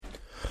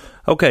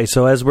Okay,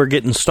 so as we're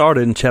getting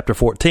started in chapter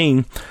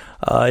 14,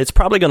 it's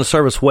probably going to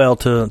serve us well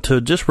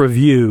to just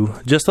review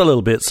just a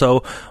little bit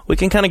so we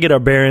can kind of get our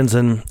bearings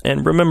and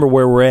remember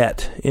where we're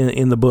at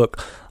in the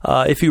book.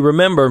 If you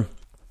remember,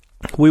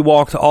 we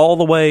walked all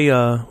the way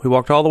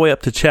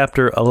up to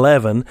chapter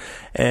 11,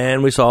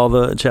 and we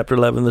saw chapter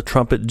 11, the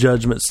trumpet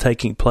judgments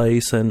taking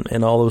place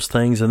and all those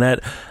things, and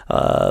that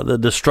the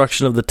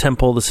destruction of the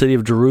temple, the city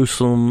of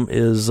Jerusalem,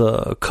 is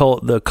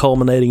the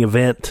culminating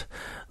event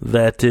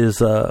that is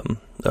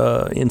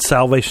in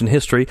salvation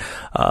history.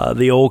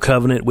 The old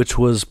covenant, which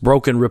was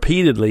broken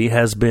repeatedly,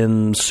 has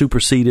been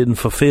superseded and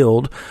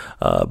fulfilled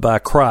by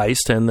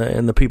Christ, and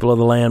the people of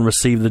the land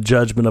receive the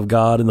judgment of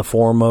God in the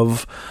form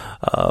of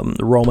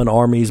Roman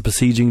armies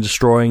besieging,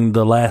 destroying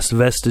the last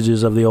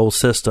vestiges of the old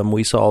system.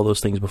 We saw all those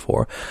things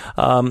before.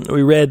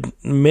 We read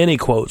many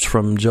quotes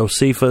from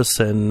Josephus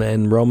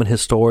and Roman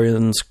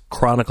historians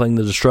chronicling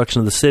the destruction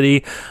of the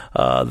city,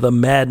 the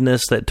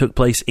madness that took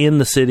place in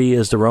the city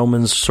as the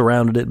Romans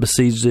surrounded it,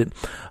 besieged it.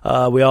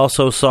 We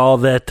also saw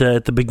that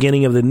at the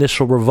beginning of the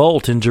initial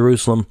revolt in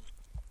Jerusalem,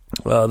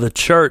 the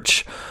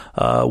church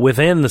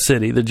within the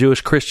city, the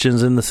Jewish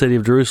Christians in the city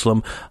of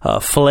Jerusalem,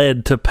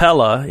 fled to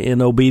Pella in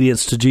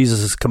obedience to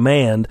Jesus'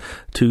 command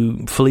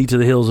to flee to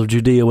the hills of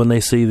Judea when they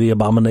see the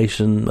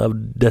abomination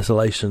of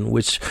desolation,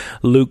 which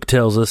Luke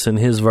tells us in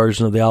his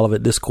version of the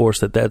Olivet Discourse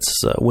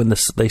that's when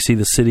they see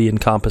the city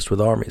encompassed with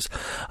armies.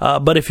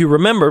 But if you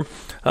remember,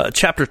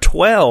 chapter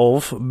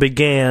 12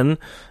 began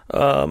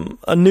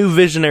a new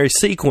visionary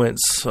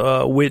sequence,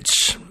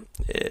 which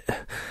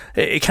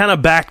it kind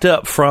of backed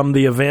up from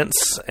the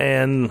events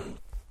and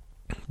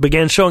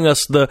began showing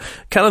us the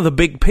kind of the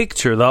big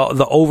picture,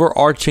 the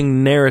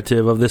overarching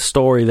narrative of this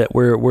story that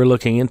we're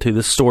looking into,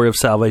 this story of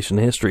salvation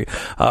history.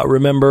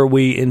 Remember,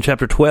 in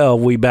chapter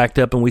 12, we backed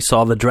up and we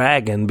saw the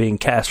dragon being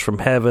cast from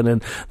heaven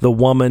and the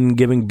woman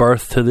giving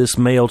birth to this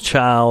male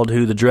child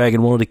who the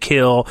dragon wanted to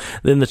kill.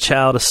 Then the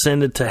child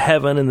ascended to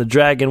heaven and the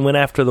dragon went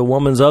after the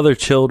woman's other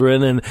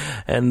children,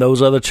 and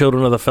those other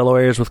children are the fellow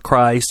heirs with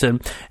Christ.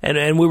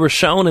 And we were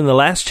shown in the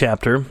last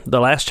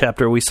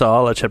chapter we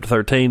saw, chapter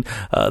 13,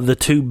 the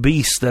two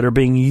beasts that are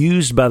being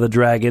used by the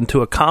dragon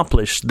to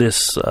accomplish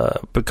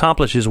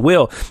his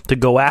will, to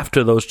go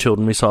after those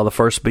children. We saw the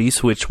first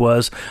beast, which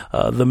was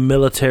the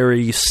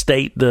military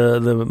state,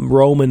 the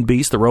Roman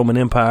beast, the Roman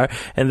Empire,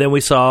 and then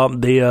we saw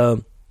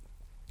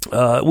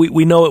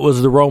we know it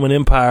was the Roman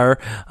Empire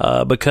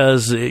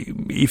because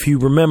if you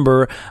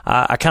remember,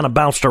 I kind of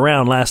bounced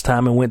around last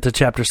time and went to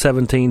chapter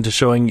 17 to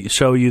show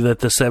you that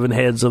the seven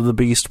heads of the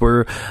beast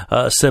were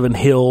seven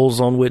hills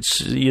on which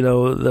we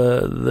know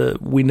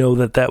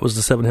that was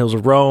the seven hills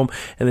of Rome,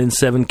 and then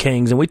seven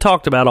kings, and we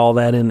talked about all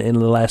that in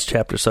the last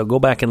chapter. So go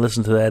back and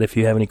listen to that if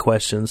you have any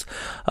questions.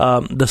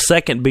 The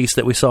second beast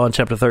that we saw in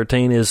chapter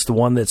 13 is the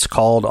one that's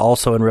called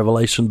also in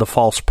Revelation the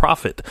false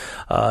prophet,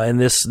 and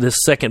this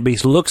second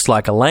beast looks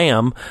like a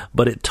lamb,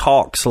 but it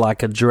talks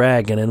like a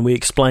dragon, and we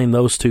explained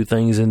those two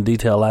things in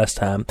detail last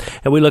time,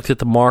 and we looked at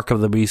the mark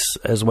of the beast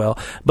as well.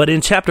 But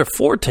in chapter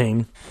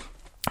 14,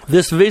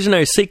 this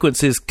visionary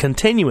sequence is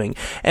continuing,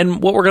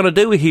 and what we're going to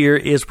do here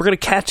is we're going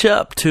to catch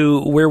up to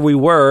where we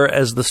were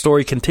as the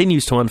story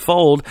continues to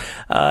unfold,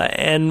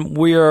 and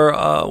we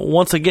are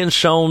once again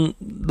shown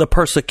the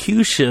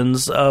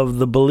persecutions of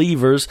the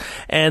believers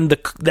and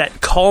that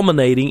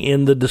culminating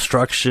in the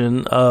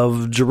destruction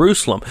of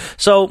Jerusalem.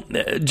 So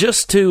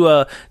just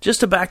to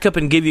back up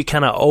and give you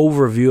kind of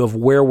overview of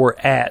where we're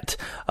at,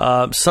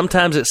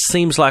 sometimes it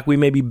seems like we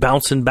may be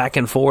bouncing back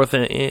and forth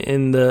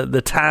in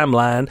the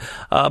timeline,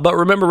 but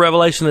remember,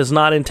 Revelation is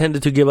not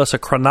intended to give us a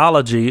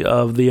chronology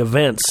of the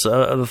events,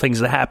 of the things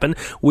that happen.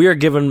 We are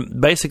given,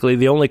 basically,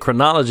 the only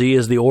chronology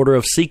is the order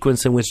of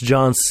sequence in which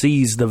John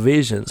sees the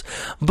visions.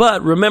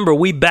 But remember,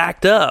 we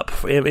backed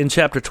up in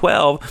chapter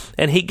 12,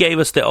 and he gave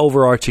us the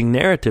overarching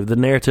narrative, the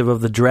narrative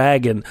of the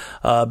dragon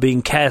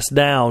being cast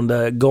down,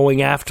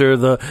 going after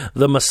the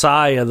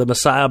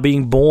Messiah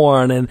being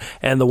born,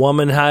 and the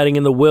woman hiding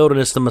in the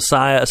wilderness, the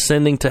Messiah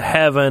ascending to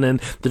heaven,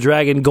 and the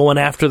dragon going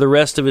after the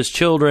rest of his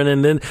children.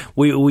 And then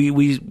we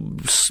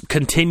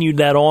continued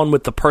that on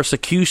with the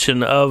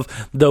persecution of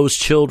those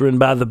children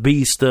by the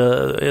beast.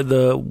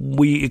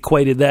 We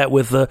equated that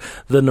with the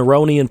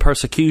Neronian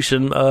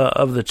persecution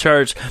of the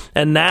church,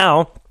 and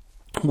now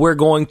we're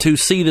going to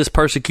see this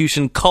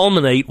persecution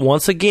culminate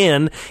once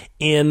again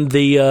in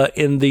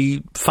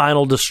the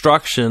final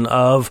destruction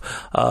of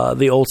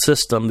the old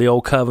system, the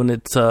old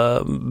covenant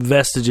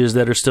vestiges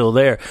that are still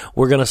there.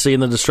 We're going to see in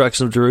the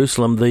destruction of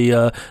Jerusalem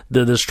the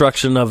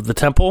destruction of the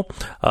temple.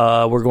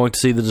 We're going to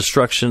see the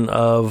destruction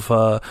of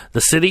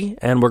the city,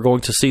 and we're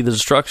going to see the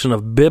destruction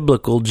of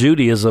biblical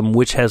Judaism,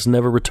 which has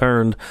never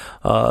returned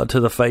to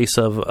the face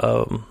of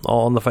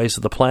on the face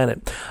of the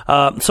planet.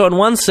 So, in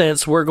one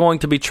sense, we're going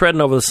to be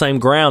treading over the same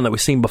ground that we've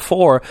seen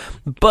before,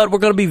 but we're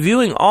going to be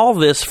viewing all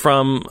this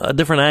from a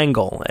different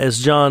angle, as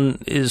John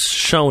is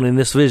shown in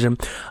this vision.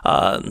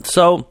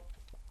 So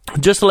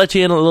just to let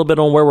you in a little bit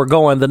on where we're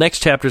going, the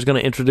next chapter is going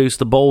to introduce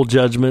the bowl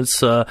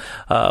judgments,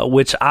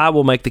 which I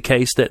will make the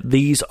case that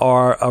these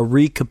are a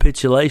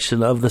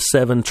recapitulation of the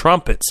 7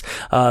 trumpets.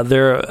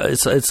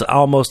 It's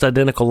almost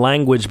identical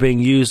language being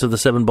used of the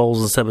 7 bowls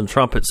and 7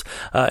 trumpets,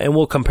 and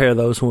we'll compare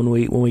those when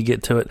we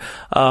get to it.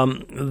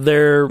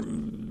 They're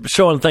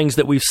showing things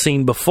that we've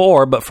seen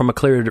before, but from a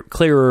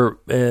clearer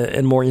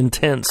and more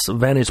intense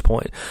vantage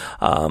point.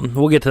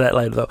 We'll get to that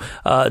later,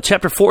 though.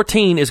 Chapter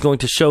 14 is going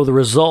to show the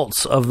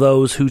results of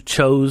those who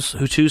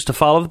choose to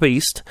follow the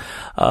beast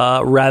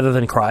rather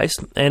than Christ,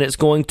 and it's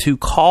going to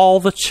call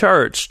the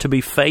church to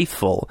be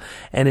faithful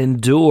and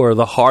endure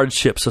the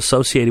hardships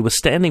associated with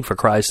standing for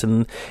Christ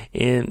and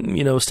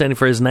standing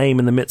for His name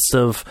in the midst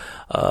of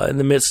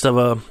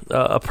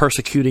a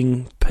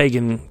persecuting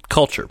pagan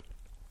culture.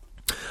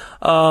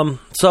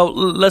 So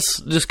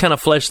let's just kind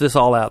of flesh this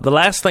all out. The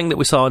last thing that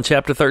we saw in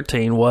chapter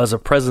 13 was a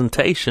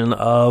presentation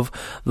of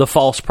the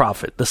false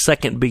prophet, the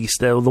second beast,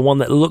 the one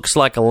that looks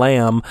like a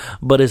lamb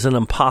but is an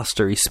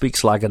imposter. He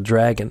speaks like a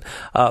dragon.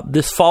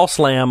 This false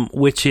lamb,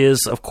 which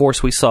is, of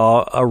course, we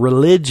saw a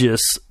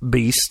religious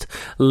beast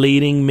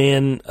leading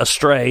men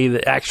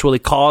astray, actually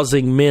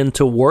causing men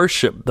to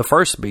worship the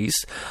first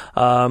beast.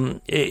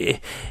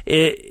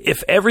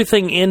 If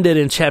everything ended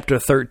in chapter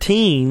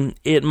 13,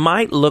 it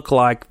might look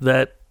like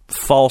that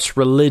false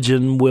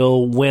religion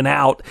will win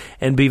out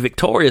and be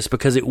victorious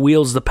because it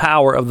wields the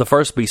power of the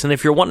first beast. And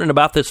if you're wondering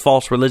about this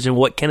false religion,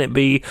 what can it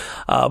be,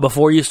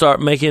 before you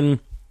start making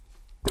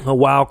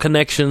wild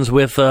connections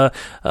with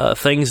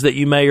things that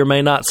you may or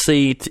may not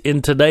see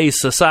in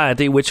today's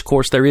society, which of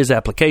course there is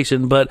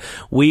application, but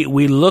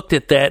we looked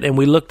at that and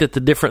we looked at the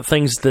different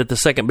things that the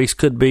second beast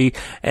could be,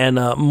 and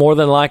more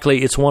than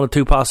likely it's one of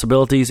two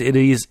possibilities.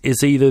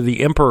 It's either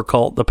the emperor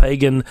cult, the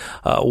pagan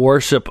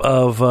worship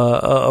of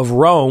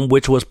Rome,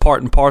 which was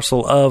part and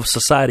parcel of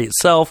society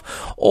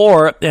itself,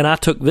 or, and I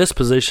took this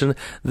position,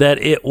 that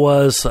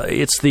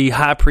it's the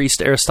high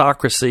priest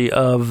aristocracy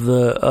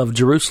of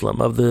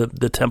Jerusalem, of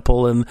the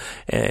temple and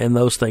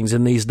those things.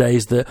 In these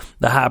days, the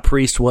high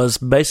priest was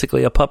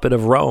basically a puppet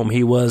of Rome.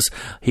 He was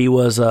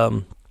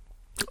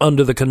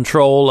under the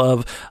control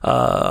of,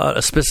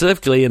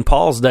 specifically in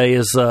Paul's day,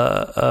 is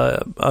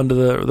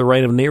under the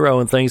reign of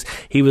Nero and things.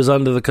 He was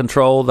under the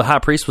control. The high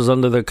priest was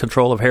under the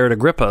control of Herod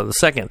Agrippa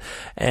II,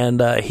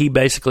 and he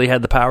basically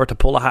had the power to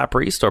pull a high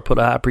priest or put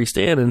a high priest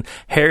in. And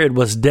Herod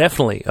was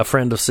definitely a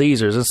friend of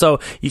Caesar's, and so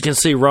you can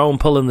see Rome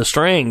pulling the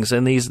strings,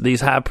 and these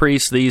high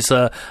priests,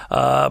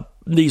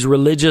 these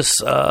religious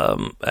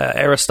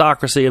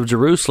aristocracy of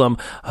Jerusalem,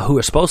 who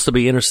are supposed to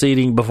be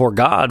interceding before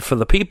God for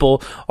the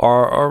people,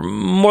 are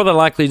more than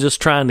likely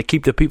just trying to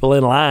keep the people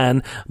in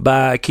line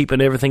by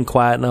keeping everything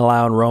quiet and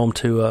allowing Rome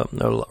to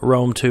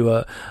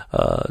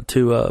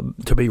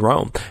be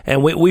Rome.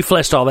 And we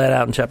fleshed all that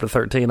out in chapter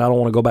 13. I don't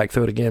want to go back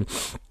through it again.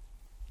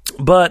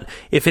 But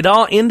if it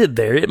all ended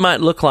there, it might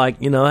look like,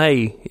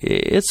 hey,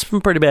 it's some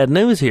pretty bad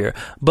news here.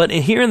 But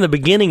here in the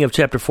beginning of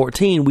chapter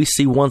 14, we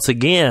see once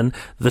again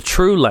the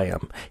true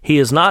Lamb. He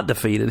is not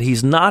defeated.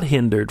 He's not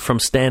hindered from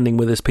standing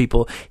with His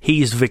people.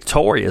 He's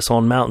victorious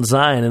on Mount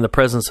Zion in the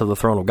presence of the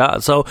throne of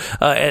God. So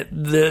at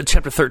the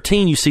chapter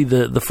 13, you see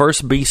the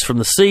first beast from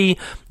the sea.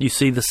 You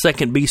see the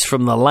second beast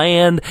from the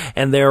land,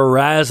 and they're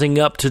rising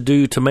up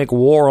to make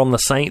war on the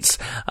saints.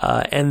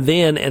 And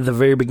then at the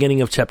very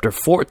beginning of chapter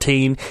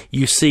 14,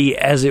 you see,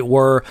 as it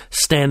were,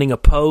 standing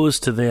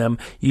opposed to them,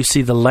 you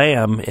see the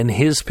Lamb and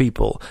His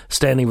people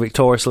standing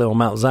victoriously on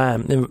Mount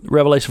Zion. In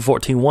Revelation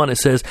 14:1, it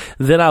says,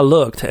 "Then I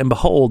looked, and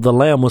behold, the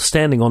Lamb was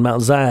standing on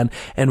Mount Zion,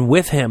 and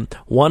with Him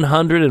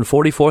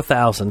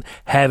 144,000,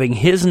 having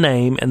His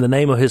name and the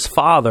name of His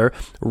Father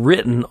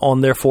written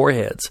on their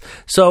foreheads."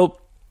 So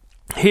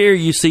here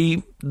you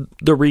see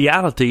the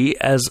reality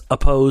as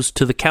opposed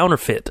to the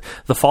counterfeit.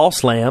 The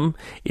false lamb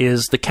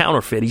is the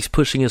counterfeit. He's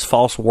pushing his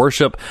false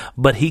worship,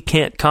 but he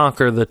can't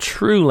conquer the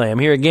true lamb.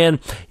 Here again,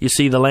 you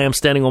see the lamb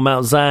standing on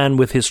Mount Zion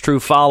with his true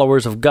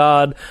followers of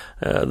God,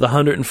 the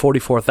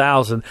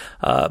 144,000.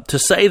 To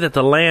say that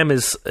the lamb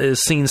is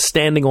seen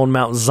standing on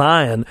Mount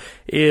Zion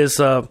is...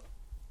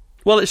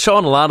 well, it's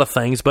showing a lot of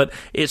things, but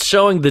it's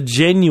showing the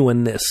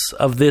genuineness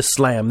of this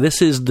lamb.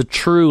 This is the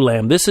true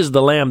lamb. This is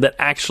the lamb that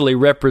actually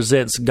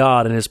represents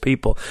God and His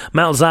people.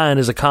 Mount Zion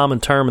is a common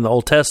term in the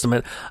Old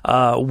Testament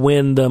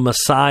when the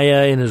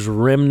Messiah and His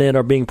remnant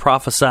are being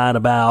prophesied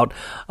about.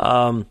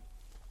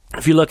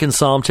 If you look in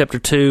Psalm chapter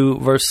 2,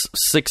 verse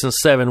 6 and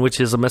 7,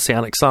 which is a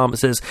messianic psalm, it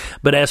says,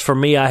 "But as for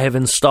me, I have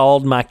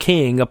installed my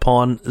king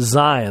upon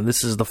Zion."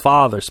 This is the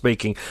Father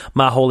speaking,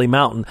 "My holy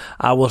mountain.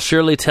 I will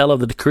surely tell of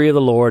the decree of the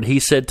Lord. He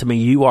said to me,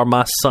 you are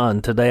my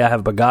son. Today I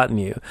have begotten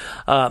you."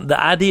 The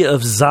idea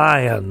of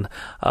Zion,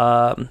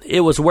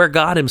 it was where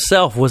God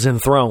Himself was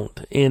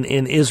enthroned in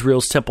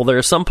Israel's temple. There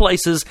are some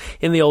places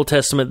in the Old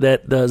Testament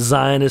that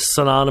Zion is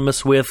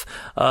synonymous with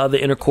the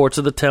inner courts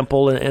of the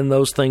temple and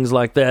those things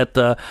like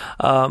that.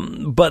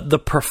 But the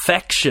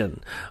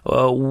perfection,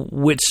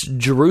 which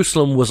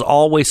Jerusalem was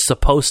always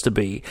supposed to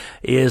be,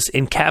 is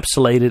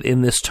encapsulated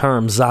in this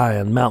term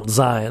Zion, Mount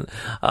Zion.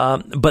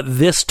 But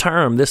this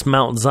term, this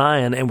Mount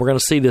Zion, and we're going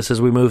to see this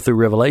as we move through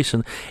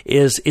Revelation,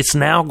 it's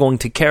now going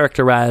to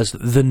characterize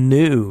the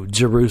new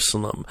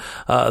Jerusalem,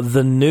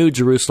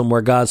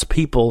 where God's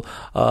people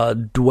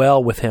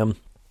dwell with Him.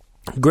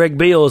 Greg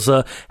Beals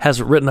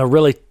has written a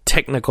really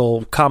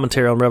technical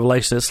commentary on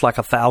Revelation. It's like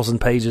 1,000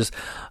 pages.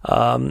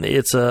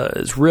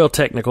 It's real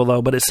technical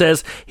though. But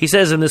he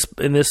says in this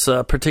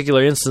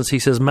particular instance, he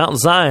says Mount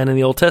Zion in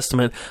the Old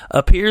Testament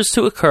appears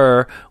to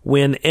occur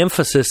when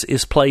emphasis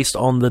is placed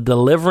on the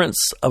deliverance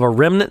of a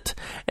remnant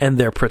and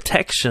their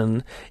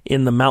protection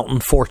in the mountain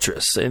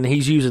fortress. And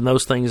he's using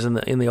those things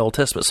in the Old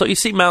Testament. So you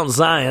see, Mount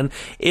Zion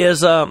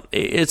is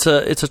it's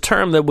a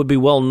term that would be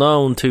well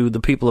known to the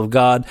people of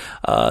God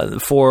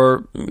for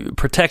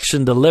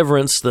protection,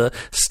 deliverance, the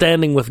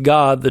standing with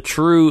God, the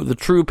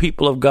true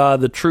people of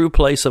God, the true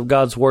place of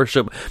God's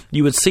worship.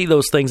 You would see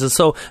those things. And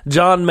so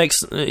John makes,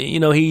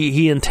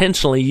 he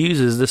intentionally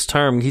uses this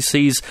term. He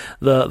sees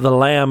the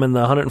Lamb and the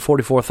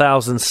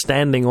 144,000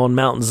 standing on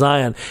Mount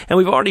Zion. And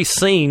we've already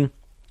seen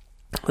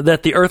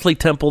that the earthly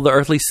temple, the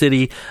earthly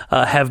city,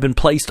 have been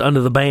placed under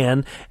the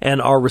ban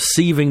and are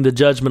receiving the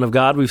judgment of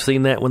God. We've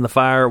seen that when the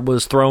fire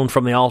was thrown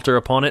from the altar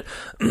upon it.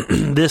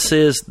 This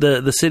is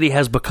the city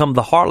has become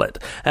the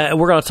harlot.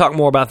 We're going to talk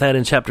more about that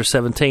in chapter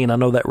 17. I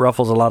know that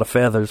ruffles a lot of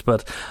feathers,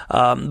 but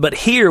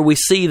here we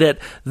see that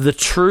the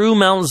true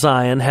Mount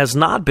Zion has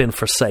not been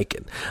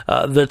forsaken.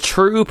 The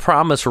true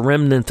promised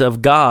remnant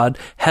of God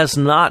has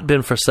not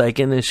been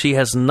forsaken, and she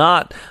has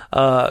not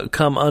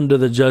come under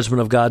the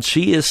judgment of God.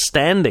 She is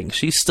standing.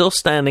 She's still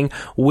standing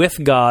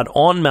with God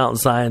on Mount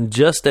Zion,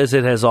 just as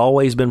it has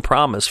always been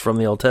promised from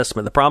the Old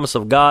Testament. The promise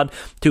of God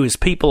to His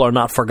people are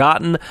not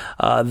forgotten.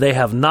 They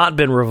have not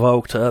been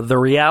revoked. The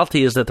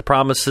reality is that the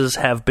promises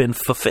have been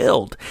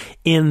fulfilled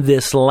in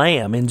this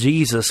Lamb, in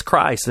Jesus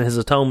Christ and His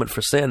atonement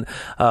for sin.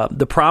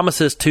 The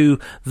promises to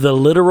the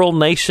literal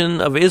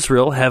nation of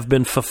Israel have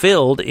been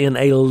fulfilled in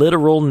a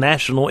literal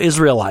national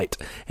Israelite,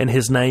 and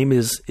His name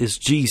is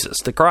Jesus,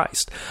 the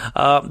Christ.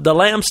 The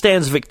Lamb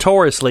stands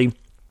victoriously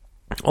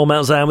on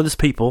Mount Zion with His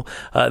people.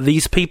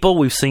 These people,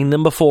 we've seen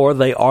them before.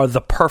 They are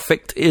the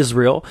perfect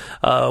Israel,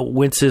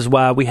 which is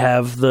why we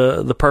have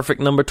the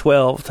perfect number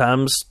 12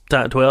 times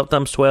 12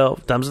 times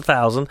 12 times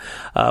 1,000.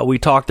 We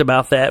talked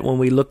about that when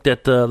we looked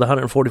at the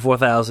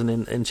 144,000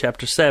 in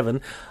chapter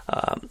 7.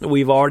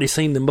 We've already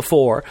seen them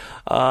before.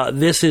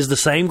 This is the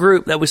same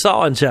group that we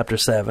saw in chapter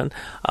 7.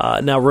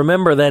 Now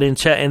remember that in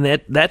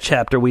that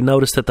chapter we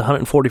noticed that the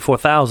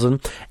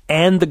 144,000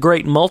 and the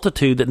great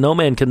multitude that no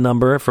man can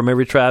number from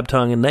every tribe,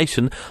 tongue, and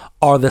nation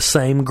are the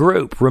same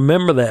group.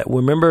 Remember that.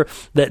 Remember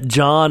that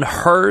John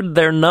heard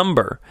their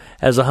number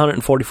as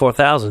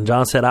 144,000.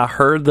 John said, I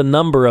heard the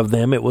number of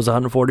them. It was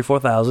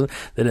 144,000.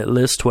 Then it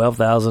lists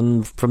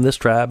 12,000 from this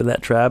tribe and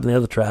that tribe and the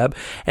other tribe.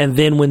 And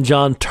then when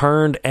John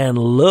turned and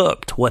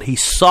looked, what he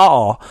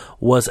saw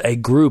was a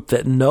group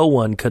that no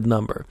one could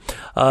number.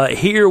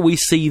 Here we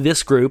see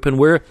this group, and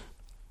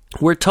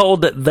we're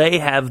told that they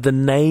have the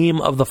name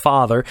of the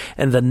Father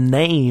and the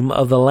name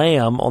of the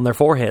Lamb on their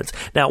foreheads.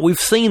 Now, we've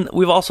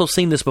also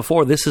seen this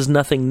before. This is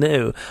nothing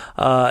new.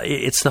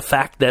 It's the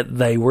fact that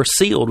they were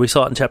sealed. We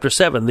saw it in chapter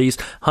 7. These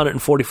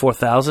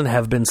 144,000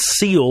 have been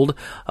sealed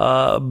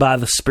by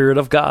the Spirit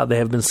of God. They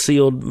have been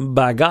sealed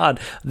by God.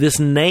 This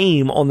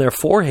name on their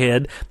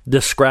forehead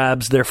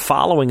describes their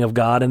following of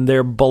God and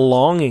their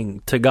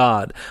belonging to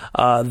God.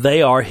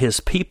 They are His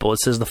people. It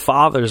says the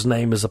Father's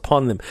name is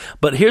upon them.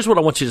 But here's what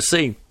I want you to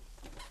see.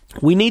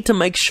 We need to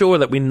make sure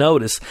that we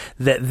notice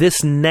that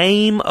this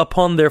name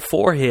upon their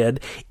forehead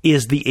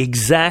is the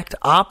exact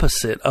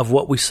opposite of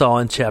what we saw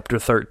in chapter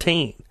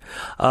 13.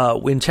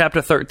 In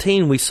chapter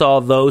 13, we saw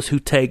those who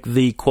take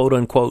the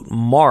quote-unquote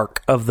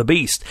mark of the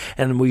beast.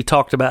 And we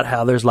talked about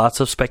how there's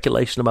lots of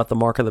speculation about the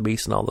mark of the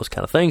beast and all those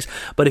kind of things.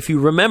 But if you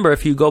remember,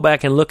 if you go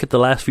back and look at the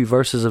last few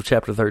verses of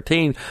chapter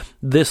 13,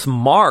 this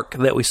mark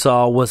that we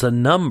saw was a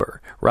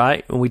number,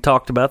 right? And we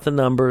talked about the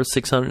number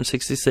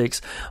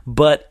 666.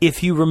 But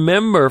if you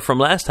remember from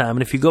last time,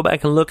 and if you go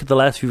back and look at the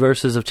last few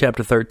verses of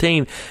chapter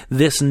 13,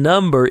 this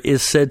number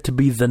is said to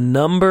be the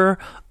number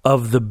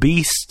of the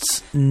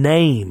beast's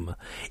name.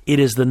 It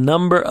is the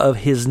number of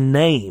his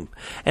name.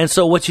 And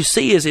so what you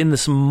see is in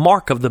this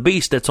mark of the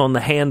beast that's on the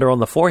hand or on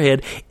the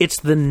forehead,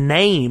 it's the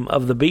name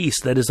of the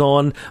beast that is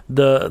on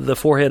the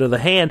forehead of the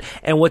hand.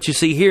 And what you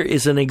see here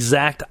is an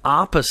exact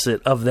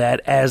opposite of that,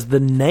 as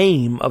the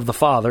name of the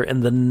Father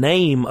and the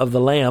name of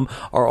the Lamb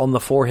are on the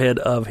forehead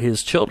of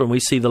His children. We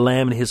see the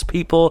Lamb and His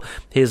people.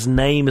 His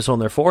name is on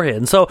their forehead.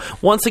 And so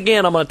once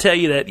again, I'm going to tell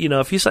you that,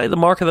 if you say the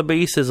mark of the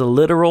beast is a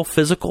literal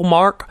physical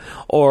mark,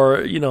 or or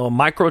a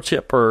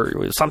microchip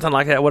or something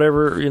like that,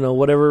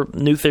 whatever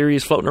new theory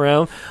is floating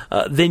around,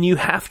 then you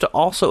have to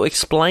also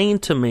explain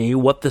to me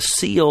what the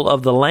seal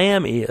of the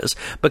Lamb is,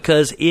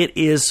 because it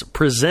is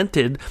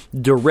presented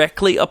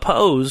directly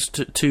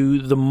opposed to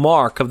the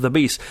mark of the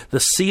beast. The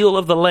seal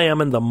of the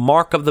Lamb and the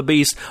mark of the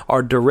beast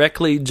are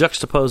directly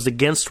juxtaposed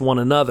against one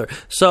another.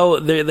 So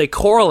they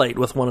correlate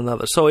with one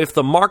another. So if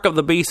the mark of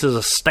the beast is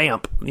a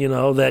stamp,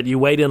 that you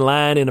wait in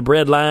line, in a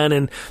bread line,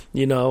 and,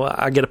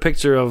 I get a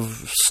picture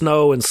of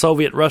snow in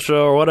Soviet Russia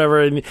or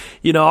whatever, and,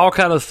 all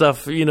kind of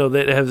stuff,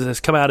 that has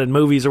come out in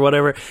movies or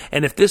whatever.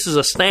 And if this is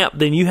a stamp,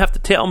 then you have to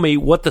tell me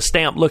what the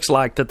stamp looks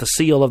like that the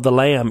seal of the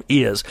Lamb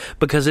is,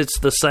 because it's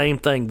the same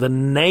thing. The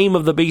name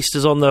of the beast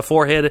is on the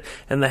forehead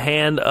and the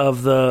hand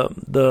of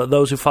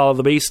those who follow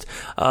the beast,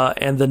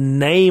 and the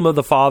name of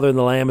the Father and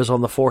the Lamb is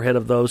on the forehead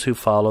of those who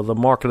follow the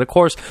mark. And of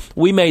course,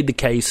 we made the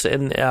case,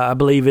 and I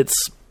believe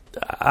it's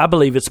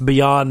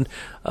beyond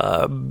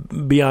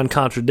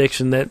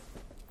contradiction that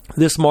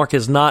this mark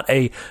is not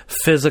a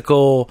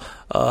physical.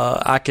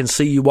 I can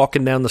see you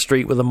walking down the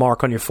street with a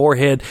mark on your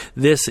forehead.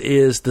 This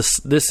is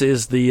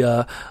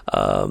the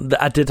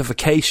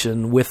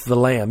identification with the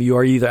Lamb. You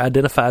are either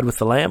identified with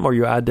the Lamb or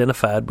you're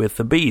identified with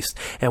the beast.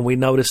 And we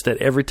notice that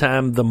every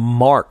time the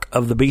mark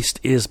of the beast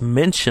is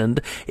mentioned,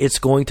 it's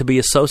going to be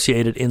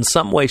associated in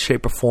some way,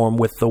 shape, or form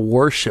with the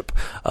worship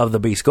of the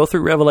beast. Go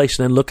through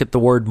Revelation and look at the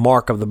word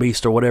mark of the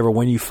beast or whatever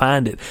when you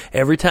find it.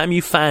 Every time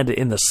you find it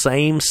in the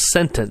same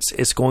sentence,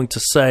 it's going to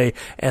say,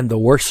 and the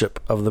worship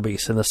of the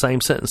beast in the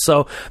same sentence.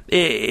 So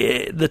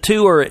the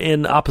two are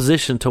in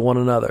opposition to one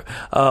another.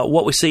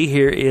 What we see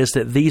here is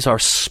that these are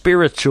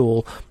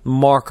spiritual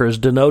markers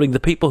denoting the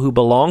people who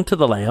belong to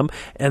the Lamb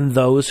and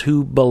those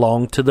who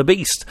belong to the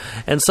beast.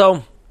 And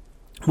so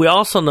we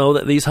also know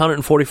that these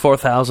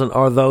 144,000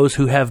 are those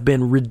who have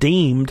been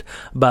redeemed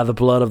by the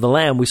blood of the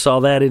Lamb. We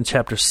saw that in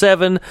chapter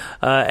 7,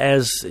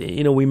 as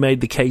we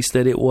made the case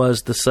that it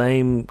was the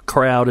same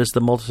crowd as the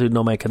multitude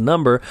no make a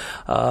number.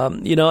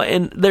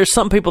 And there's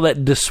some people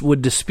that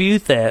would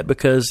dispute that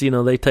because,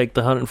 they take the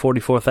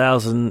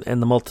 144,000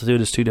 and the multitude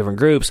as two different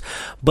groups.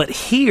 But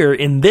here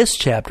in this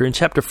chapter, in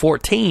chapter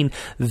 14,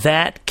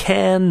 that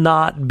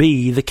cannot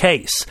be the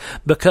case,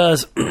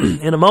 because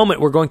in a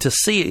moment we're going to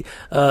see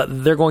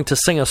they're going to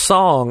sing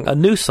a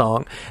new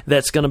song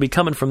that's going to be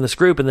coming from this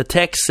group, and the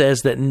text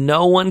says that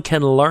no one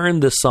can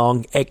learn this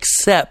song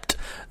except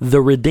the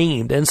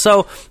redeemed. And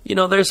so,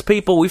 there's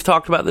people, we've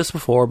talked about this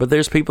before, but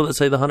there's people that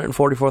say the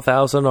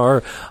 144,000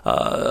 are,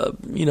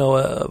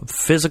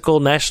 physical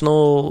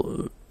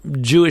national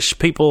Jewish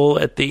people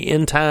at the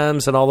end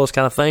times and all those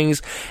kind of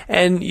things.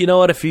 And you know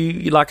what, if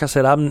you, like I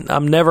said,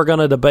 I'm never going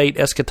to debate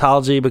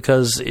eschatology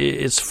because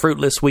it's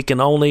fruitless. We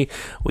can only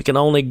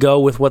go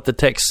with what the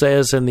text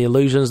says and the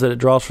allusions that it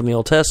draws from the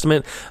Old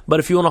Testament. But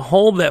if you want to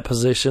hold that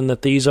position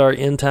that these are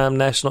end time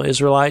national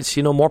Israelites,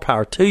 more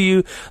power to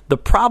you. The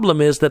problem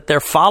is that they're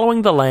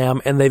following the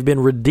Lamb and they've been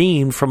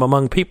redeemed from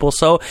among people.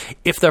 So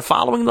if they're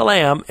following the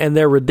Lamb and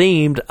they're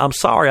redeemed, I'm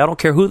sorry, I don't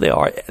care who they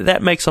are,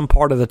 that makes them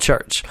part of the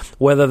church.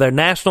 Whether they're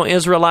national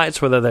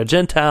Israelites, whether they're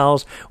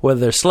Gentiles, whether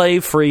they're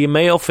slave free,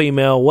 male,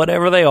 female,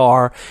 whatever they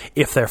are,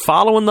 if they're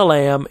following the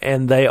Lamb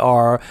and they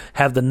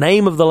have the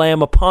name of the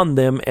Lamb upon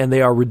them and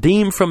they are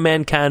redeemed from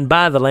mankind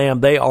by the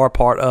Lamb, they are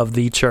part of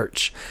the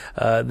church.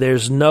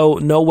 There's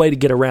no way to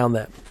get around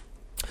that.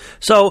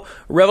 So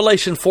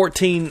Revelation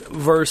 14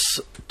 verse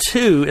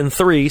 2 and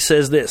 3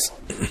 says this: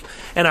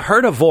 "And I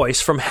heard a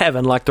voice from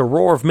heaven like the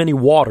roar of many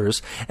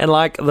waters and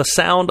like the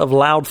sound of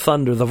loud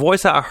thunder. The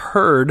voice I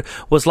heard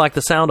was like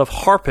the sound of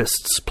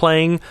harpists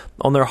playing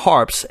on their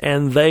harps,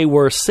 and they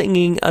were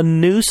singing a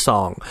new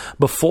song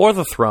before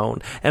the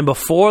throne and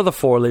before the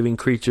four living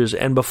creatures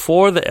and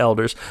before the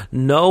elders.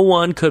 No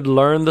one could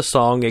learn the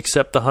song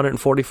except the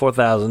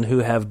 144,000 who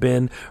have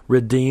been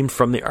redeemed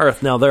from the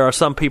earth." Now, there are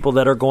some people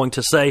that are going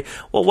to say,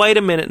 well, wait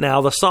a minute now,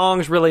 the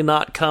song's really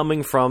not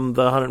coming from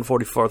the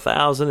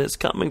 144,000, it's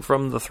coming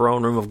from the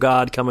throne room of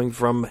God, coming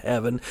from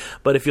heaven.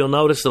 But if you'll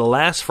notice the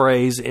last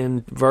phrase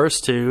in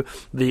verse 2,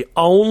 the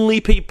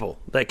only people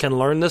that can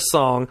learn this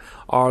song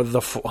are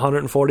the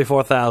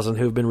 144,000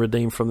 who've been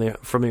redeemed from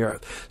the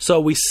earth.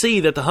 So we see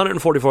that the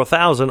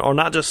 144,000 are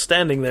not just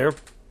standing there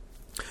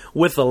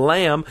with the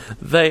Lamb,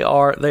 they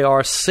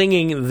are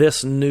singing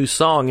this new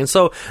song. And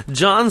so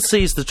John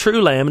sees the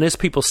true Lamb and his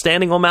people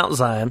standing on Mount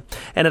Zion,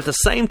 and at the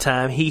same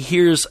time he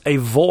hears a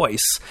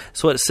voice.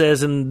 That's what it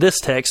says in this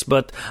text,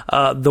 but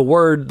the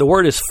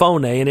word is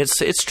phone, and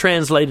it's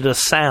translated a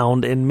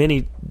sound in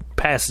many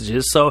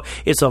passages. So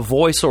it's a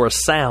voice or a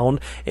sound.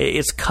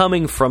 It's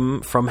coming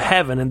from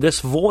heaven, and this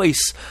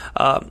voice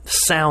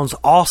sounds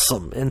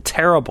awesome and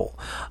terrible,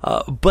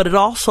 but it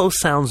also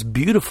sounds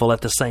beautiful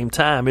at the same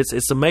time.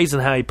 It's amazing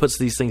how he puts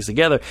these things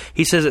together.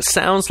 He says it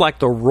sounds like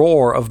the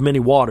roar of many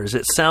waters.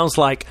 It sounds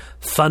like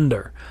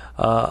thunder.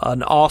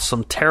 an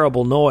awesome,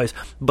 terrible noise.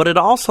 But it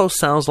also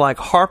sounds like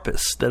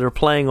harpists that are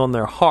playing on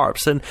their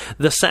harps. And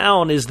the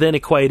sound is then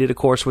equated, of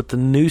course, with the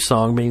new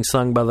song being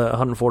sung by the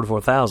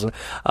 144,000.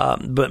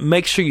 But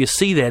make sure you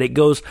see that. It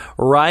goes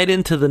right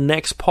into the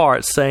next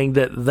part saying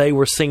that they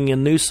were singing a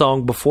new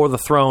song before the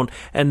throne,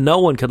 and no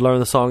one could learn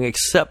the song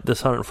except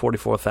this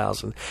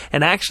 144,000.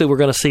 And actually, we're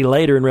going to see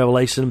later in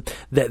Revelation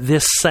that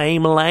this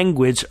same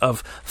language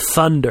of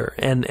thunder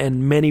and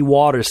many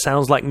waters,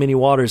 sounds like many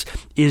waters,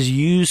 is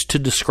used to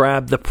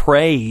describe the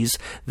praise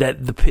that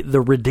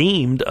the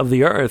redeemed of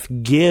the earth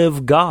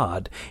give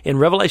God. In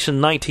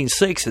Revelation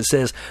 19:6, it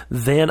says,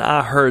 "Then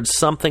I heard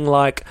something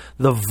like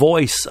the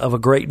voice of a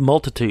great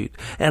multitude,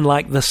 and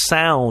like the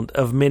sound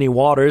of many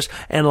waters,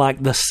 and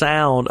like the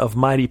sound of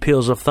mighty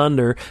peals of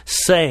thunder,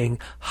 saying,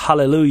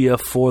 Hallelujah,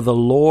 for the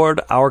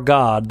Lord our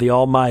God, the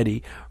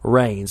Almighty,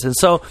 reigns." And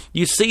so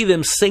you see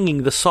them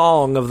singing the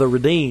song of the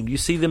redeemed. You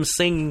see them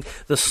singing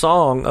the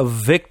song of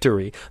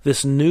victory,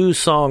 this new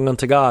song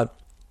unto God.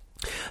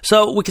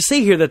 So we can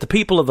see here that the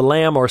people of the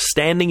Lamb are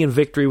standing in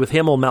victory with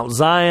him on Mount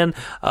Zion,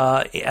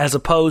 as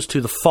opposed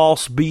to the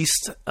false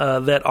beasts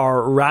that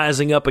are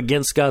rising up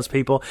against God's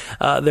people.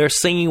 They're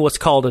singing what's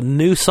called a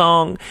new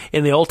song.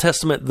 In the Old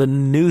Testament, the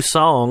new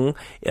song,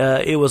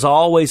 it was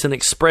always an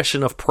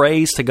expression of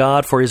praise to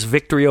God for his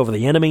victory over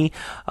the enemy.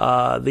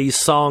 These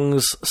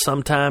songs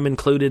sometime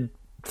included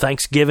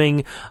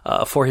thanksgiving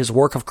for his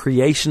work of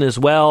creation as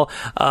well.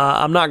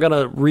 I'm not going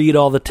to read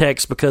all the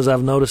text because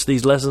I've noticed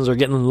these lessons are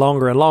getting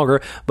longer and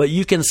longer, but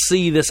you can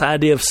see this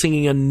idea of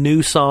singing a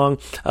new song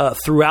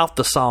throughout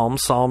the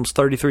Psalms. Psalms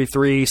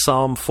 33:3,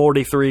 Psalm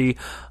 43,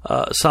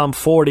 Psalm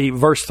 40,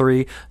 verse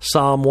 3,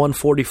 Psalm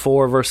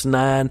 144, verse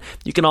 9.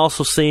 You can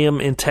also see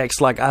them in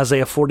texts like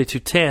Isaiah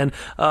 42:10,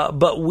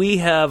 but we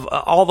have,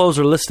 all those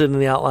are listed in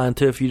the outline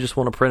too if you just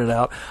want to print it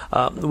out.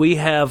 We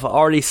have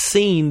already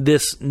seen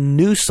this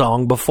new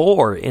song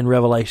before in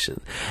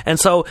Revelation. And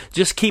so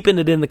just keeping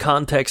it in the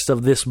context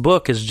of this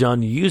book as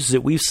John uses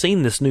it, we've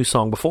seen this new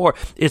song before.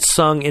 It's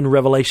sung in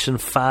Revelation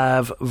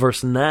 5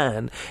 verse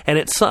 9, and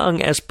it's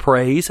sung as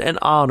praise and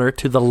honor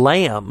to the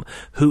Lamb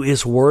who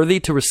is worthy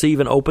to receive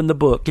and open the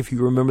book. If you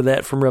remember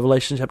that from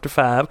Revelation chapter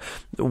 5,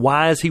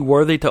 why is he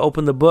worthy to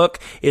open the book?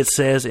 It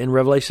says in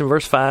Revelation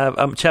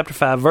chapter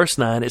 5 verse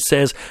 9, it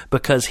says,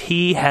 because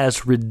he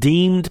has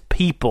redeemed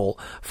people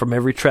from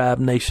every tribe,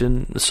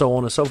 nation, so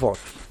on and so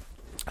forth.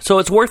 So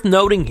it's worth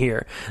noting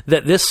here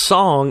that this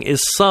song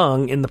is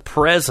sung in the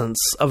presence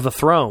of the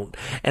throne,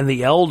 and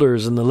the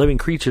elders and the living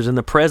creatures in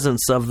the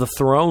presence of the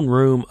throne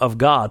room of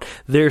God.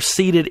 They're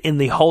seated in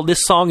the whole.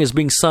 This song is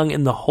being sung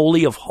in the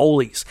Holy of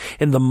Holies,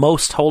 in the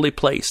most holy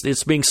place.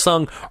 It's being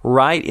sung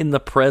right in the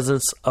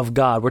presence of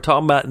God. We're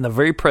talking about in the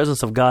very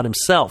presence of God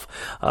himself.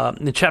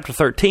 In chapter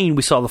 13,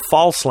 we saw the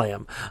false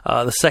lamb,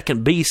 the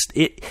second beast.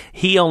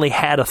 He only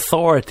had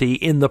authority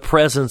in the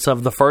presence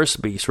of the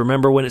first beast.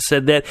 Remember when it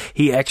said that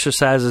he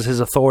exercised his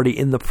authority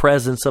in the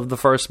presence of the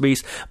first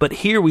beast. But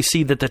here we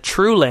see that the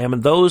true Lamb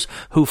and those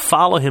who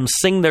follow him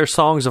sing their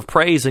songs of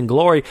praise and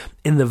glory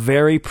in the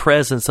very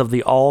presence of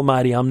the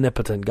almighty,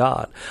 omnipotent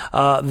God.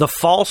 The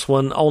false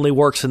one only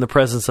works in the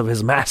presence of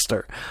his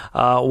master,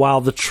 while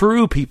the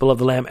true people of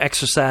the Lamb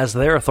exercise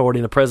their authority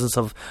in the presence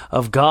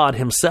of God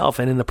himself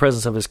and in the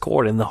presence of his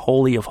court, in the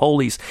Holy of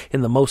Holies,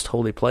 in the most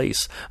holy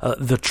place,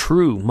 the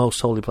true most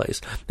holy place.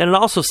 And it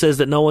also says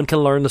that no one can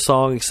learn the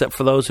song except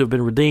for those who have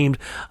been redeemed.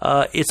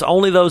 It's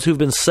only those who've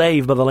been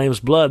saved by the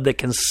Lamb's blood that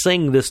can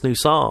sing this new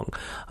song.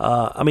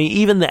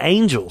 Even the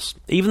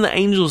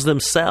angels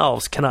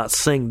themselves cannot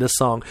sing this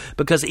song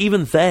because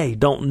even they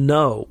don't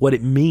know what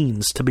it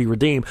means to be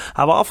redeemed.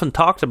 I've often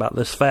talked about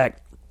this fact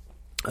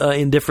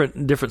in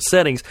different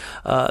settings,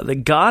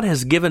 that God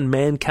has given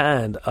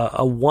mankind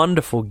a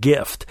wonderful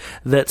gift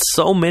that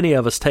so many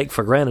of us take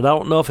for granted. I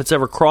don't know if it's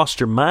ever crossed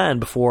your mind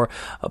before,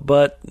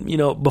 but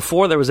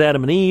before there was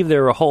Adam and Eve,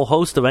 there were a whole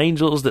host of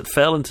angels that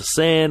fell into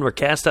sin, were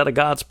cast out of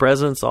God's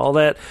presence, all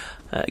that.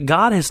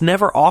 God has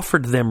never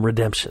offered them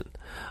redemption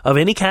of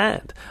any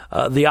kind.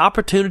 The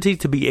opportunity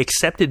to be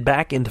accepted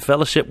back into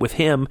fellowship with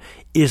him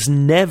is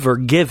never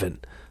given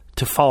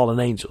to fallen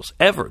angels,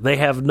 ever. They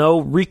have no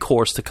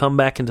recourse to come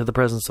back into the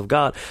presence of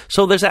God.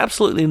 So there's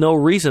absolutely no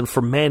reason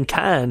for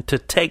mankind to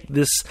take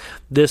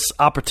this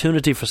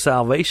opportunity for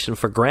salvation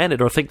for granted,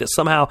 or think that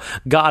somehow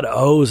God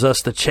owes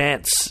us the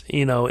chance,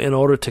 in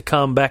order to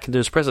come back into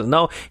his presence.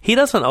 No, he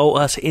doesn't owe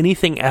us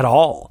anything at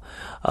all.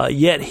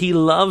 Yet he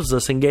loves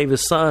us and gave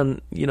his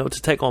son,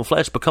 to take on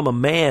flesh, become a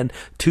man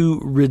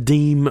to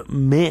redeem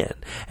men.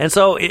 And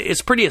so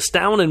it's pretty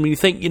astounding when you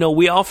think,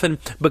 we often,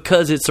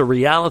 because it's a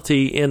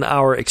reality in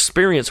our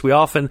experience, we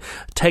often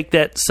take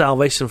that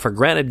salvation for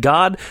granted.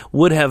 God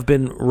would have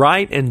been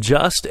right and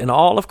just, and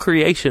all of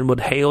creation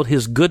would hail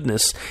his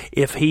goodness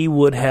if he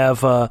would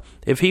have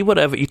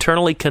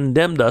eternally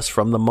condemned us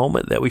from the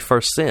moment that we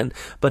first sinned.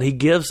 But he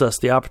gives us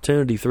the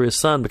opportunity through his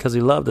son because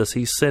he loved us.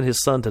 He sent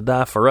his son to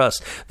die for us.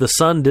 The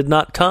son did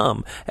not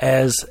come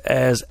as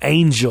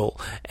angel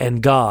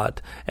and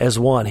God as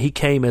one. He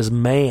came as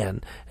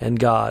man and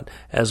God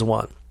as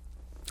one.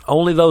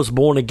 Only those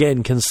born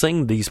again can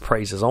sing these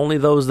praises. Only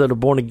those that are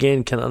born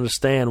again can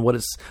understand what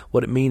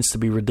it means to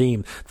be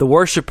redeemed. The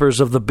worshipers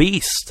of the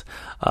beast,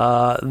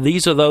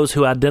 these are those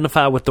who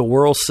identify with the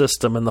world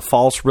system and the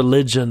false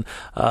religion.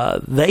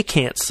 They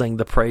can't sing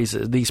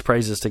these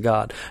praises to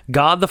God.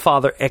 God the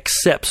Father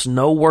accepts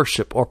no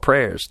worship or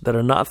prayers that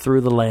are not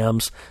through the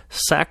Lamb's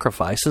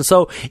sacrifice. And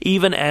so,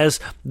 even as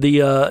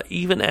the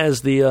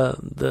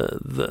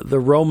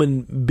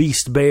Roman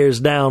beast bears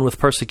down with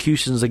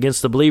persecutions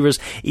against the believers,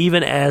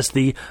 even as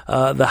the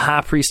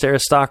high priest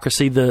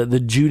aristocracy, the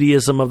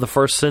Judaism of the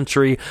first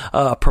century,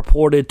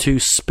 purported to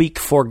speak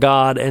for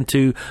God and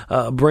to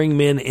bring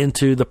men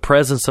into the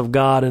presence of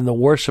God and the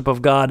worship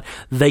of God,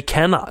 they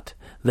cannot.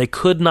 They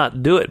could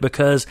not do it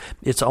because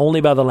it's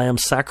only by the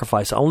Lamb's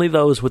sacrifice, only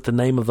those with the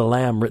name of the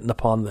Lamb written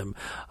upon them.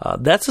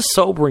 That's a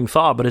sobering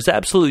thought, but it's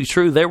absolutely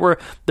true. There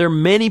are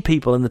many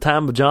people in the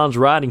time of John's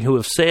writing who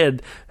would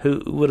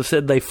have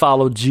said they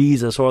follow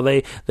Jesus or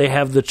they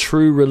have the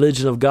true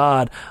religion of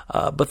God,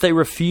 but they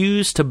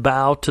refuse to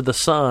bow to the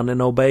Son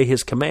and obey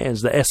His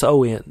commands, the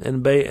S-O-N,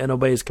 and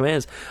obey His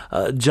commands.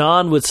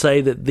 John would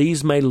say that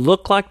these may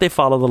look like they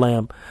follow the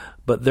Lamb,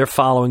 but they're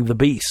following the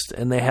beast,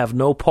 and they have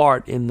no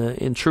part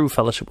in true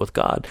fellowship with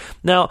God.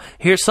 Now,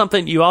 here's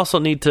something you also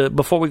need to,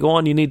 before we go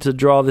on, you need to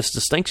draw this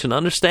distinction.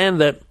 Understand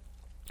that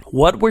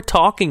what we're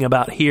talking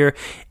about here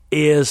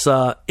is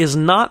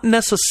not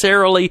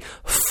necessarily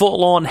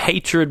full-on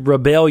hatred,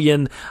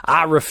 rebellion.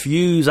 I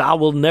refuse. I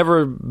will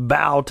never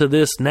bow to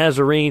this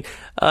Nazarene.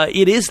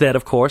 It is that,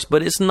 of course,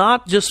 but it's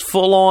not just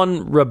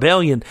full-on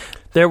rebellion.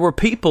 There were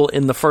people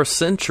in the first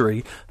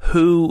century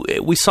who,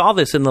 we saw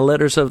this in the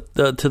letters to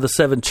the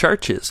 7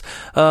 churches.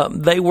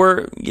 They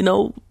were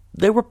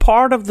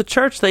part of the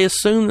church. They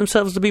assumed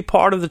themselves to be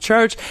part of the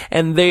church,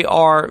 and they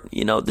are,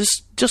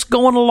 just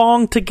going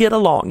along to get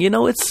along.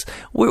 It's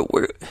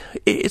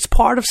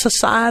part of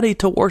society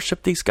to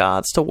worship these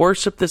gods, to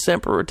worship this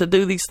emperor, to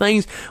do these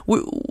things.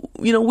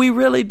 We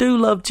really do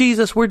love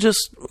Jesus. We're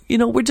just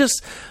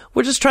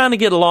trying to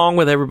get along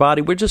with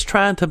everybody. We're just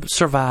trying to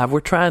survive. We're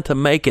trying to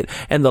make it.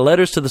 And the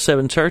letters to the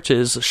 7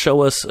 churches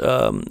show us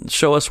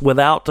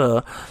without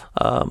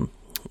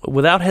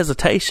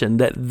hesitation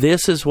that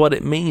this is what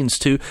it means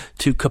to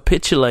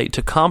capitulate,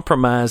 to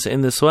compromise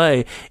in this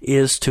way,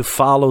 is to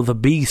follow the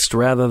beast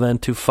rather than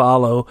to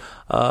follow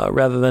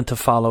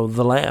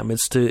the Lamb.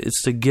 It's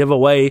to give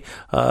away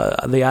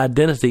the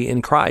identity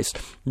in Christ.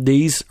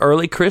 These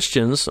early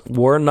Christians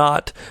were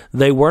not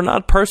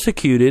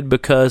persecuted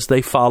because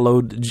they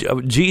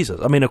followed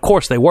Jesus. I mean, of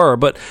course they were,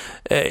 but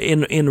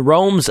in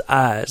Rome's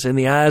eyes, in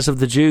the eyes of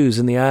the Jews,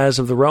 in the eyes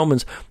of the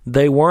Romans,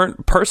 they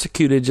weren't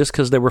persecuted just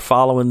because they were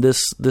following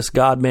this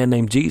God-man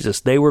named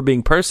Jesus. They were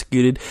being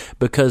persecuted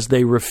because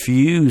they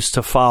refused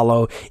to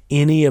follow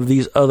any of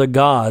these other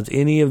gods,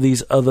 any of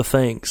these other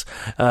things.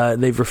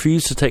 They've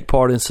refused to take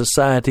part in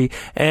society,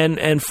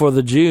 and for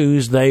the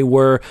Jews, they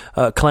were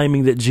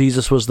claiming that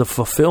Jesus was the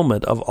fulfillment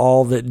of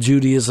all that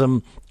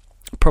Judaism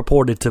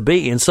purported to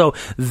be, and so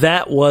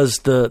that was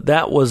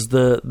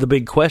the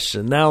big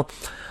question. Now,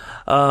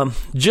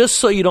 just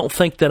so you don't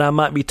think that I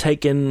might be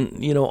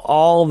taking,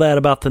 all that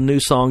about the new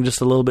song just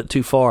a little bit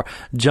too far,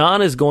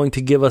 John is going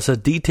to give us a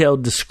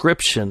detailed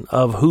description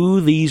of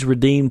who these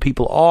redeemed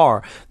people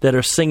are that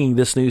are singing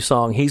this new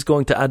song. He's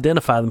going to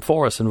identify them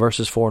for us in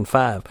verses 4 and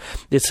 5.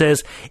 It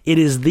says, "It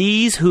is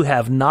these who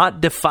have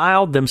not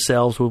defiled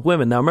themselves with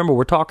women." Now remember,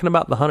 we're talking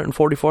about the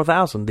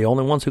 144,000, the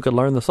only ones who could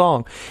learn the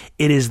song.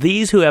 "It is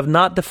these who have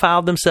not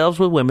defiled themselves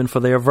with women,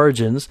 for they are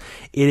virgins.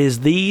 It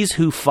is these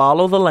who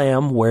follow the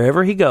Lamb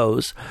wherever He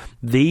goes.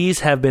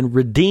 These have been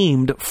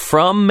redeemed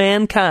from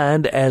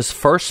mankind as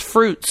first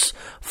fruits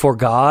for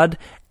God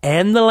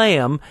and the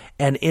Lamb,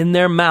 and in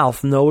their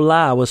mouth no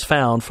lie was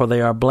found, for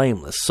they are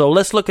blameless." So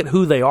let's look at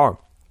who they are.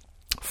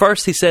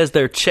 First, he says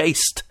they're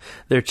chaste.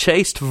 They're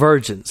chaste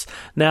virgins.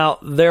 Now,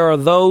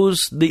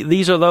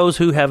 these are those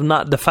who have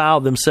not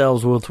defiled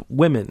themselves with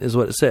women, is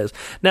what it says.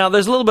 Now,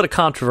 there's a little bit of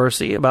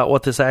controversy about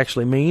what this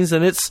actually means,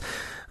 and it's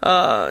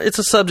a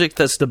subject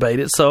that's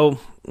debated. So,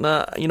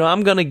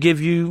 I'm going to give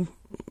you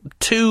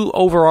 2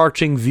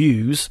 overarching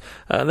views.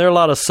 There are a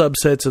lot of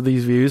subsets of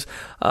these views,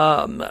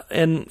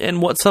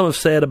 and what some have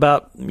said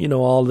about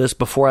all this.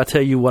 Before I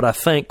tell you what I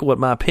think, what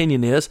my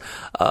opinion is,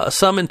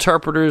 some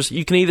interpreters,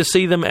 you can either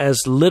see them as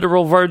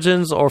literal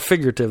virgins or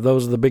figurative.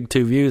 Those are the big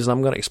 2 views, and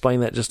I'm going to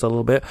explain that just a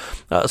little bit.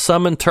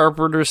 Some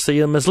interpreters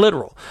see them as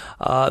literal.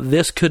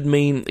 This could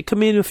mean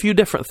a few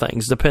different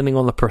things depending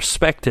on the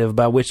perspective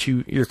by which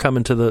you're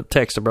coming to the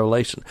text of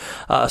Revelation.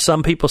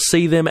 Some people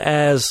see them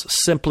as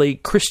simply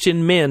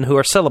Christian men who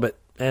are celibate,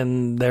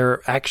 and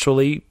they're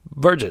actually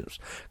virgins.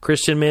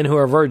 Christian men who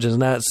are virgins.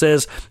 Now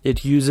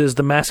it uses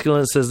the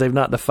masculine. It says they've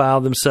not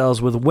defiled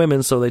themselves with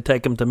women, so they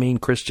take them to mean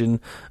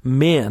Christian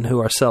men who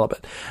are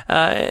celibate.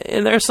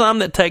 And there are some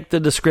that take the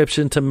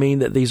description to mean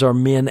that these are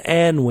men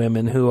and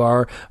women who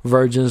are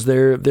virgins.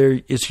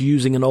 It's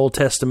using an Old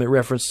Testament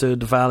reference to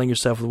defiling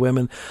yourself with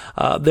women.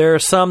 There are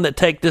some that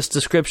take this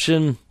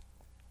description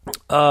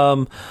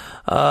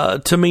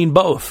to mean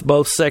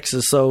both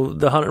sexes. So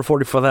the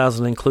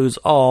 144,000 includes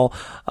all.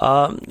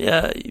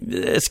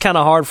 It's kind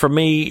of hard for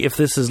me if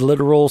this is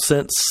literal,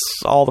 since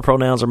all the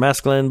pronouns are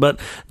masculine. But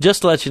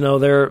just to let you know,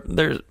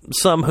 there's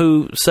some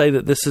who say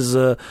that this is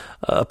a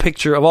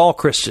picture of all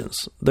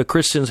Christians, the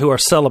Christians who are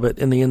celibate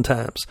in the end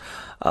times.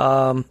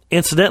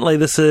 Incidentally,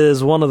 this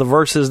is one of the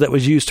verses that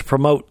was used to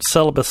promote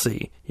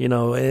celibacy,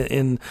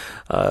 in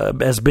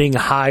as being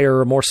higher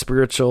or more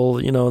spiritual.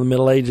 In the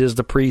Middle Ages,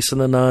 the priests and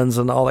the nuns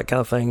and all that kind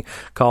of thing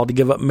called to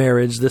give up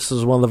marriage. This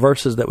is one of the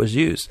verses that was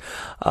used.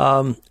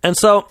 And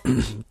so,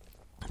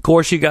 of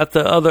course, you got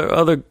the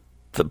other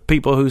the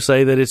people who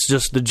say that it's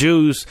just the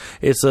Jews.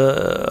 It's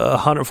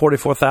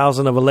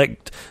 144,000 of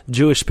elect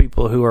Jewish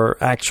people who are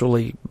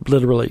actually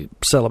literally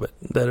celibate,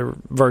 that are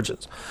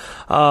virgins.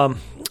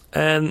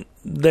 And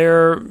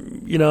they're,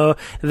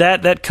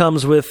 that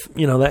comes with,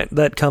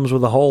 that comes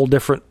with a whole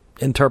different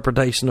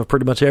interpretation of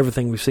pretty much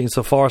everything we've seen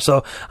so far.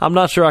 So I'm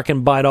not sure I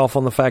can bite off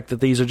on the fact that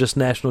these are just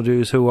national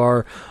Jews who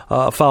are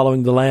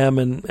following the Lamb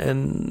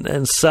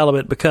and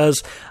celibate,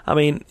 because,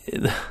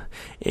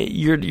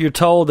 you're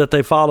told that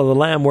they follow the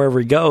Lamb wherever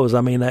he goes.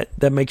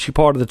 That makes you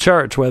part of the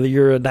church, whether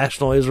you're a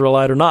national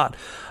Israelite or not.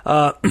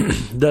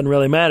 Doesn't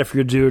really matter if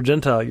you're a Jew or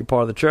Gentile, you're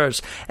part of the church.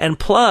 And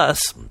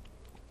plus,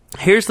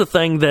 here's the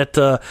thing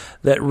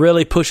that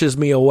really pushes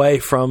me away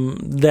from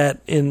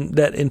that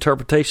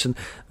interpretation.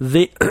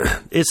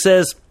 It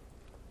says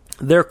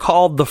they're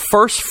called the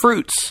first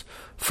fruits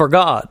for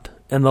God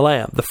and the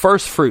Lamb. The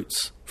first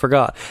fruits for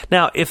God.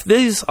 Now, if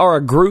these are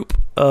a group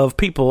of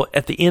people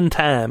at the end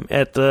time,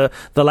 at the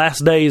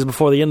last days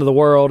before the end of the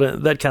world,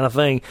 and that kind of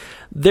thing,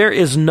 there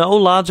is no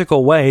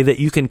logical way that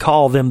you can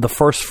call them the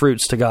first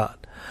fruits to God.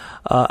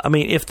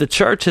 If the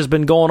church has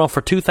been going on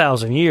for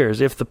 2,000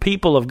 years, if the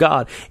people of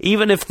God,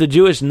 even if the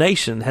Jewish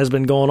nation has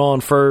been going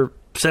on for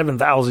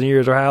 7,000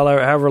 years or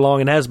however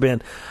long it has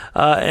been,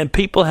 and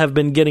people have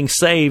been getting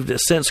saved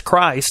since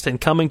Christ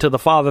and coming to the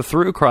Father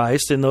through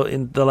Christ in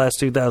the last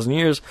 2,000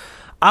 years,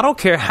 I don't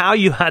care how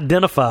you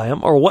identify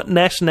them or what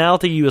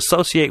nationality you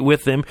associate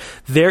with them,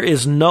 there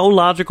is no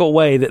logical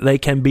way that they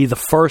can be the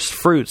first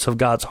fruits of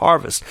God's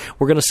harvest.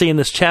 We're going to see in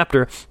this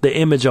chapter the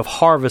image of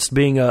harvest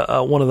being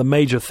one of the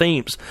major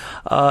themes.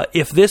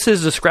 If this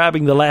is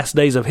describing the last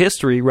days of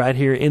history right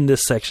here in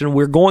this section,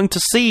 we're going to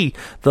see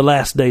the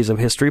last days of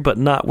history, but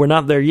we're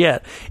not there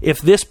yet. If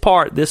this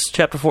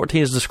chapter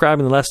 14 is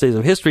describing the last days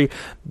of history,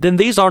 then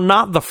these are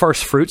not the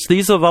first fruits.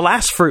 These are the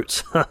last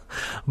fruits.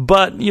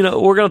 But,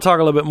 we're going to talk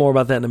a little bit more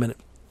about that in a minute.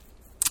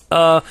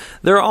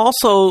 There are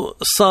also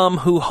some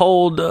who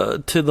hold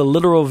to the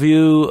literal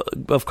view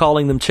of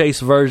calling them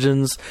chaste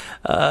virgins.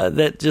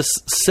 That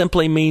just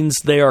simply means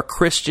they are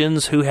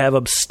Christians who have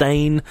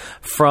abstained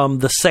from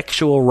the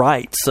sexual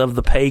rites of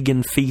the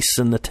pagan feasts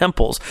and the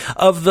temples.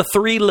 Of the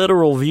three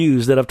literal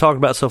views that I've talked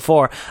about so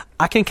far,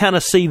 I can kind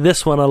of see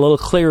this one a little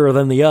clearer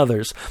than the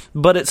others,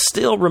 but it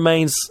still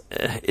remains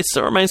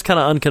kind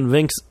of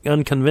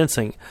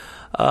unconvincing.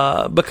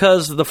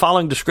 Because the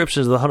following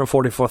descriptions of the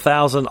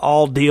 144,000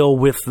 all deal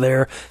with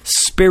their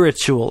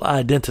spiritual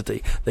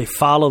identity. They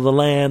follow the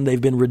Lamb.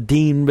 They've been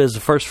redeemed as the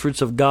first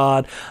fruits of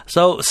God.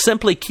 So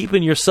simply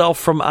keeping yourself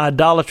from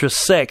idolatrous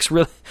sex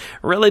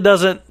really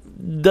doesn't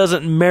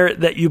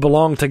merit that you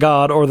belong to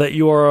God or that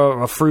you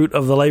are a fruit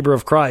of the labor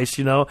of Christ.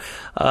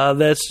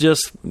 That's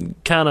just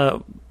kind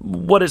of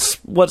what it's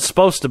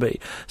supposed to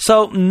be.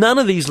 So none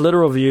of these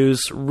literal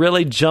views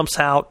really jumps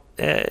out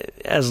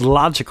as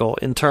logical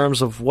in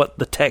terms of what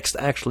the text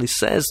actually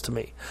says to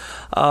me.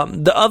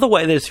 The other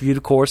way that it's viewed,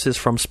 of course, is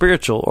from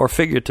spiritual or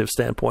figurative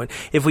standpoint.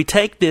 If we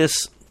take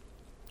this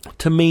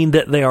to mean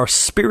that they are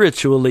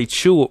spiritually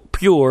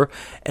pure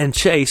and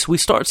chaste, we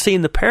start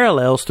seeing the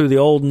parallels through the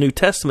Old and New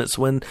Testaments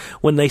when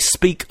they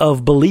speak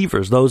of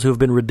believers, those who have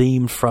been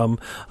redeemed from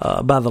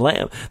by the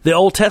Lamb. The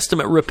Old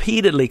Testament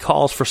repeatedly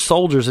calls for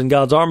soldiers in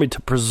God's army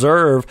to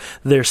preserve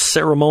their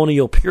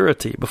ceremonial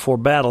purity before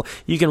battle.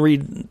 You can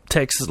read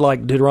texts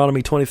like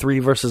Deuteronomy 23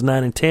 verses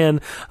 9 and 10,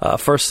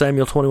 1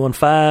 Samuel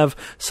 21:5,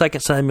 2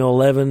 Samuel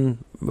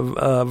 11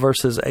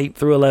 verses 8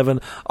 through 11.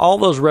 All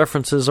those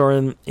references are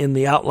in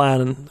the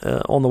outline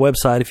on the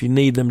website if you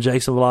need them,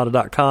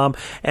 jasonvallata.com.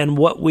 And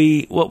what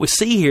we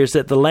see here is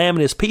that the Lamb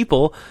and his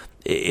people,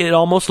 it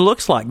almost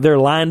looks like they're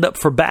lined up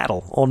for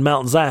battle on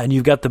Mount Zion.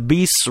 You've got the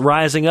beasts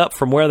rising up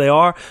from where they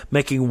are,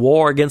 making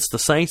war against the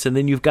saints, and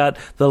then you've got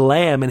the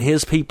Lamb and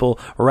his people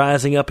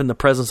rising up in the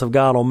presence of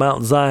God on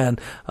Mount Zion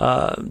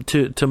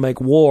to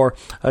make war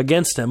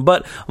against him.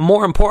 But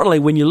more importantly,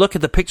 when you look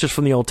at the pictures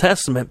from the Old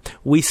Testament,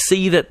 we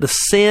see that the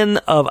sin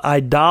of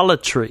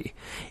idolatry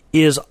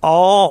is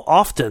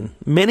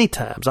many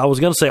times, I was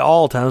going to say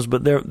all times,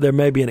 but there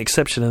may be an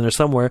exception in there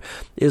somewhere,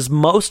 is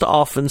most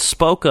often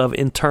spoke of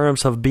in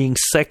terms of being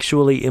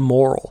sexually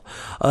immoral.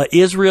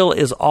 Israel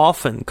is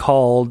often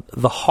called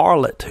the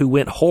harlot who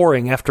went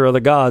whoring after other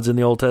gods in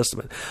the Old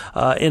Testament.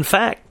 In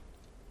fact,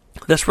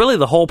 That's really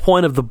the whole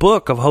point of the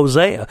book of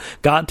Hosea.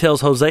 God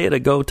tells Hosea to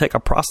go take a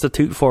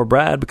prostitute for a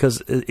bride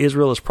because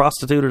Israel has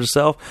prostituted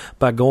herself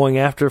by going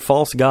after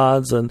false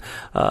gods. And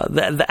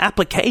the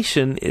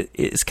application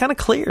is kind of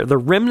clear. The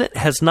remnant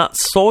has not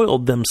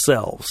soiled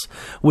themselves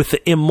with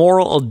the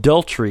immoral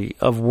adultery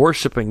of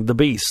worshiping the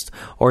beast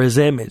or his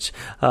image.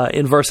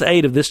 In verse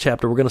 8 of this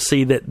chapter, we're going to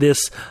see that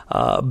this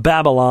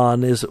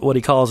Babylon is what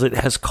he calls it,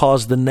 has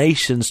caused the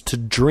nations to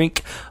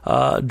drink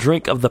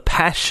of the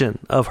passion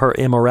of her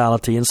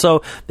immorality. And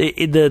so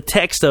the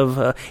text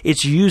of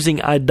it's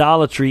using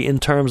idolatry in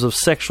terms of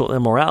sexual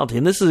immorality.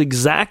 And this is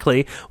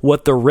exactly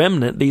what the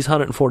remnant, these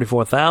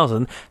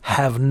 144,000,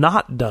 have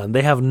not done.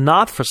 They have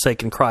not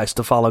forsaken Christ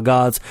to follow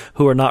gods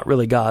who are not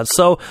really gods.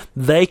 So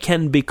they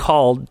can be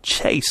called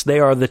chaste. They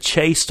are the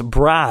chaste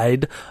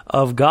bride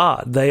of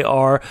God. They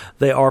are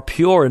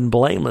pure and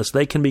blameless.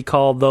 They can be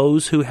called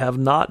those who have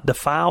not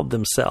defiled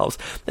themselves.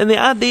 And the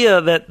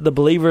idea that the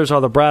believers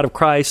are the bride of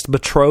Christ,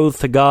 betrothed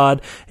to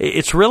God,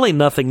 it's really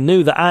nothing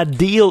new. The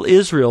ideal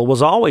Israel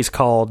was always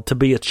called to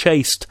be a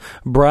chaste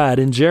bride.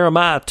 In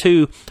Jeremiah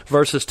 2,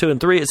 verses 2 and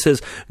 3, it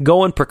says,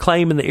 "Go and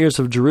proclaim in the ears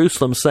of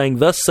Jerusalem, saying,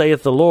 Thus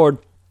saith the Lord,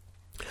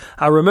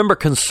 I remember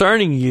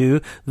concerning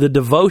you the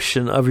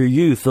devotion of your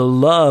youth, the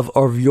love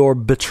of your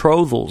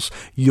betrothals,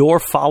 your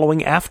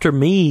following after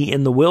me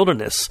in the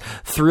wilderness,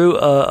 through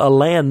a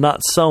land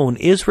not sown.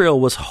 Israel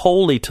was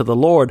holy to the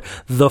Lord,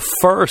 the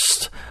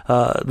first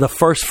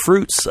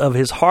fruits of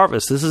his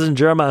harvest." This is in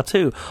Jeremiah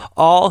 2.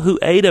 "All who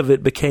ate of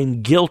it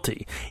became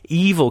guilty.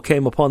 Evil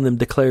came upon them,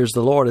 declares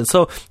the Lord." And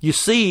so you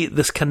see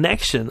this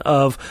connection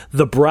of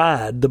the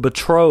bride, the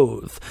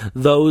betrothed,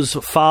 those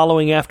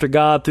following after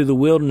God through the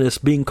wilderness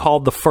being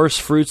called the first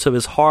fruits of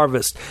his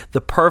harvest,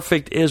 the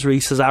perfect Israel. He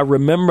says, "I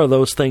remember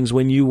those things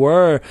when you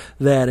were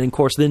that." And of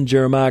course, then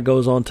Jeremiah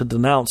goes on to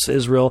denounce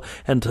Israel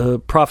and to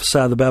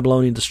prophesy the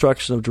Babylonian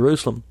destruction of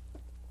Jerusalem.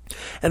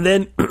 And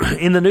then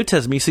in the New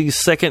Testament, you see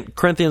 2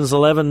 Corinthians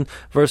 11,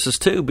 verses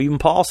 2. Even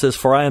Paul says,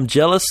 "For I am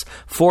jealous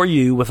for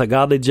you with a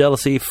godly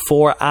jealousy,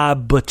 for I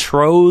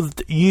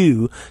betrothed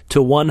you to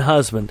one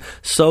husband,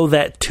 so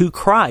that to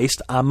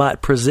Christ I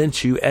might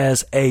present you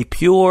as a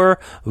pure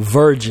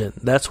virgin."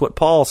 That's what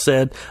Paul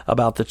said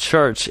about the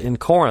church in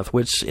Corinth,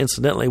 which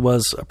incidentally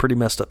was a pretty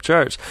messed up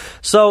church.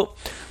 So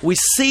we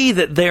see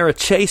that they're a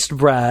chaste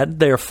bride.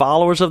 They are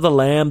followers of the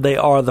Lamb. They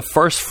are the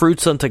first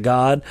fruits unto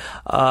God,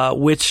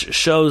 which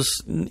shows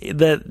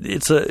that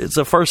it's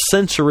a first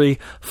century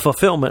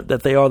fulfillment,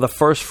 that they are the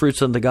first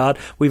fruits unto God.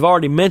 We've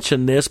already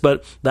mentioned this,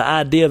 but the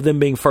idea of them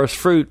being first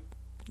fruit,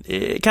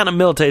 it kind of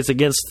militates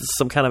against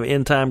some kind of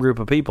end-time group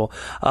of people.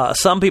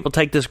 Some people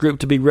take this group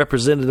to be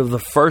representative of the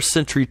first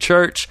century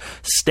church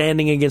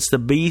standing against the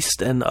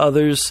beast, and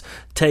others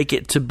take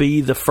it to be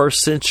the first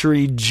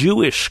century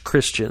Jewish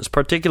Christians,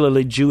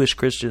 particularly Jewish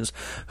Christians,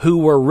 who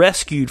were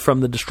rescued from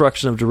the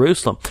destruction of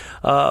Jerusalem.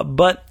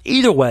 But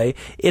either way,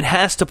 it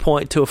has to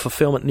point to a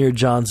fulfillment near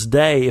John's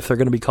day if they're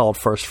going to be called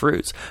first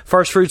fruits.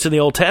 First fruits in the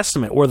Old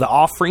Testament were the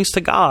offerings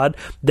to God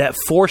that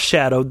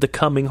foreshadowed the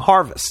coming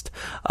harvest.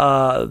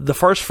 The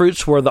first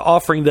fruits were the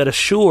offering that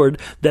assured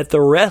that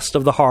the rest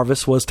of the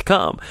harvest was to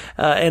come.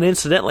 And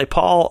incidentally,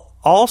 Paul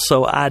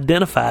also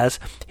identifies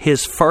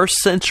his first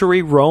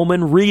century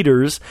Roman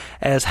readers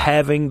as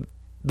having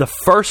the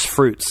first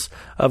fruits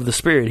of the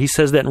Spirit. He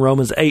says that in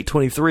Romans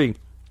 8:23.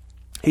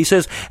 He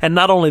says, "And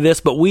not only this,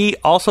 but we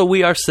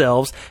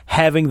ourselves,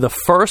 having the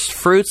first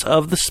fruits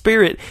of the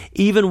Spirit,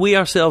 even we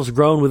ourselves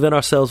groan within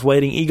ourselves,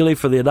 waiting eagerly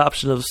for the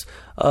adoption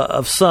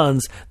of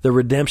sons, the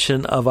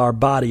redemption of our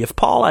body." If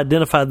Paul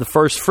identified the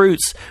first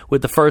fruits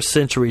with the first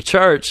century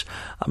church,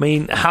 I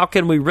mean, how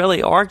can we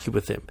really argue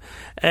with him?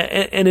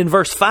 And in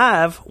verse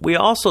 5, we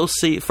also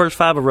see, verse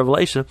 5 of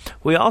Revelation,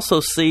 we also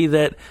see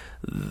that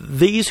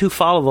these who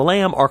follow the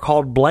Lamb are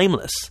called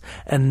blameless,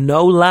 and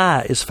no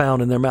lie is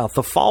found in their mouth.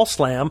 The false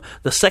lamb,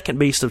 the second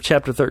beast of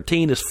chapter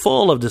 13, is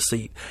full of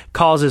deceit,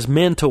 causes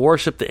men to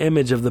worship the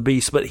image of the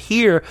beast. But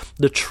here,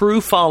 the true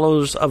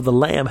followers of the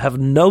Lamb have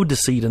no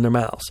deceit in their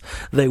mouths.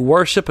 They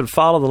worship and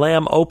follow the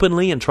Lamb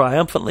openly and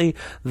triumphantly.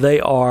 They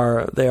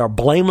are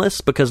blameless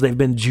because they've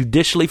been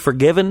judicially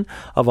forgiven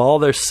of all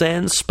their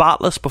sins,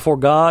 spotless before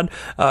God.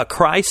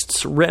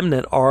 Christ's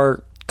remnant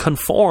are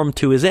conform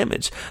to his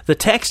image. The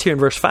text here in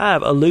verse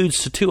 5 alludes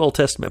to two Old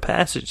Testament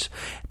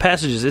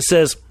passages. It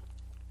says,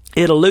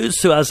 it alludes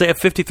to Isaiah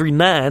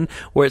 53:9,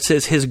 where it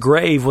says, "His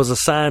grave was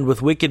assigned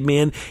with wicked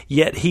men,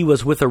 yet he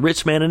was with a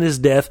rich man in his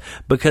death,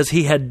 because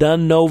he had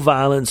done no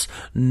violence,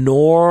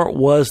 nor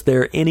was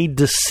there any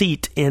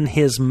deceit in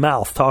his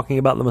mouth." Talking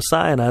about the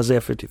Messiah in Isaiah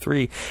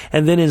 53.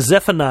 And then in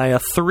Zephaniah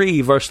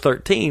 3, verse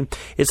 13,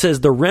 it says,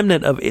 "The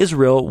remnant of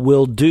Israel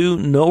will do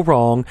no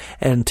wrong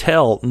and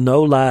tell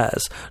no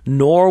lies,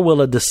 nor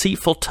will a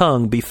deceitful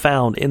tongue be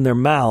found in their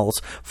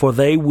mouths, for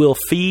they will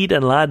feed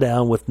and lie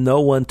down with no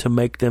one to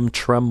make them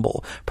tremble."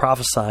 tremble,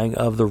 prophesying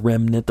of the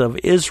remnant of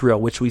Israel,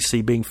 which we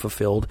see being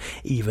fulfilled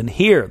even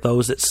here,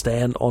 those that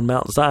stand on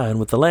Mount Zion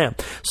with the Lamb.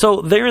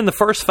 So there in the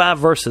first 5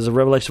 verses of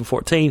Revelation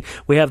 14,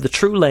 we have the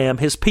true Lamb,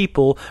 his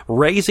people,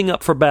 raising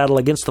up for battle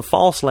against the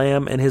false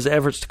Lamb and his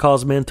efforts to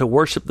cause men to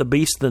worship the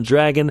beast and the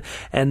dragon.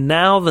 And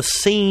now the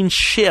scene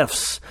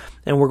shifts,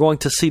 and we're going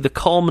to see the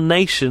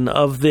culmination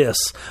of this.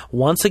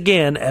 Once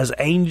again, as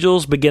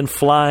angels begin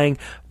flying,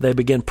 they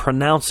begin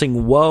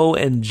pronouncing woe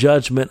and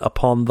judgment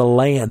upon the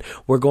land.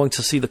 We're going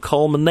to see the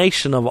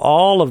culmination of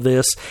all of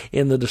this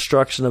in the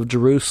destruction of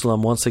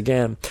Jerusalem once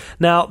again.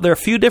 Now, there are a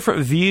few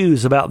different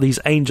views about these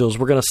angels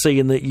we're going to see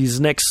in these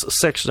next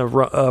section of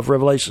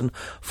Revelation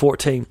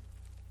 14.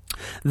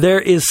 There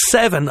is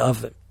 7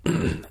 of them.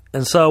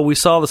 And so we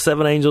saw the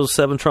 7 angels,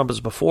 7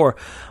 trumpets before,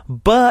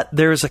 but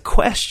there is a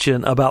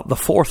question about the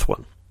 4th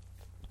one.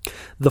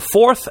 The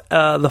fourth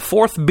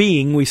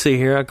being we see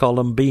here, I call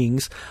them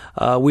beings,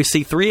 we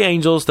see 3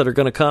 angels that are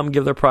going to come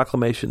give their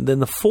proclamation. Then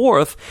the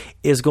 4th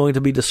is going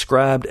to be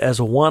described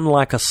as one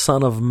like a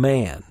son of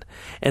man.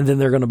 And then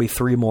there are going to be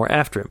 3 more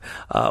after him.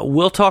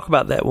 We'll talk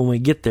about that when we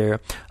get there.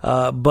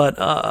 But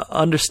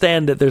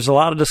understand that there's a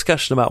lot of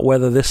discussion about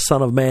whether this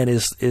Son of Man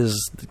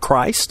is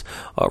Christ,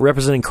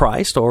 representing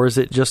Christ, or is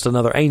it just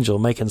another angel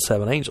making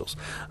 7 angels?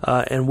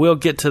 And we'll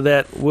get to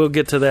that. We'll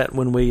get to that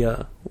when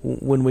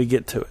we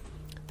get to it.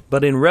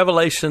 But in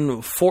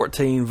Revelation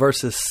 14,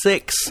 verses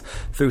 6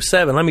 through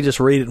 7, let me just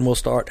read it and we'll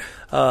start.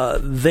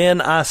 Then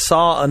I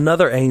saw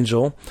another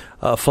angel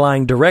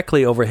flying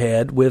directly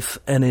overhead with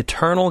an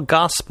eternal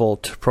gospel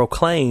to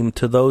proclaim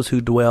to those who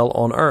dwell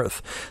on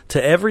earth,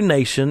 to every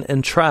nation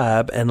and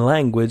tribe and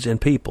language and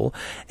people.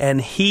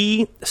 And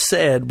he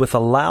said with a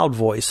loud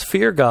voice,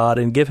 "Fear God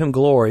and give him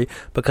glory,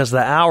 because the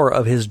hour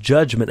of his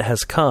judgment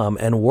has come,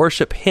 and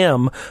worship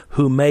him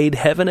who made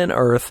heaven and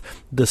earth,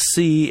 the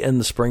sea and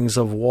the springs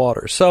of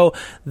water." So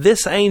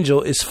this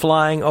angel is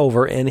flying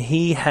over, and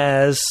he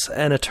has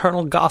an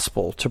eternal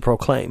gospel to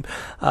proclaim.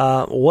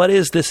 What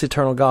is this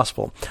eternal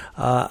gospel?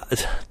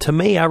 To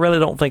me, I really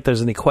don't think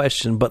there's any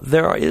question, but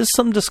there is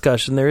some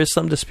discussion, there is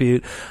some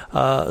dispute.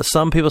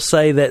 Some people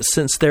say that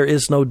since there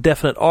is no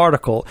definite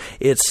article,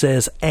 it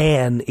says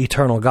an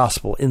eternal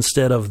gospel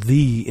instead of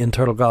the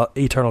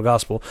eternal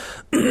gospel,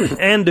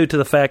 and due to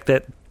the fact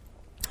that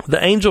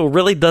the angel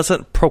really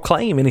doesn't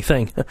proclaim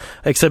anything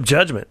except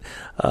judgment.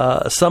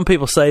 Some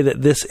people say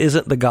that this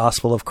isn't the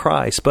gospel of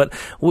Christ, but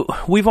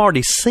we've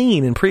already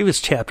seen in previous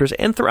chapters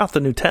and throughout the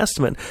New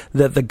Testament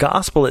that the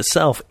gospel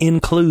itself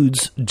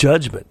includes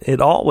judgment.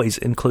 It always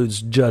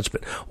includes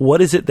judgment.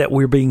 What is it that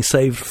we're being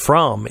saved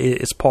from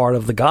is part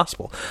of the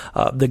gospel.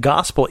 The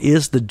gospel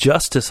is the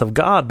justice of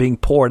God being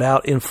poured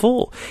out in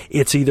full.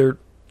 It's either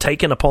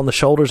taken upon the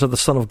shoulders of the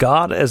Son of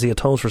God as he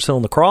atones for sin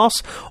on the cross,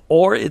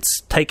 or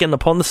it's taken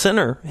upon the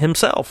sinner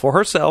himself or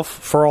herself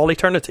for all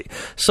eternity.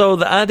 So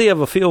the idea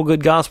of a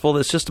feel-good gospel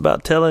that's just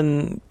about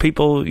telling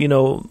people,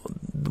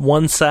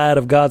 one side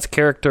of God's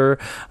character,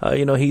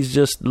 he's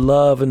just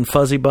love and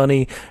fuzzy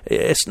bunny,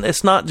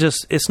 it's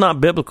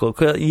not biblical.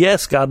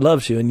 Yes, God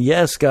loves you, and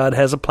yes, God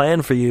has a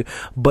plan for you,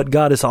 but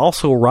God is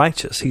also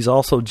righteous. He's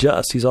also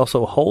just. He's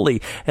also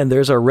holy, and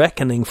there's a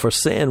reckoning for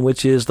sin,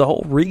 which is the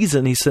whole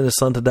reason he sent his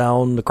Son to die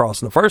on the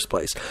cross in the first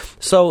place.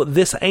 So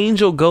this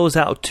angel goes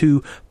out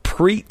to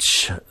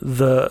preach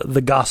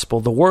the gospel.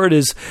 The word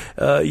is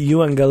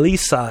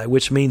euangelisai,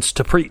 which means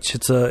to preach.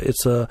 It's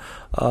a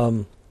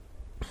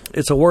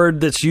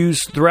word that's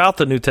used throughout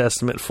the New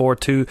Testament for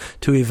to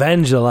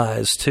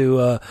evangelize,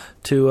 to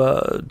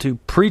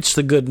preach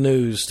the good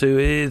news.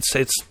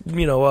 It's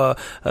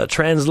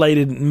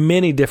translated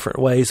many different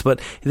ways, but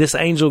this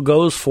angel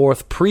goes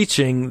forth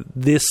preaching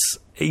this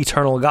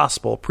eternal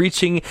gospel,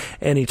 preaching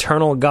an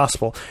eternal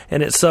gospel.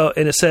 And it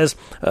says,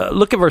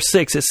 look at verse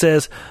 6. It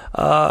says,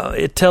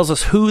 it tells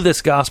us who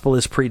this gospel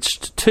is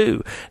preached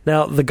to.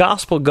 Now, the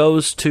gospel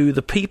goes to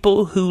the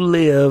people who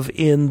live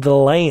in the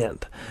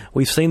land.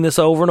 We've seen this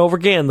over and over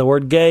again. The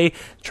word gay,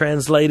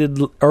 translated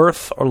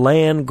earth or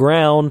land,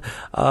 ground,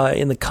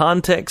 in the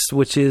context,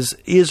 which is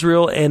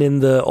Israel, and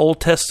in the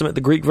Old Testament,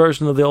 the Greek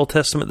version of the Old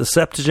Testament, the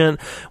Septuagint,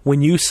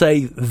 when you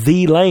say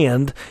the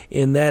land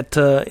in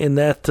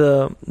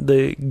the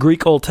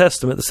Greek Old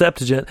Testament, the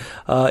Septuagint,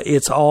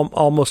 it's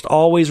almost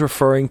always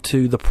referring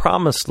to the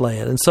promised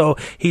land. And so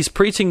he's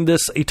preaching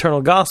this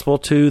eternal gospel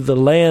to the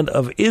land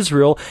of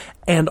Israel,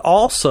 and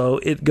also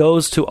it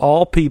goes to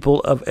all people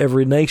of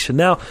every nation.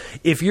 Now,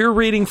 if you're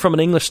reading from an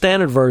English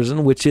Standard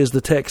Version, which is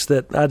the text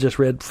that I just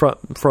read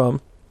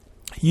from,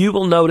 you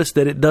will notice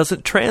that it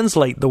doesn't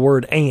translate the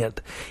word "and."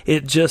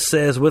 It just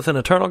says, with an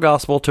eternal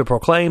gospel to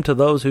proclaim to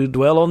those who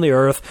dwell on the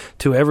earth,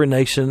 to every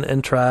nation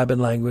and tribe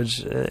and language.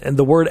 And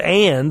the word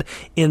 "and"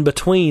 in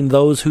between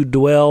those who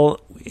dwell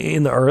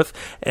in the earth,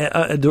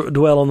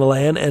 dwell on the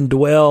land,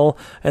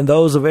 and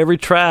those of every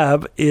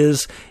tribe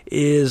is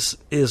is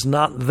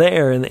not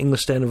there in the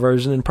English Standard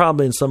Version, and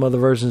probably in some other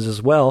versions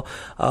as well.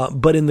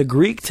 But in the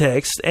Greek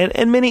text,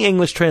 and many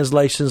English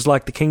translations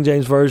like the King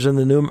James Version,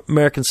 the New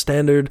American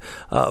Standard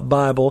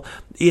Bible,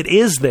 it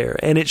is there,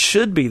 and it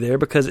should be there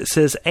because it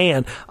says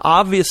 "and."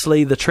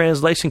 Obviously, the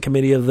translation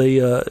committee of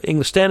the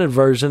English Standard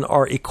Version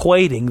are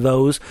equating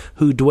those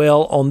who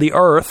dwell on the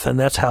earth, and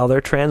that's how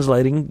they're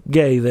translating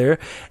 "gay" there,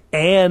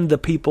 and the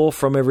people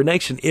from every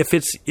nation. If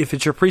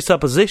it's your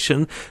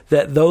presupposition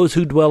that those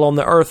who dwell on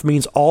the earth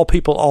means all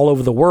people all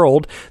over the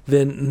world,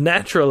 then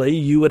naturally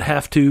you would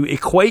have to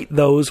equate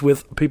those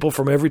with people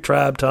from every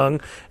tribe, tongue,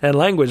 and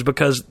language,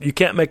 because you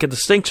can't make a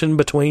distinction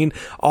between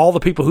all the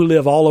people who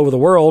live all over the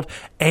world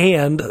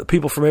and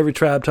people from every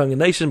tribe, tongue, and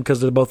nation,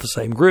 because they're both the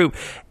same group.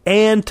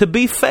 And to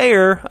be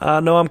fair, I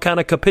know I'm kind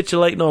of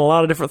capitulating on a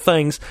lot of different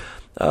things.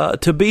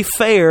 To be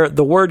fair,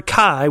 the word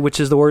kai, which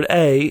is the word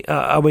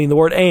the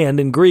word and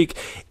in Greek,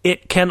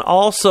 it can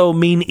also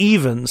mean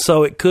even.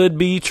 So it could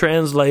be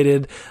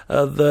translated,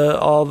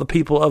 all the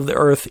people of the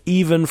earth,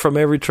 even from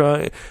every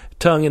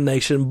tongue and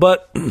nation.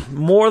 But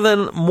more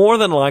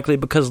than likely,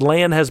 because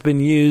land has been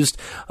used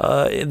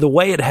the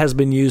way it has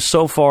been used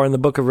so far in the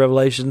book of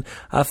Revelation,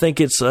 I think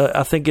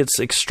it's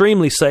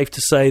extremely safe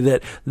to say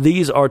that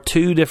these are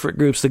two different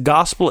groups. The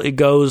gospel, it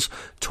goes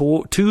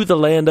to the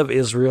land of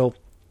Israel,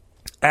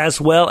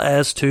 as well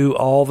as to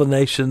all the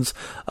nations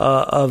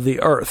of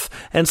the earth.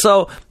 And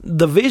so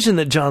the vision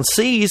that John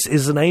sees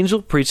is an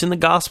angel preaching the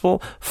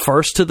gospel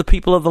first to the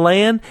people of the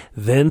land,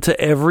 then to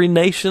every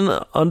nation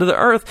under the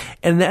earth.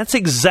 And that's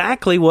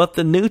exactly what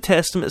the New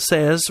Testament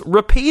says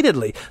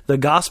repeatedly. The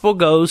gospel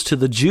goes to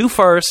the Jew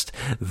first,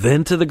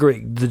 then to the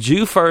Greek. The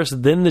Jew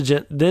first, then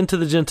to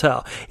the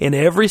Gentile. In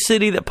every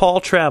city that Paul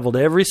traveled,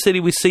 every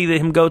city we see that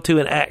him go to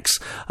in Acts,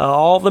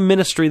 all the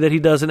ministry that he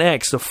does in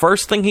Acts, the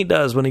first thing he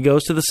does when he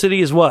goes to the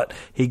city is what?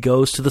 He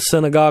goes to the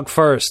synagogue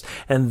first.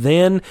 And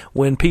then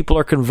when people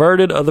are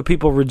converted, other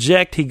people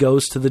reject, he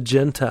goes to the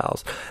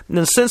Gentiles.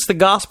 And since the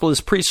gospel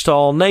is preached to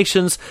all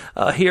nations,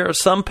 here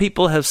some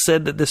people have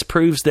said that this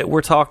proves that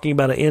we're talking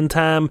about an end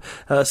time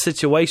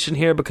situation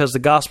here, because the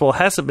gospel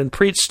hasn't been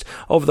preached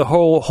over the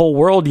whole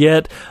world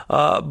yet.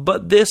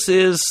 But this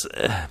is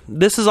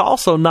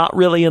also not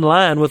really in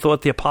line with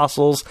what the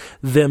apostles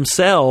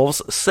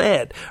themselves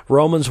said.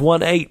 Romans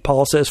 1:8,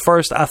 Paul says,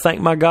 "First, I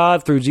thank my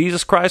God through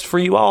Jesus Christ for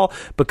you all,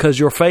 because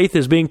your faith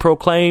is being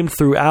proclaimed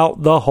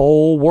throughout the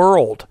whole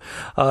world."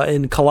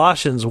 In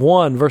Colossians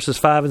 1, verses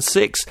 5 and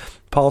 6,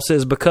 Paul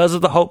says, "Because of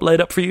the hope laid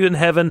up for you in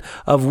heaven,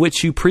 of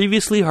which you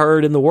previously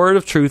heard in the word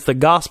of truth, the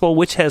gospel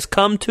which has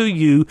come to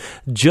you,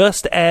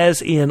 just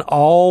as in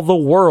all the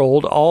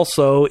world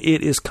also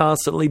it is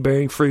constantly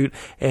bearing fruit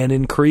and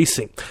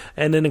increasing."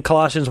 And then in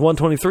Colossians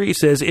 1:23, he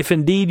says, "If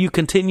indeed you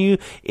continue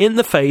in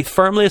the faith,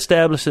 firmly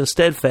established and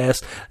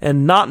steadfast,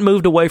 and not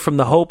moved away from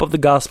the hope of the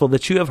gospel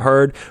that you have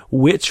heard,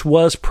 which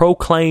was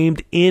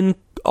proclaimed in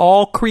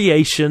all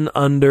creation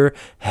under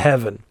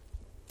heaven."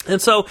 And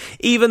so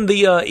even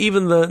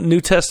the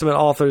New Testament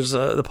authors,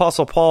 the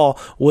Apostle Paul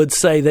would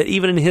say that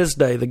even in his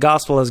day, the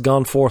gospel has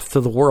gone forth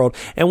to the world.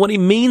 And what he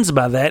means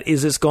by that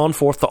is it's gone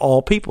forth to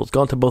all people. It's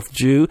gone to both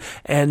Jew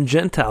and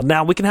Gentile.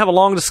 Now, we can have a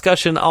long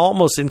discussion. I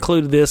almost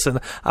included this, and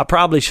I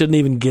probably shouldn't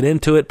even get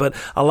into it, but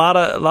a lot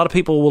of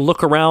people will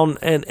look around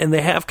and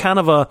they have kind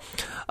of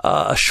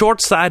a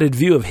short-sighted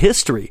view of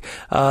history.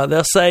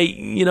 They'll say,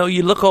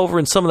 you look over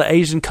in some of the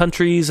Asian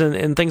countries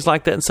and things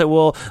like that and say,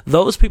 well,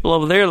 those people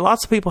over there,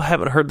 lots of people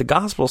haven't heard the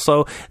gospel,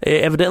 so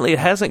evidently it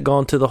hasn't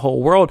gone to the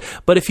whole world.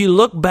 But if you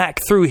look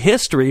back through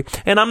history,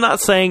 and I'm not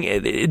saying,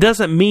 it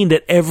doesn't mean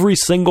that every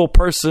single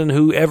person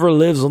who ever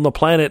lives on the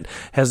planet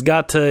has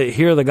got to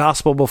hear the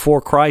gospel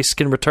before Christ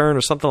can return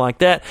or something like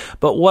that.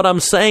 But what I'm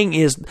saying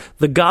is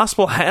the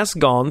gospel has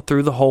gone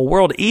through the whole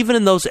world, even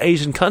in those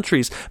Asian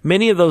countries.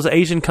 Many of those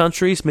Asian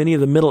countries, many of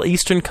the Middle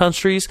Eastern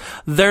countries,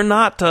 they're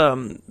not,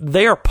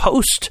 they are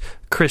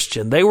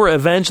post-Christian. They were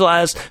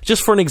evangelized.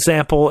 Just for an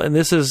example, and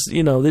this is,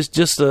 this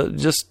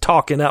just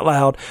talking out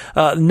loud,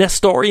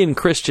 Nestorian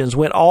Christians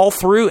went all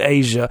through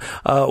Asia,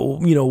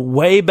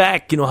 way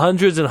back,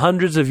 hundreds and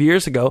hundreds of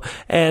years ago,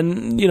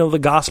 and, the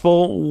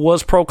gospel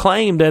was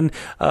proclaimed, and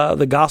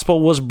the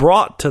gospel was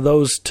brought to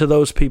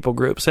those people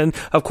groups. And,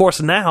 of course,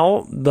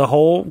 now the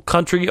whole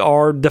country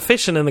are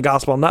deficient in the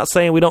gospel. I'm not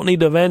saying we don't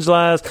need to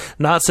evangelize,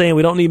 not saying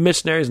we don't need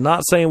missionaries,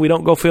 not saying we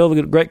don't go fill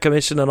the Great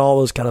Commission and all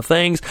those kind of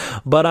things,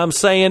 but I'm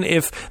saying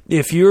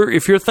if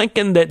you're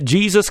thinking that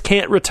Jesus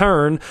can't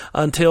return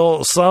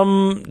until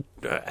some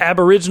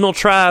Aboriginal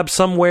tribe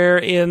somewhere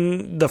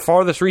in the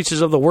farthest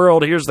reaches of the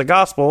world hears the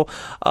gospel,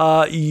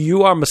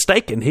 you are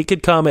mistaken. He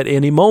could come at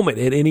any moment,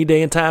 at any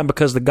day and time,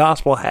 because the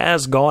gospel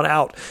has gone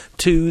out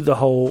to the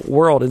whole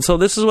world. And so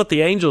this is what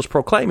the angel is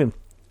proclaiming.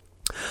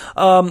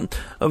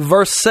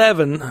 Verse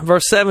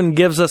 7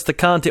 gives us the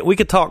content. We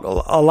could talk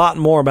a lot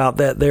more about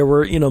that. There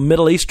were,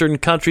 Middle Eastern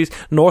countries.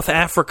 North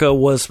Africa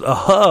was a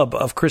hub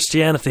of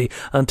Christianity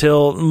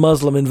until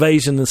Muslim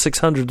invasion in the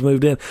 600s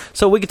moved in.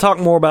 So we could talk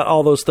more about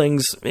all those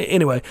things.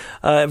 Anyway,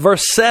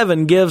 verse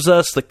 7 gives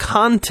us the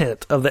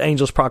content of the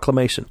angel's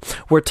proclamation.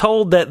 We're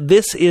told that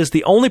this is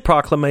the only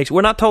proclamation.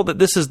 We're not told that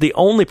this is the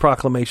only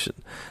proclamation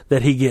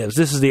that he gives.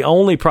 This is the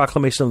only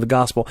proclamation of the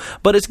gospel.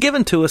 But it's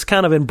given to us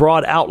kind of in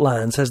broad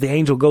outlines as the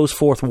angel goes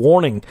forth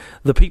warning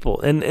the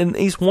people, and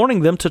he's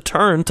warning them to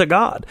turn to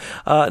God.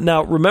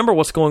 Now, remember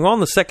what's going on.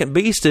 The second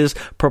beast is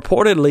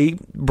purportedly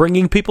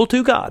bringing people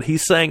to God.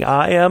 He's saying,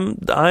 I am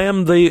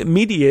the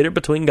mediator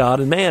between God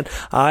and man.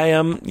 I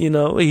am,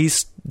 he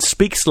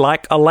speaks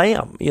like a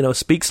lamb,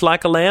 speaks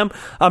like a lamb.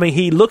 I mean,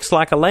 he looks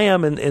like a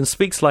lamb and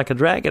speaks like a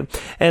dragon.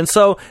 And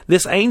so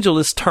this angel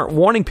is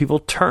warning people,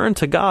 turn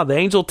to God. The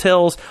angel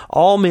tells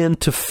all men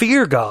to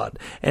fear God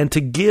and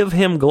to give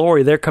him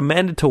glory. They're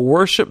commanded to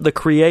worship the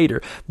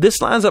Creator. This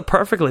lines up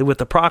perfectly with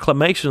the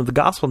proclamation of the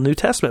gospel in the New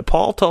Testament.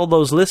 Paul told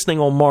those listening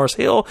on Mars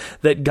Hill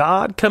that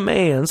God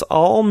commands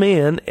all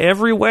men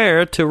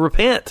everywhere to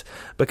repent,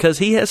 because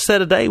he has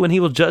set a day when he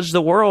will judge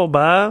the world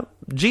by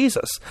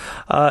Jesus.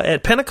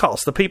 At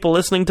Pentecost, the people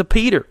listening to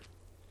Peter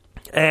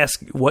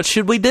ask, what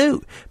should we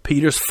do?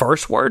 Peter's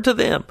first word to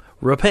them,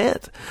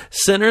 repent.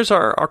 Sinners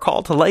are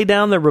called to lay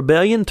down their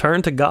rebellion,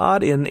 turn to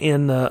God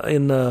in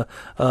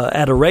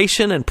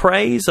adoration and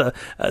praise.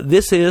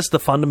 This is the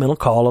fundamental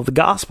call of the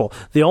gospel.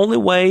 The only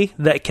way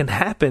that can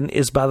happen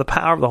is by the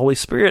power of the Holy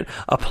Spirit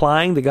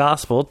applying the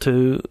gospel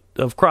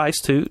of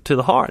Christ to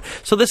the heart.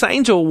 So this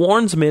angel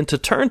warns men to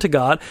turn to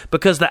God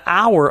because the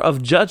hour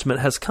of judgment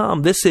has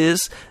come. This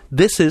is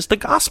the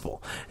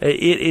gospel.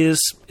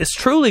 It's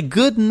truly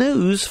good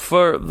news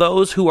for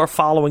those who are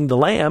following the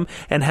Lamb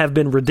and have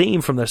been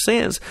redeemed from their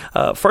sins.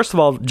 First of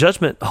all,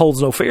 judgment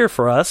holds no fear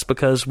for us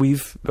because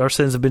our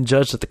sins have been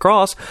judged at the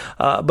cross.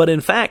 But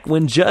in fact,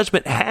 when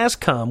judgment has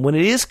come, when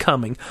it is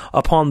coming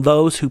upon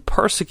those who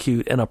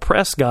persecute and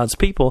oppress God's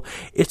people,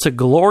 it's a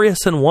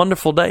glorious and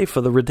wonderful day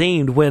for the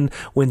redeemed when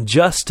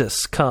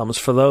justice comes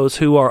for those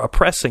who are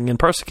oppressing and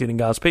persecuting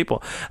God's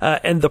people.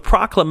 And the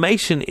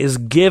proclamation is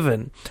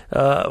given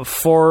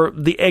for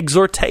the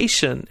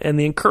exhortation and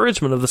the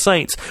encouragement of the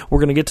saints. We're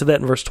going to get to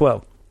that in verse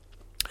 12.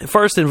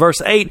 First, in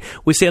verse 8,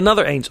 we see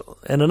another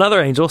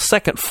angel,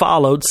 second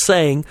followed,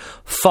 saying,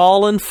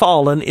 Fallen,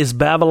 fallen is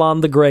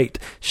Babylon the Great,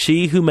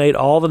 she who made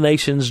all the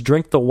nations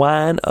drink the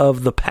wine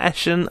of the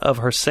passion of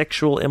her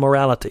sexual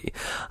immorality.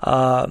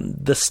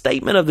 The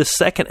statement of the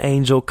second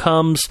angel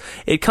comes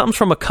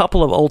from a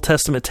couple of Old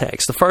Testament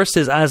texts. The first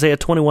is Isaiah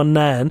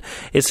 21:9.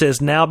 It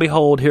says, Now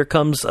behold, here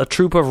comes a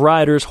troop of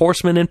riders,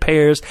 horsemen in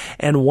pairs,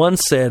 and one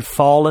said,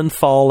 Fallen,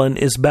 fallen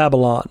is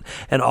Babylon,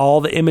 and all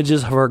the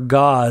images of her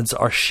gods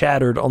are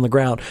shattered on the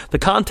ground. The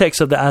context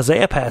of the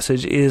Isaiah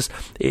passage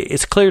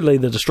it's clearly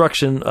the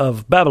destruction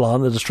of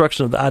Babylon, the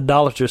destruction of the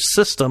idolatrous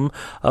system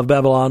of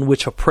Babylon,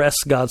 which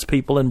oppressed God's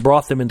people and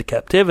brought them into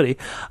captivity.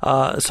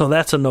 So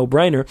that's a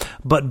no-brainer.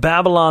 But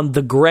Babylon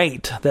the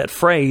Great, that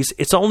phrase,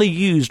 it's only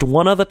used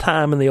one other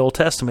time in the Old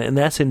Testament, and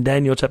that's in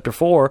Daniel chapter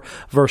 4,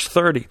 verse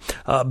 30.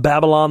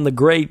 Babylon the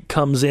Great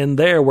comes in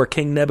there where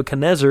King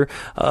Nebuchadnezzar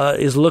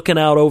is looking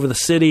out over the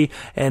city,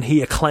 and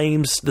he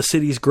acclaims the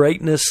city's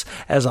greatness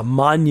as a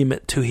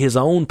monument to his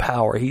own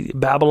power.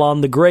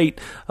 Babylon the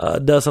Great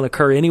doesn't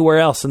occur anywhere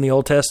else in the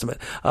Old Testament.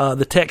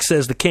 The text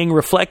says, the king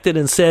reflected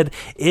and said,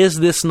 Is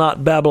this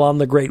not Babylon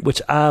the Great,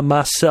 which I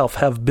myself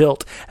have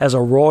built as a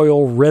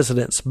royal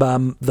residence by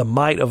the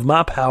might of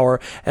my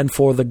power and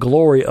for the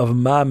glory of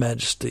my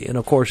majesty? And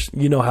of course,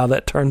 you know how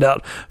that turned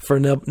out for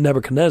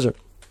Nebuchadnezzar.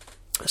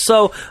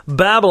 So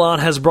Babylon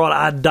has brought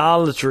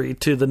idolatry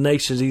to the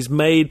nations.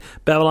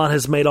 Babylon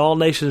has made all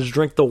nations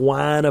drink the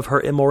wine of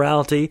her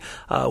immorality.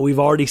 We've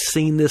already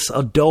seen this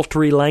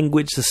adultery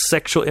language, the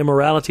sexual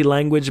immorality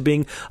language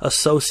being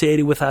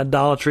associated with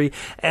idolatry.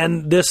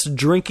 And this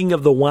drinking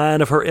of the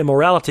wine of her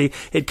immorality,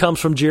 it comes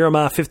from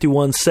Jeremiah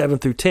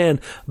 51:7-10.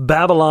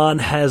 Babylon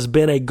has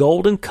been a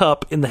golden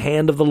cup in the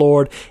hand of the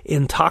Lord,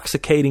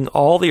 intoxicating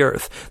all the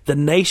earth. The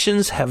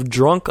nations have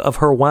drunk of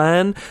her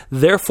wine.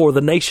 Therefore,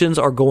 the nations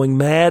are going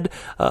mad.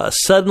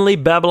 Suddenly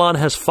Babylon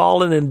has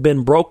fallen and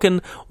been broken.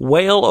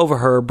 Wail over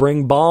her,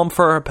 bring balm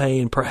for her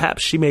pain.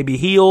 Perhaps she may be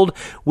healed.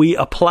 We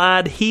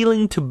applied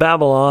healing to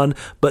Babylon,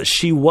 but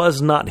she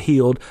was not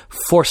healed.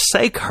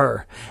 Forsake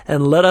her,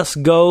 and let us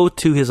go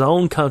to his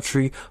own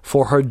country,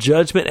 for her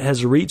judgment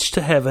has reached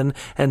to heaven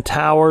and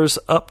towers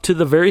up to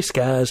the very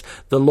skies.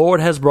 The Lord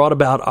has brought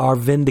about our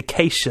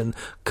vindication.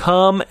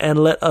 Come and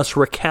let us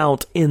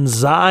recount in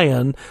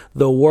Zion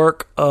the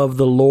work of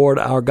the Lord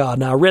our God.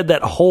 Now, I read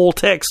that whole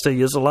text to you.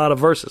 There's a lot of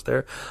verses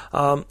there.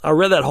 I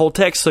read that whole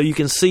text so you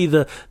can see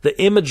the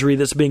imagery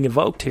that's being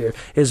evoked here.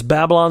 Is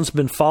Babylon's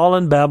been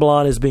fallen.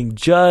 Babylon is being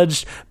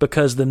judged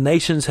because the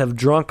nations have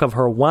drunk of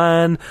her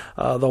wine,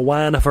 the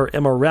wine of her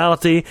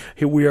immorality.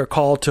 We are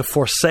called to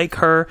forsake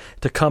her,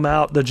 to come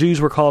out. The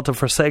Jews were called to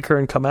forsake her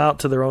and come out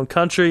to their own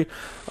country.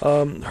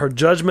 Her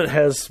judgment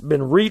has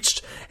been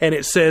reached, and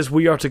it says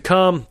we are to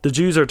come, the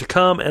Jews are to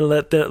come, and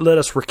let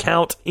us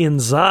recount in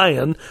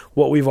Zion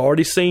what we've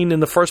already seen in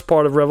the first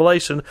part of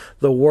Revelation,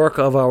 the work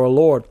of our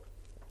Lord.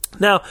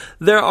 Now,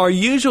 there are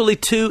usually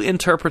two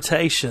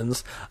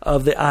interpretations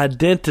of the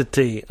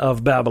identity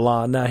of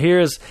Babylon. Now, here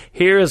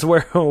is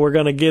where we're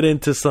going to get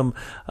into some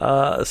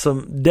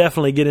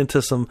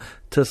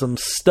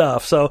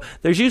stuff. So,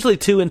 there's usually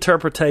two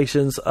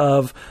interpretations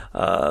of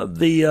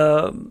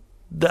the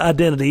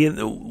identity.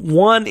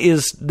 One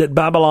is that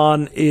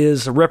Babylon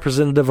is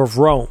representative of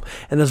Rome,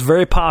 and that's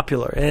very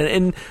popular.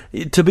 And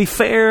to be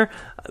fair,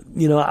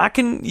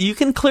 you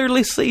can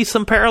clearly see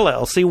some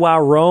parallels, see why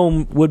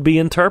Rome would be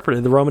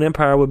interpreted, the Roman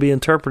Empire would be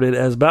interpreted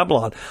as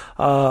Babylon.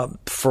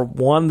 For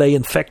one, they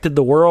infected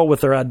the world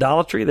with their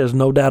idolatry. There's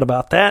no doubt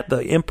about that.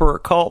 The emperor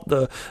cult,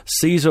 the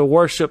Caesar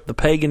worship, the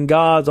pagan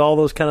gods, all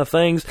those kind of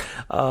things.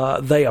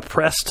 They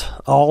oppressed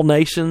all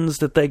nations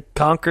that they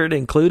conquered,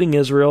 including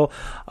Israel.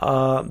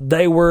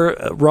 The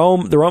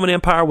Roman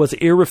Empire was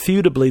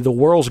irrefutably the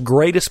world's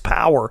greatest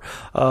power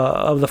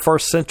of the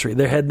first century.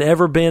 There had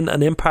never been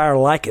an empire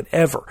like it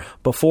ever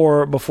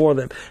before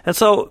them. And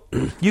so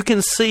you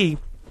can see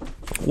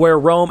where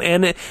Rome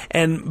and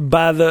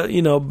by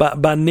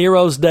by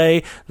Nero's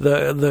day,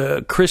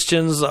 the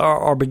Christians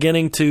are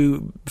beginning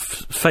to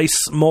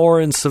face more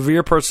and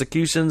severe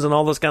persecutions and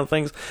all those kind of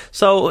things.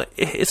 So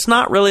it's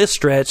not really a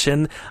stretch,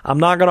 and I'm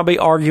not going to be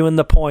arguing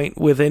the point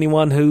with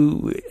anyone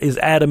who is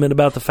adamant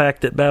about the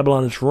fact that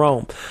Babylon is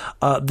Rome.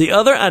 The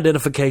other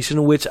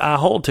identification, which I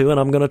hold to, and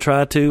I'm going to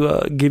try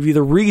to give you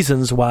the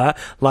reasons why,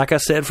 like I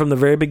said from the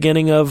very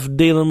beginning of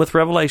dealing with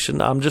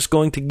Revelation, I'm just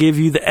going to give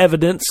you the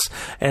evidence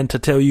and to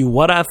tell you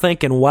what I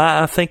think and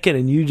why I think it,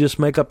 and you just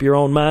make up your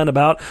own mind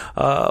about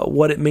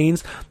what it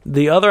means.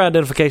 The other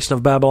identification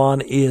of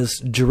Babylon is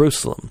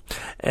Jerusalem,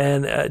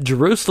 and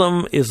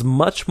Jerusalem is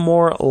much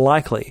more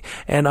likely,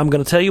 and I'm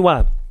going to tell you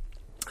why.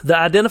 The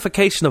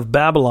identification of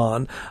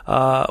Babylon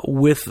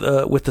with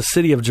the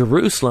city of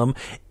Jerusalem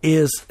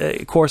is,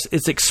 of course,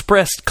 it's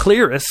expressed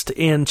clearest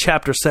in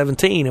chapter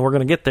 17, and we're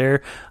going to get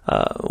there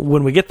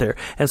when we get there.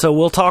 And so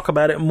we'll talk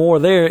about it more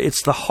there.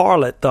 It's the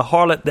harlot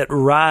that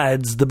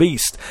rides the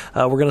beast.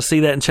 We're going to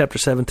see that in chapter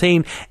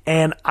 17,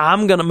 and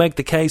I'm going to make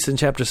the case in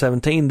chapter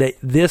 17 that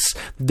this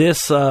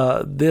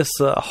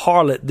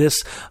harlot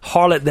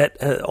that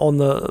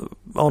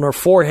on her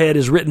forehead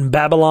is written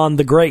Babylon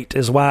the Great,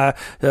 is why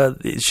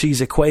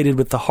she's equated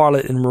with the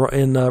harlot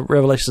in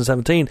Revelation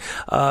 17.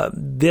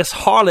 This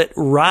harlot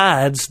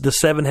rides the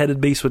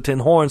seven-headed beast with 10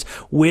 horns,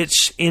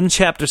 which in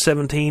chapter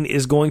 17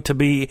 is going to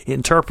be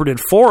interpreted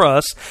for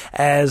us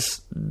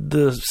as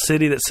the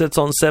city that sits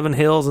on 7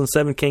 hills and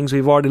 7 kings.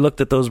 We've already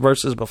looked at those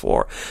verses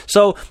before.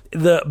 So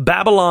the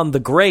Babylon the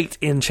Great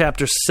in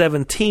chapter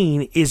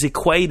 17 is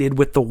equated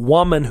with the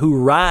woman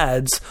who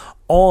rides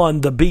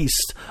on the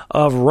beast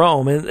of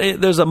Rome.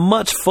 And there's a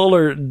much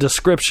fuller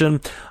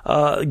description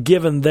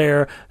given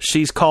there.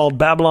 She's called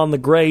Babylon the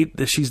Great.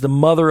 She's the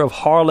mother of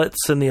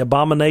harlots and the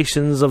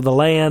abominations of the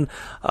land.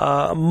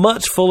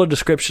 Much fuller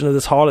description of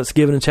this harlot's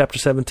given in chapter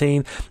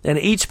 17. And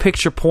each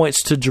picture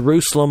points to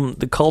Jerusalem,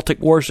 the cultic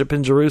worship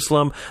in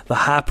Jerusalem, the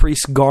high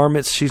priest's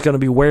garments she's going to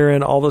be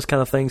wearing, all those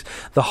kind of things.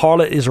 The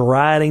harlot is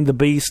riding the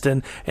beast,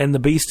 and the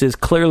beast is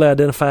clearly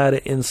identified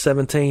in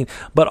 17.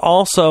 But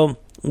also,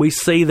 we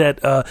see that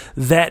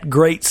that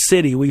great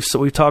city, we've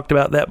talked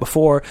about that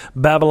before,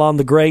 Babylon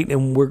the Great,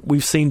 and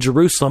we've seen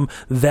Jerusalem,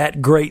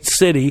 that great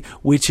city,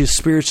 which is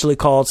spiritually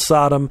called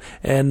Sodom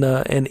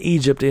and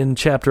Egypt in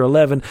chapter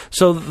 11.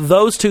 So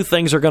those two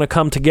things are going to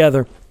come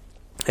together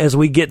as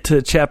we get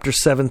to chapter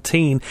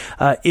 17.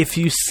 If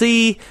you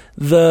see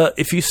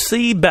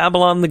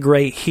Babylon the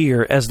Great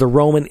here as the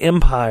Roman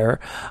Empire,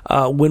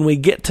 when we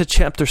get to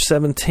chapter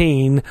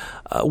 17,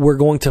 we're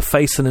going to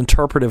face an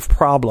interpretive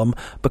problem,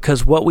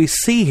 because what we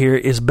see here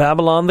is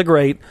Babylon the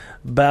Great,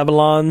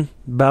 Babylon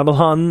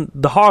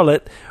the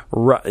harlot.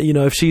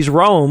 If she's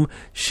Rome,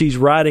 she's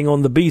riding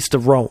on the beast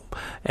of Rome.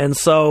 And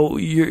so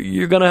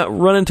you're going to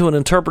run into an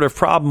interpretive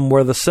problem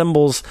where the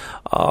symbols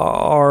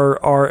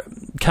are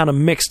kind of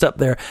mixed up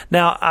there.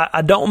 Now,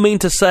 I don't mean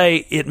to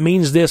say it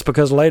means this,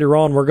 because later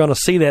on we're going to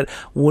see that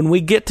when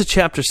we get to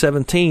chapter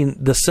 17,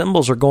 the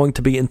symbols are going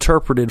to be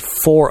interpreted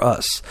for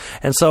us.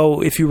 And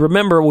so if you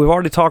remember, we've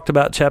already talked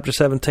about chapter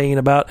 17,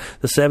 about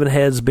the 7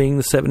 heads being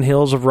the 7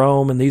 hills of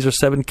Rome, and these are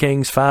 7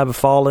 kings, 5 have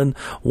fallen,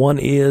 1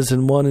 is,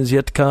 and 1 is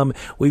yet to come.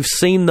 We've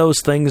seen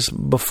those things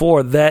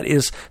before. That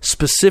is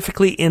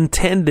specifically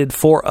intended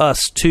for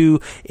us to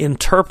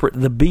interpret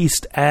the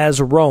beast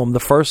as Rome, the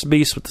first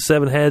beast with the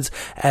 7 heads,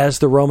 as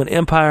the Roman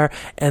Empire,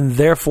 and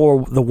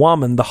therefore the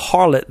woman, the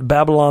harlot,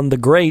 Babylon the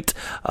Great,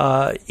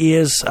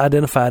 is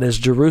identified as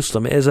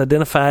Jerusalem, is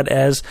identified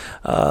as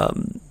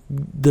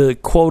the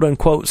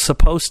quote-unquote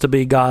supposed to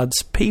be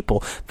God's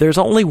people. There's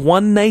only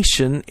one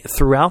nation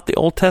throughout the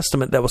Old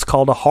Testament that was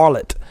called a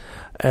harlot,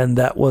 and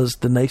that was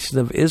the nation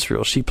of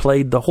Israel. She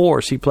played the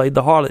whore. She played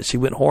the harlot. She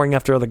went whoring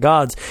after other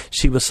gods.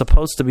 She was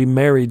supposed to be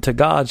married to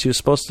God. She was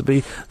supposed to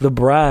be the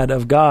bride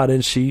of God,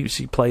 and she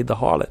played the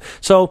harlot.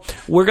 So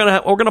we're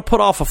gonna put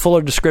off a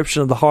fuller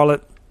description of the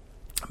harlot,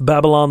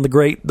 Babylon the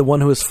Great, the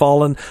one who has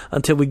fallen,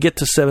 until we get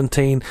to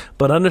 17.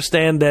 But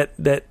understand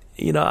that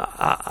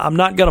I'm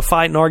not going to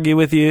fight and argue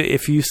with you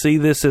if you see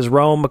this as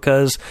Rome,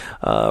 because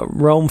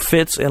Rome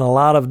fits in a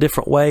lot of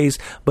different ways.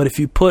 But if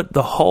you put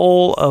the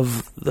whole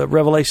of the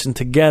Revelation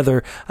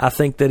together, I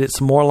think that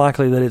it's more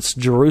likely that it's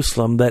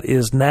Jerusalem that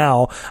is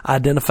now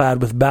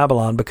identified with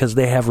Babylon, because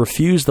they have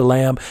refused the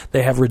Lamb,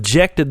 they have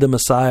rejected the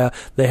Messiah,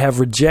 they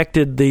have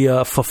rejected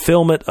the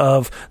fulfillment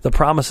of the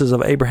promises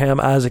of Abraham,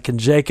 Isaac,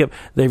 and Jacob.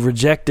 They've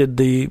rejected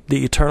the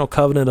eternal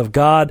covenant of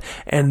God,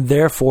 and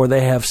therefore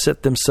they have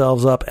set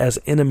themselves up as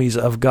enemies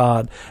of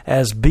God,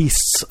 as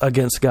beasts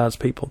against God's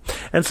people.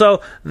 And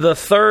so the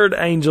third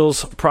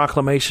angel's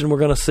proclamation we're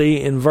going to see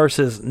in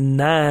verses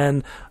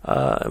 9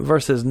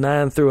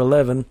 through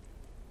 11.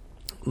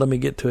 Let me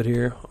get to it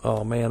here.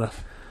 Oh man,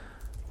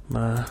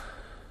 my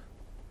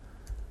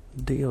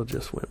deal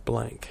just went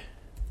blank.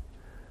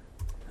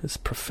 It's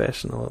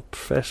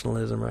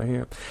professionalism right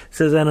here. It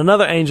says, and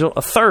another angel,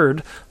 a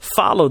third,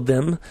 followed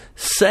them,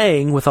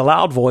 saying with a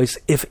loud voice,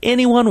 if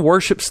anyone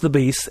worships the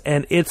beast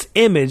and its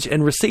image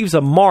and receives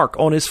a mark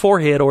on his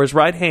forehead or his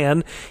right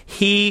hand,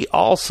 he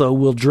also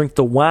will drink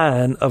the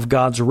wine of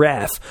God's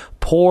wrath,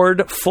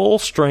 poured full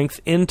strength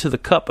into the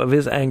cup of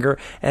his anger,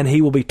 and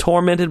he will be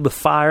tormented with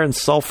fire and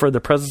sulfur in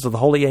the presence of the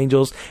holy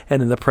angels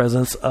and in the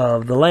presence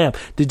of the Lamb.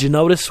 Did you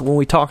notice when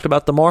we talked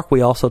about the mark,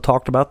 we also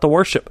talked about the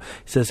worship?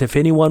 It says, if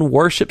anyone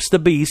worships the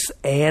beast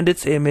and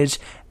its image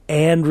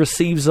and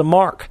receives a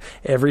mark.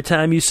 Every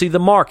time you see the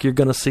mark, you're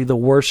going to see the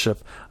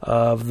worship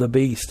of the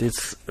beast.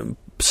 It's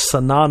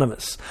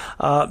synonymous.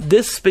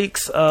 These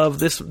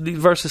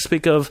verses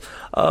speak of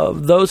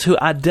those who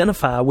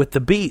identify with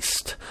the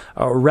beast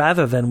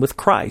rather than with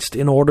Christ,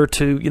 in order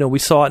to, we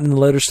saw it in the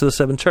letters to the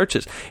 7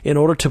 churches, in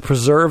order to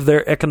preserve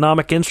their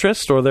economic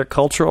interest or their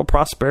cultural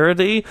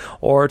prosperity,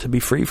 or to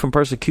be free from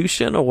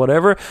persecution or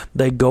whatever.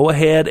 They go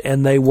ahead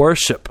and they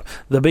worship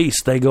the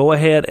beast. They go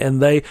ahead and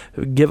they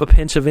give a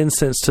pinch of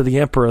incense to the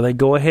emperor. They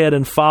go ahead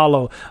and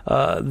follow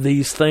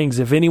these things.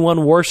 If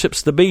anyone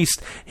worships the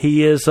beast,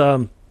 he's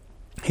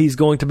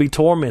going to be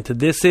tormented.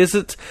 This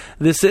isn't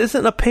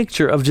a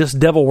picture of just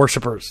devil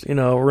worshipers, running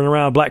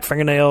around with black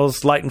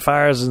fingernails, lighting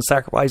fires, and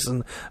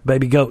sacrificing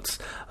baby goats.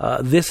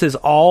 This is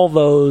all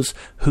those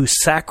who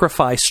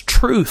sacrifice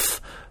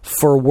truth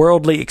for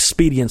worldly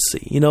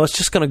expediency. It's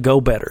just going to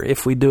go better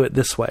if we do it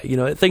this way.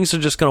 Things are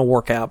just going to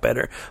work out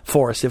better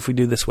for us if we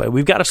do this way.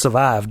 We've got to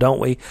survive, don't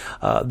we?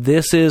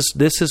 This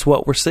is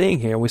what we're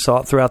seeing here. We saw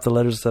it throughout the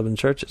letters of 7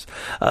 churches.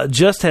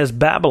 Just as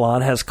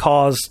Babylon has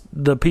caused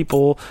the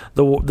people,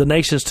 the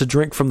nations, to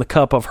drink from the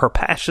cup of her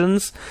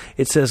passions,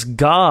 it says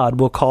God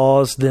will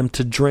cause them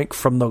to drink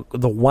from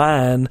the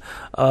wine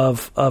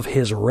of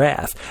his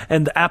wrath.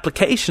 And the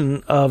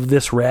application of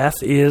this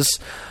wrath is,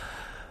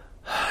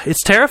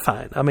 it's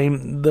terrifying. I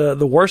mean,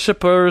 the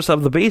worshipers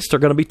of the beast are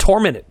going to be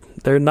tormented.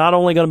 They're not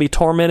only going to be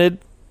tormented,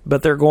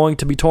 but they're going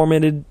to be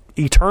tormented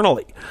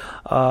eternally.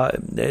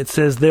 It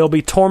says they'll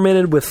be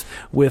tormented with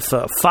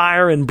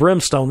fire and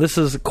brimstone. This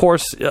is, of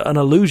course, an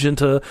allusion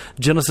to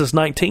Genesis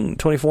 19,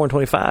 24 and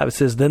 25. It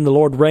says, then the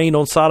Lord rained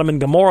on Sodom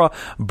and Gomorrah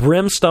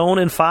brimstone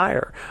and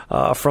fire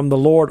from the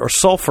Lord, or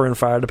sulfur and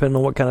fire, depending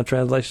on what kind of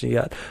translation you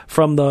got,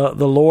 from the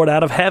Lord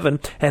out of heaven,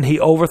 and he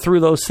overthrew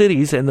those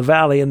cities and the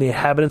valley and the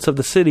inhabitants of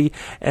the city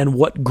and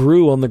what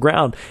grew on the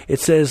ground. It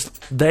says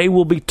they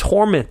will be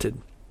tormented.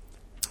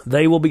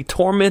 They will be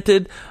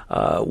tormented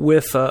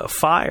with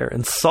fire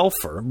and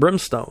sulfur,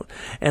 brimstone.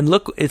 And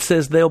look, it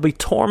says they'll be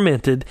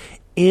tormented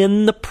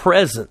in the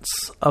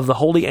presence of the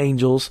holy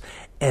angels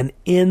and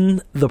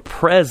in the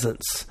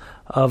presence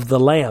of the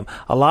Lamb.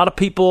 A lot of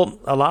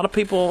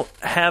people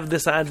have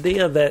this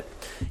idea that,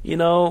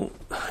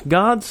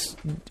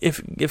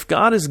 if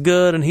God is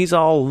good and he's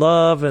all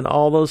love and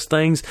all those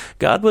things,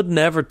 God would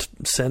never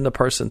send a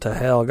person to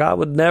hell. God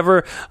would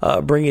never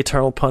bring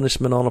eternal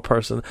punishment on a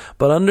person.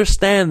 But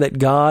understand that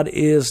God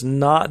is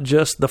not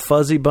just the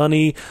fuzzy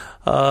bunny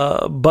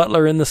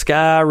butler in the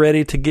sky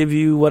ready to give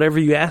you whatever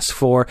you ask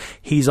for.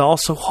 He's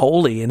also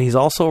holy and he's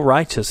also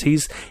righteous.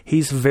 He's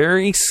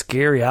very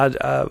scary.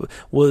 I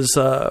was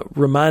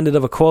reminded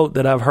of a quote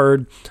that I've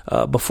heard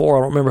before.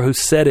 I don't remember who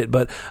said it,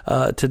 but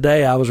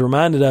today I was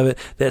reminded of it,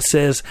 that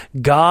says,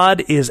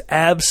 God is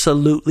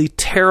absolutely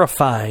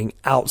terrifying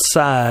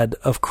outside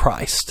of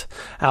Christ.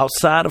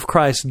 Outside of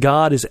Christ,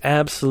 God is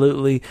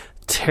absolutely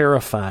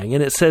terrifying.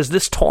 And it says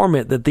this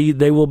torment that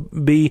they will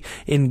be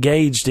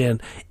engaged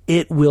in,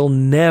 it will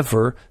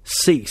never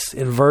cease.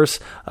 In verse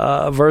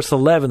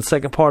 11,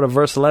 second part of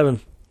verse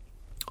 11,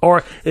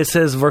 or it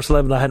says, verse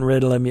 11, I hadn't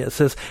read 11 yet. It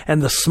says,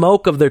 and the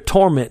smoke of their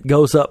torment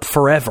goes up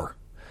forever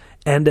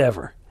and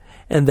ever.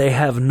 and they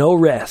have no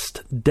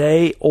rest,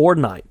 day or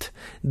night,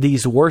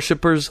 these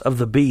worshipers of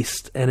the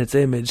beast and its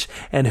image,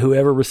 and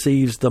whoever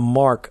receives the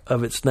mark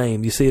of its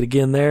name. You see it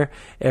again there?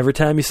 Every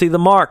time you see the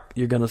mark,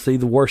 you're going to see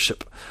the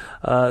worship.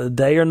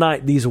 Day or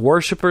night, these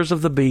worshipers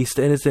of the beast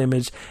and its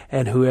image,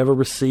 and whoever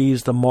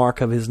receives the mark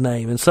of his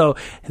name. And so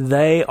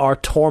they are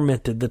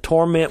tormented. The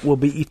torment will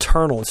be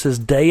eternal. It says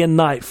day and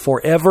night,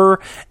 forever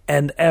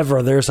and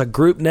ever. There's a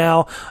group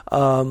now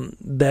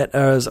that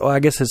is, well, I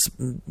guess it's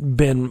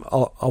been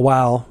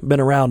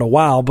around a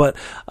while, but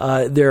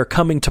they're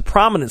coming to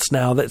prominence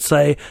now that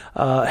say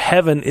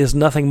heaven is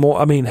nothing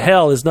more.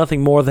 Hell is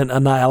nothing more than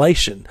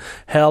annihilation.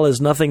 Hell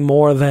is nothing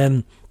more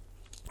than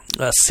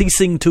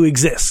ceasing to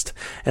exist.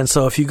 And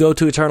so if you go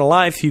to eternal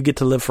life, you get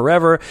to live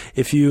forever.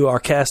 If you are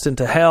cast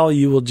into hell,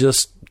 you will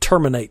just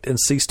terminate and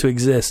cease to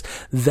exist.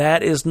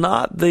 That's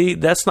not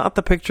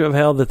the picture of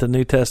hell that the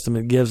New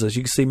Testament gives us.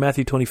 You can see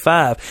Matthew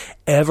 25,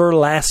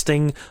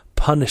 everlasting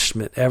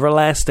punishment,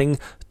 everlasting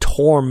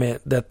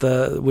torment that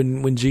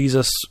when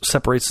Jesus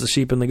separates the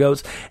sheep and the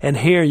goats. And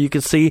here you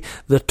can see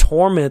the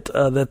torment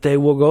that they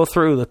will go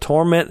through.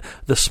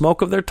 The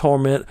smoke of their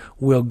torment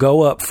will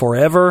go up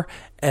forever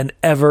and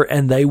ever,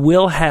 and they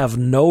will have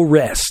no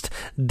rest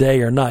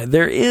day or night.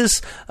 There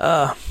is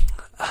I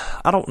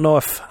don't know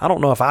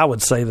if I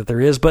would say that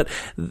there is, but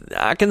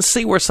I can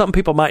see where some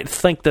people might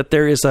think that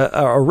there is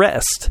a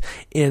rest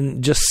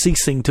in just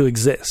ceasing to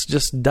exist,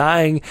 just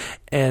dying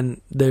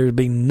and there'd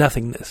be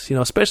nothingness,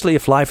 especially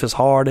if life is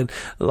hard and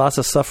lots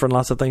of suffering,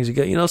 lots of things you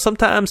get.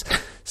 Sometimes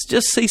it's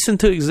just ceasing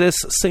to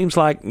exist seems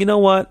like,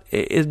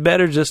 it's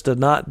better just to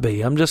not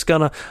be. I'm just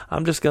gonna,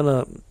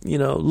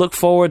 look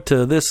forward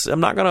to this.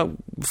 I'm not gonna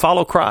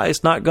follow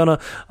Christ, not gonna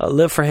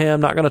live for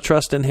Him, not gonna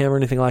trust in Him or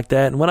anything like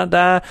that. And when I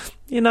die,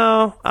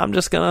 I'm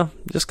just gonna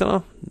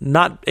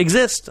not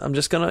exist.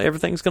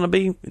 Everything's gonna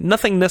be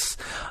nothingness.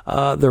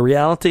 The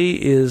reality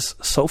is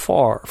so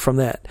far from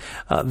that.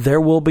 There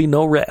will be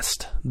no rest.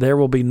 There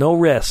will be no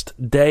rest,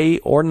 day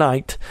or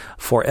night,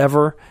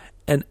 forever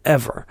and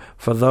ever,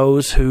 for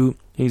those who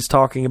he's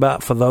talking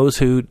about, for those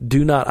who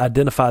do not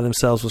identify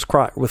themselves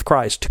with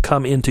Christ, to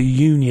come into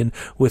union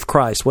with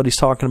Christ. What he's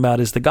talking about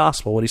is the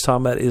gospel. What he's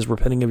talking about is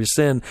repenting of your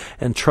sin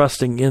and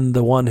trusting in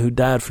the one who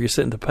died for your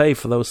sin to pay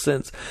for those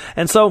sins.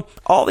 And so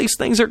all these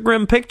things are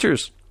grim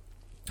pictures.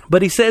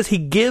 But he says he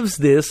gives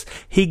this.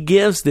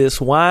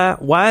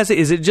 Why is it?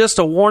 Is it just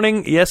a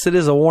warning? Yes, it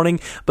is a warning.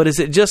 But is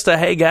it just a,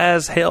 hey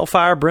guys,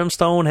 hellfire,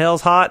 brimstone,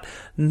 hell's hot?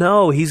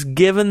 No, he's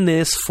given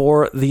this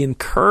for the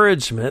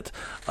encouragement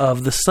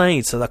of the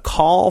saints, the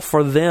call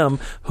for them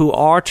who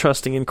are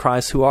trusting in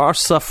Christ, who are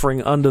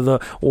suffering under the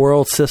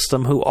world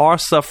system, who are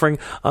suffering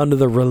under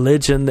the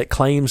religion that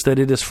claims that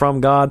it is from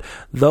God.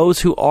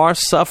 Those who are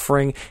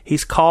suffering,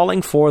 he's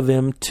calling for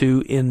them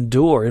to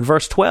endure. In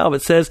verse 12,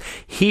 it says,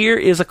 here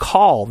is a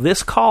call.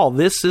 This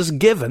is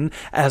given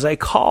as a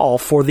call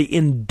for the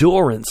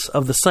endurance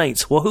of the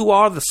saints. Well, who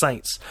are the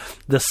saints?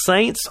 The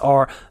saints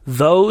are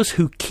those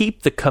who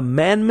keep the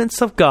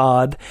commandments of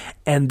God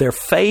and their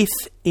faith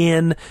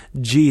in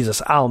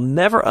Jesus. I'll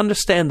never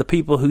understand the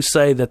people who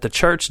say that the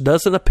church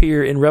doesn't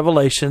appear in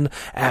Revelation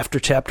after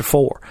chapter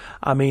 4.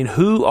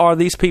 Who are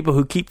these people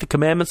who keep the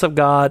commandments of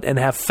God and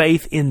have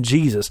faith in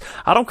Jesus?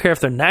 I don't care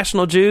if they're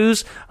national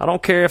Jews. I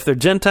don't care if they're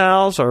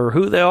Gentiles or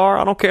who they are.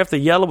 I don't care if they're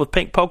yellow with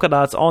pink polka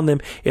dots on them.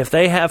 If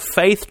they have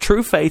faith,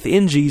 true faith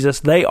in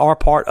Jesus, they are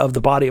part of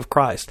the body of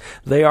Christ.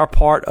 They are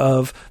part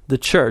of the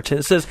church.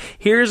 And it says,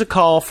 here's a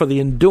call for the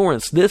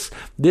endurance. This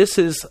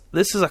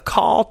is a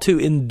call to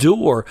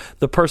endure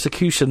the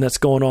persecution that's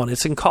going on.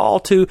 It's a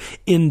call to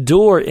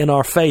endure in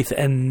our faith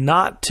and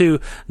not to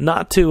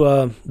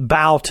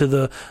bow to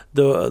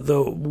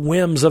the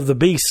whims of the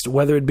beast,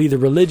 whether it be the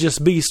religious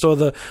beast or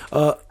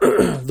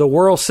the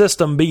world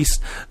system beast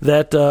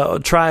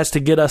that tries to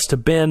get us to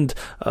bend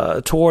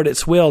toward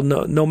its will,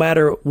 no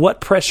matter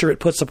what pressure it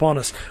puts upon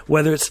us,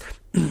 whether it's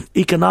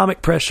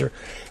economic pressure,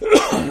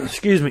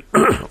 excuse me,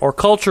 or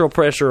cultural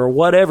pressure or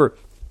whatever.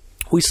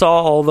 We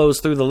saw all those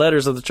through the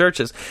letters of the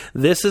churches.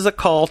 This is a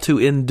call to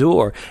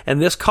endure.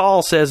 And this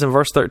call says in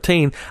verse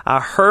 13, I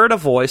heard a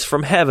voice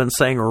from heaven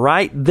saying,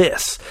 write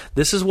this.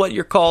 This is what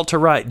you're called to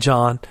write,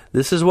 John.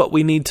 This is what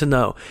we need to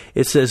know.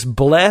 It says,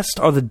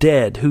 blessed are the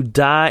dead who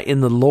die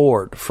in the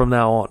Lord from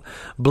now on.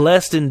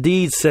 Blessed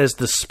indeed, says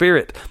the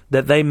Spirit,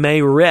 that they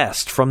may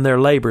rest from their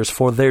labors,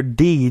 for their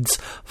deeds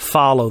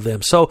follow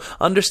them. So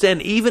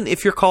understand, even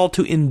if you're called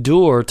to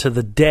endure to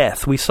the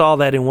death, we saw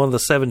that in one of the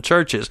 7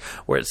 churches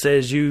where it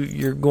says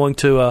you're going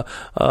to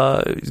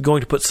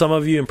put some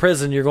of you in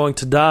prison, you're going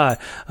to die.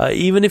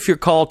 Even if you're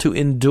called to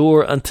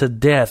endure unto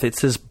death, it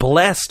says,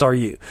 blessed are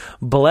you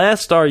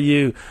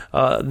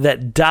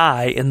that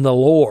die in the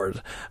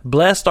Lord.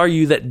 Blessed are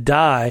you that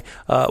die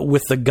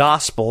with the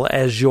gospel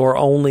as your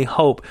only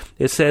hope.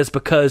 It says,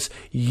 because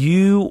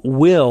you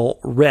will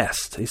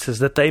rest. He says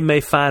that they may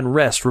find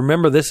rest.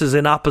 Remember, this is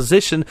in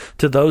opposition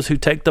to those who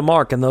take the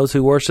mark and those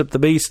who worship the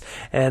beast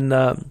and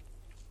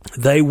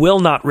They will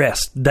not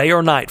rest day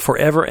or night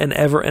forever and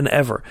ever and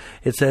ever.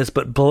 It says,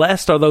 but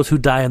blessed are those who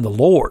die in the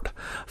Lord,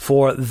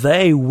 for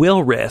they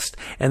will rest.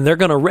 And they're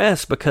going to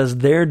rest because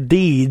their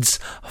deeds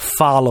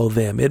follow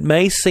them. It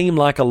may seem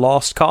like a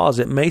lost cause.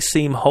 It may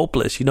seem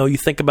hopeless. You know, you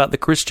think about the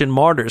Christian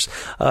martyrs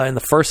in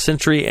the first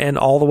century and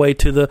all the way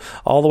through the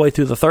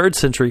 3rd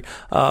century.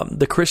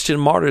 The Christian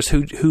martyrs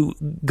who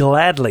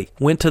gladly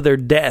went to their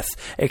death,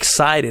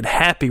 excited,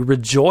 happy,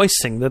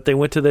 rejoicing that they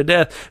went to their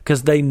death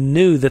because they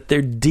knew that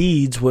their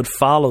deeds would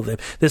follow them.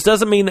 This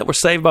doesn't mean that we're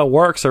saved by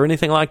works or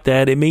anything like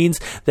that. It means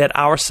that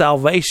our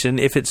salvation,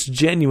 if it's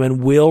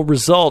genuine, will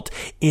result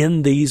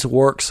in these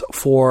works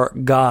for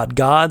God.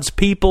 God's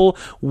people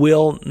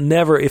will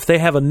never, if they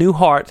have a new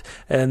heart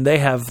and they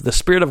have the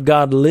Spirit of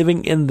God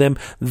living in them,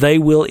 they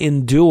will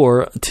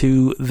endure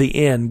to the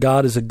end.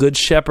 God is a good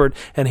shepherd,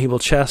 and He will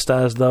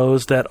chastise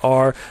those that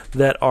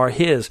are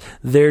His.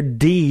 Their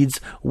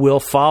deeds will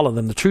follow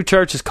them. The true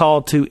church is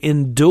called to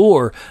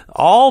endure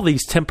all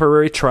these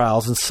temporary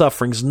trials and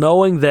sufferings,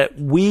 knowing that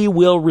we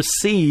will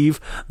receive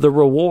the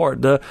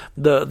reward.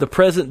 The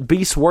present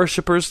beast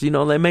worshipers, you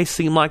know, they may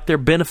seem like they're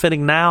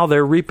benefiting now.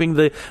 They're reaping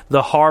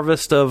the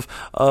harvest of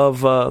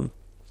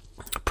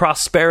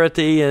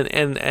prosperity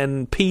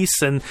and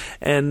peace and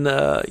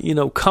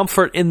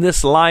comfort in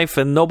this life,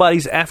 and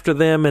nobody's after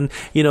them, and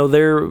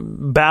they're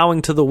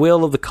bowing to the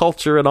will of the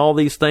culture and all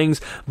these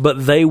things,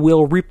 but they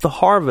will reap the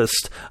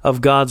harvest of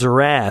God's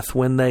wrath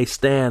when they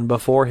stand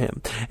before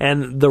Him.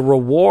 And the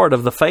reward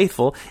of the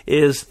faithful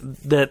is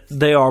that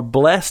they are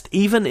blessed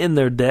even in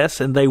their deaths,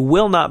 and they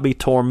will not be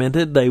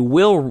tormented. They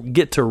will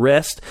get to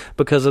rest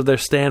because of their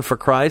stand for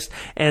Christ,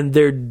 and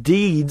their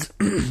deeds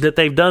that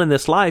they've done in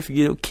this life,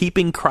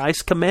 keeping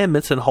Christ's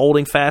commandments and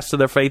holding fast to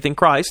their faith in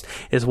Christ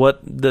is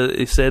what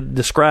it said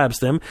describes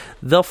them.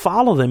 They'll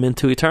follow them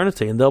into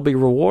eternity, and they'll be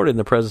rewarded in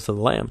the presence of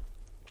the Lamb.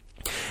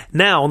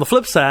 Now, on the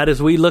flip side,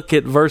 as we look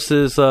at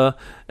verses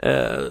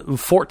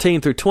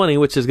 14 through 20,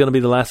 which is going to be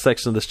the last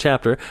section of this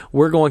chapter,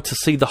 we're going to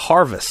see the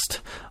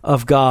harvest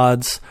of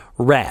God's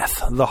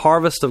wrath. The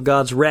harvest of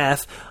God's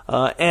wrath.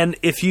 And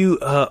if you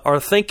are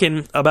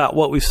thinking about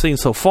what we've seen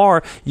so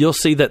far, you'll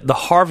see that the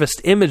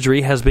harvest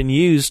imagery has been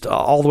used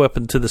all the way up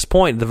until this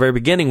point. At the very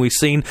beginning, we've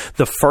seen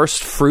the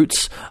first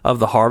fruits of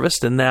the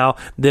harvest, and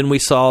then we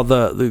saw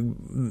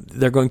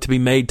they're going to be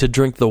made to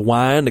drink the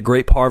wine, the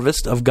grape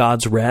harvest of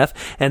God's wrath.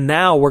 And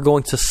now we're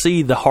going to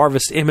see the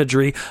harvest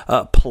imagery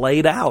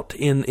played out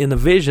in the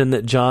vision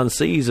that John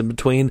sees in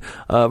between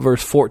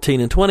verse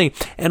 14 and 20.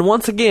 And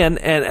once again,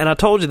 and I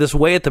told you this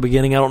way at the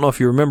beginning, I don't know if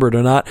you remember it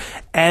or not,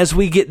 as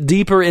we get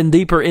deeper and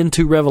deeper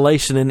into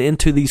Revelation and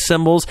into these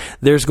symbols,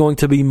 there's going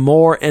to be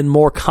more and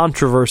more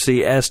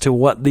controversy as to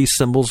what these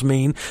symbols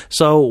mean.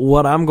 So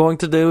what I'm going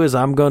to do is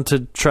I'm going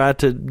to try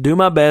to do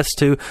my best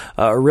to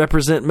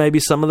represent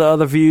maybe some of the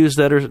other views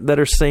that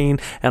are seen,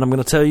 and I'm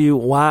going to tell you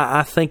why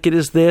I think it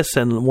is this.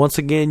 And once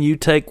again, you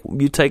take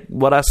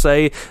what I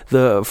say,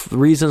 the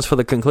reasons for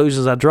the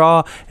conclusions I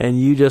draw, and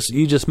you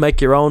just make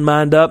your own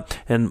mind up,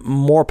 and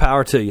more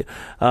power to you.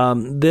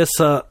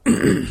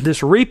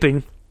 This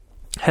reaping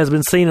has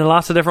been seen in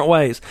lots of different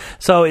ways.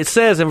 So it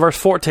says in verse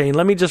 14,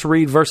 let me just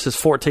read verses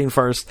 14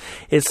 first.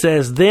 It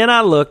says, "Then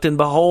I looked, and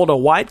behold, a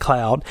white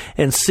cloud,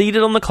 and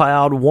seated on the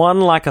cloud,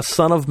 one like a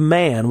son of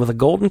man, with a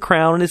golden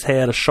crown in his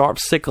head, a sharp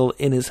sickle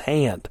in his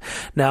hand."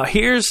 Now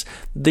here's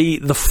the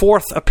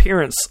fourth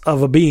appearance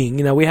of a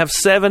being. We have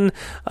seven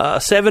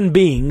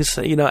beings.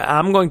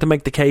 I'm going to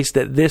make the case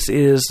that this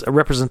is a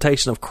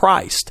representation of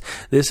Christ.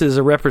 This is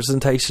a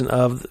representation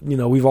of,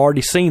 we've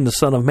already seen the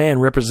Son of Man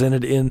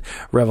represented in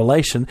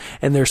Revelation.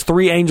 And there's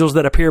three angels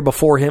that appear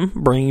before him,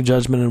 bringing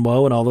judgment and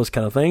woe and all those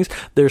kind of things.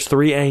 There's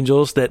three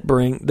angels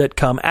that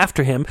come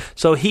after him.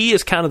 So he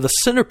is kind of the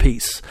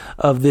centerpiece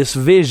of this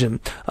vision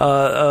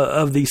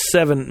of these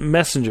seven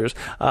messengers.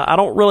 I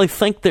don't really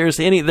think there's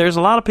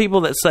a lot of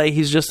people that say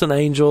he's just an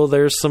angel.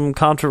 There's some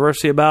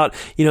controversy about,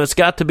 it's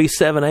got to be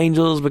seven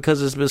angels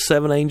because it's been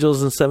seven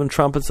angels and seven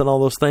trumpets and all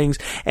those things.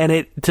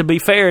 And to be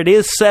fair, it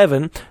is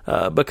seven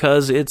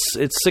because it's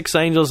six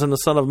angels and the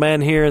Son of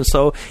Man here. And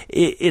so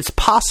it's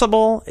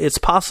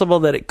possible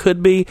that it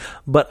could be,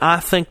 but I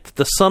think that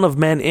the Son of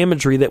Man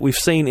imagery that we've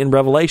seen in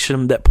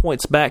Revelation that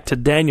points back to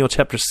Daniel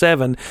chapter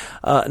 7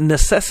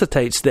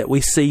 necessitates that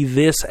we see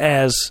this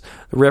as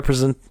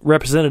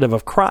representative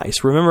of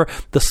Christ. Remember,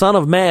 the Son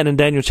of Man in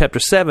Daniel chapter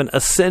 7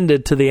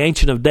 ascended to the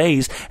Ancient of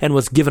Days and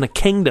was given a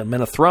kingdom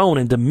and a throne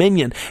and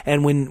dominion.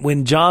 And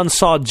when John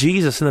saw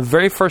Jesus in the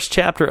very first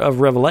chapter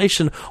of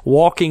Revelation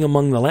walking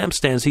among the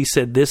lampstands, he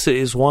said, "This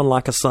is one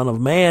like a Son of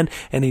Man,"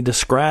 and he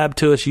described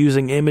to us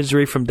using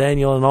imagery from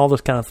Daniel and all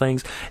those kind of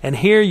things. And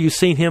here you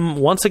see him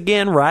once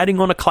again riding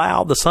on a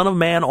cloud, the Son of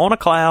Man on a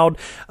cloud.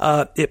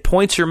 It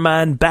points your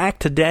mind back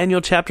to Daniel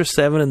chapter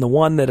 7 and the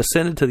one that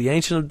ascended to the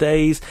Ancient of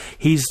Days.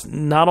 He's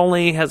not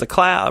only has a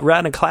cloud,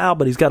 riding a cloud,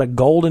 but he's got a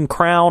golden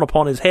crown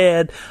upon his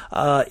head.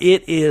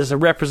 It is a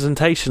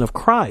representation of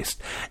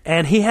Christ.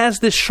 And he has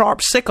this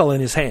sharp sickle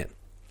in his hand.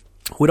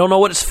 We don't know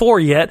what it's for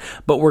yet,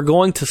 but we're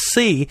going to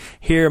see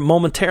here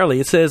momentarily.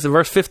 It says in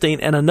verse 15,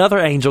 and another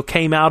angel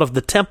came out of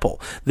the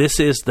temple. This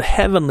is the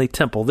heavenly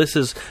temple. This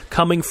is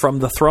coming from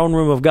the throne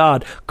room of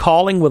God,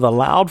 calling with a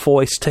loud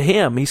voice to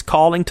him. He's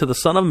calling to the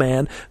Son of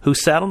Man who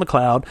sat on the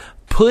cloud,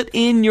 put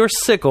in your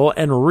sickle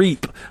and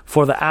reap,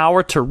 for the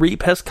hour to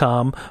reap has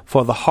come,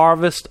 for the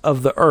harvest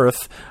of the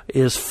earth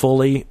is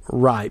fully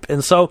ripe.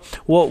 And so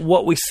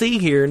what we see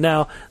here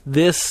now,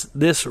 this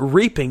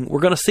reaping,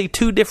 we're going to see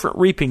two different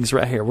reapings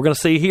right here. We're going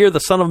to see here the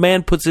Son of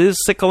Man puts his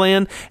sickle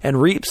in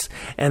and reaps,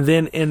 and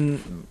then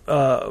in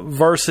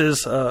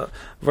verses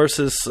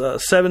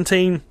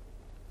 17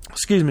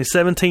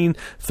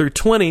 through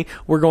 20,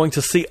 we're going to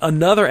see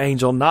another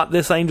angel, not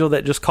this angel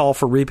that just called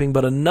for reaping,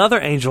 but another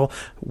angel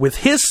with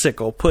his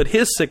sickle, put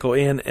his sickle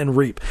in and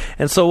reap.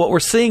 And so what we're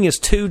seeing is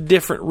two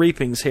different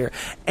reapings here.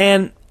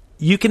 And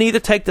you can either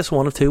take this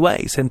one of two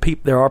ways, and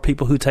there are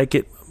people who take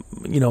it,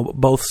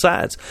 both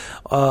sides.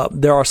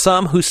 There are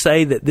some who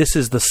say that this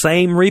is the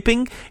same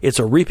reaping. It's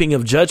a reaping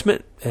of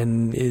judgment,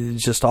 and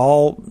it's just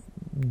all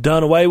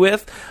done away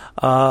with.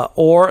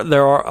 Or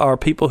there are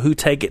people who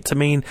take it to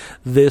mean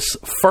this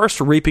first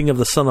reaping of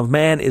the Son of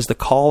Man is the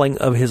calling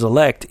of his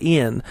elect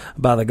in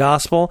by the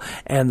gospel,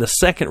 and the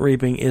second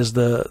reaping is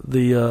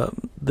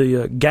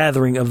the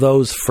gathering of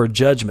those for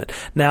judgment.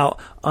 Now,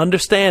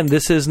 understand,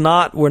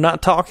 we're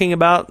not talking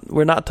about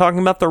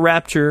the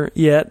rapture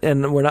yet,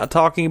 and we're not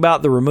talking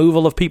about the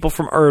removal of people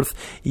from earth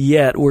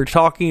yet. We're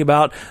talking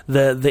about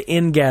the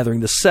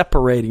ingathering, the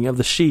separating of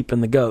the sheep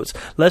and the goats.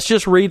 Let's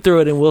just read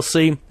through it, and we'll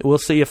see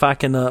if I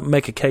can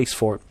make a case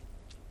for it.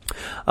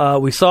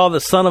 We saw the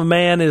Son of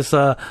Man is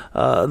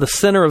the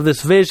center of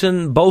this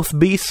vision. Both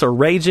beasts are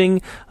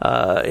raging.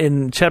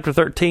 In chapter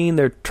 13,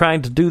 they're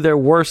trying to do their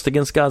worst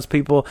against God's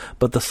people,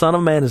 but the Son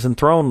of Man is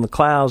enthroned in the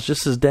clouds,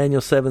 just as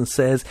Daniel 7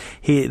 says.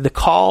 The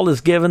call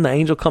is given. The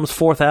angel comes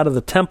forth out of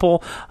the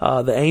temple.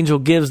 The angel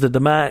gives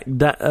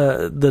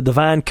the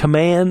divine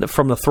command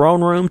from the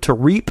throne room to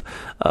reap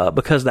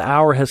because the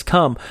hour has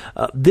come.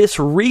 This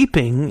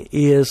reaping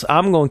is,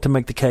 I'm going to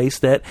make the case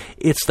that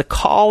it's the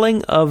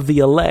calling of the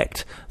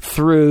elect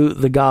through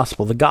the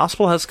gospel. The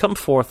gospel has come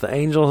forth. The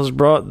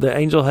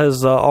angel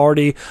has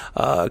already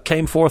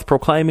came forth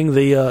proclaiming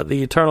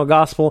the eternal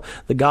gospel.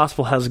 The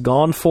gospel has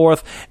gone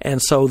forth, and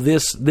so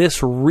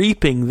this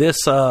reaping, this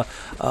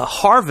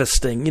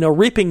harvesting.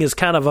 Reaping is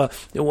kind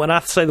of when I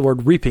say the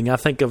word reaping, I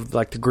think of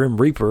like the Grim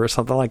Reaper or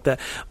something like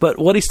that. But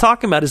what he's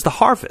talking about is the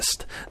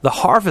harvest, the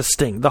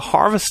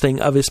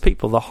harvesting of his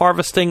people, the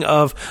harvesting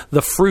of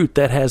the fruit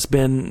that has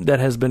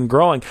been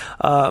growing.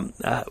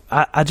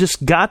 I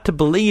just got to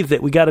believe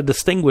that we got to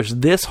distinguish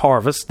this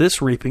harvest, this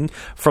reaping,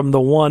 from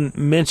the one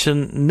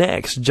mentioned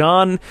next.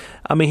 John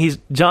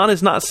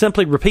is not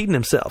simply repeating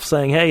himself,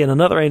 saying, hey, and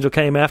another angel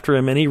came after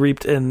him and he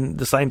reaped and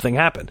the same thing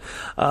happened.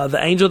 The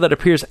angel that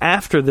appears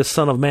after this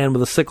Son of Man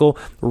with a sickle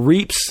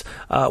reaps.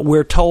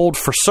 We're told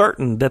for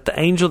certain that the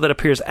angel that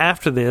appears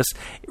after this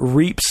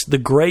reaps the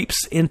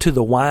grapes into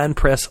the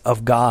winepress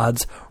of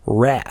God's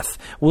wrath.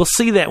 We'll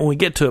see that when we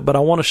get to it, but I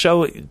want to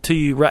show it to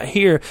you right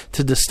here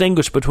to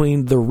distinguish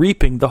between the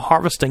reaping, the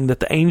harvesting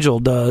that the angel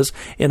does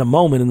in a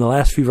moment in the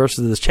last few verses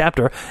of this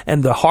chapter,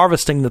 and the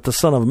harvesting that the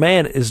Son of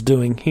Man is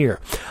doing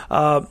here.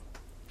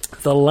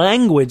 The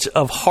language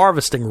of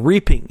harvesting,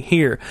 reaping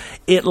here,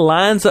 it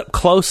lines up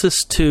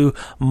closest to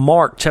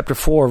Mark chapter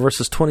 4,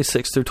 verses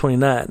 26 through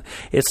 29.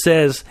 It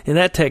says, in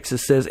that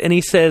text, and he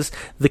says,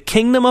 the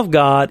kingdom of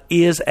God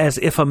is as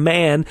if a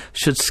man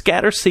should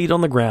scatter seed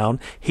on the ground.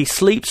 He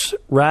sleeps,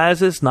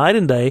 rises night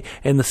and day,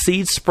 and the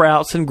seed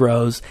sprouts and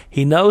grows.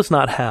 He knows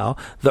not how.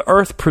 The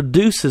earth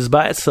produces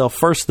by itself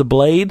first the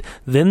blade,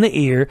 then the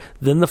ear,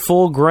 then the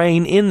full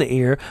grain in the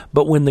ear.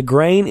 But when the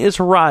grain is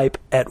ripe,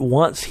 at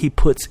once he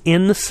puts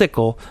in the sickle,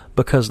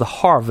 because the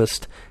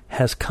harvest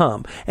has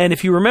come. And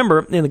if you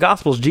remember, in the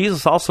Gospels,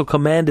 Jesus also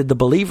commanded the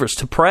believers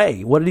to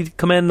pray. What did he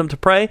command them to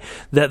pray?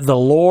 That the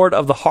Lord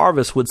of the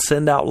harvest would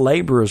send out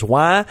laborers.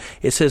 Why?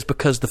 It says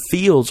because the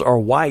fields are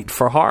white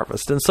for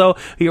harvest. And so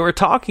you were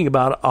talking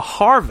about a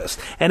harvest.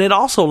 And it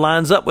also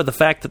lines up with the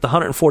fact that the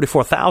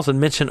 144,000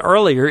 mentioned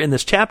earlier in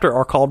this chapter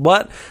are called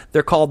what?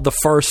 They're called the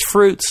first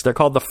fruits. They're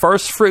called the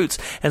first fruits.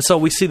 And so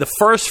we see the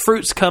first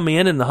fruits come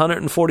in the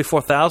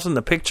 144,000,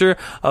 the picture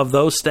of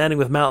those standing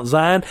with Mount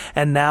Zion.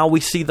 And now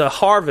we see the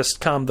harvest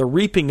come, the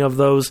reaping of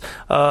those,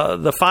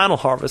 the final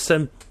harvest.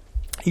 And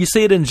you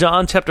see it in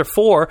John chapter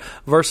 4,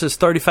 verses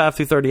 35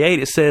 through 38.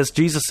 It says,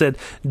 Jesus said,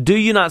 do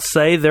you not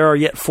say there are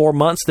yet 4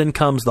 months, then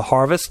comes the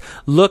harvest?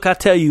 Look, I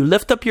tell you,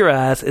 lift up your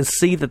eyes and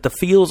see that the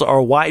fields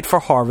are white for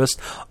harvest.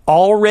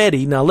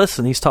 Already, now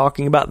listen, he's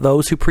talking about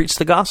those who preach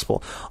the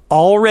gospel.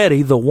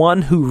 Already the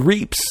one who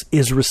reaps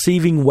is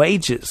receiving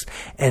wages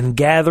and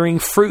gathering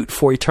fruit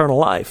for eternal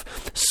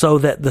life, so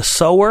that the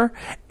sower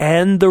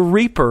and the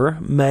reaper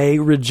may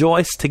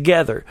rejoice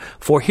together.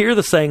 For here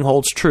the saying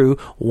holds true,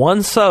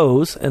 one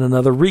sows and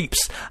another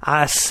reaps.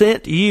 I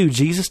sent you,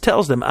 Jesus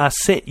tells them, I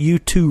sent you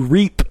to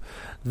reap,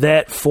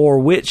 that for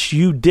which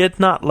you did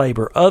not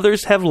labor.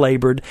 Others have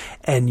labored,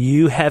 and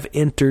you have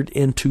entered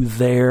into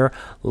their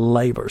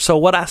labor. So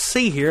what I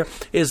see here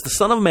is the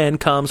Son of Man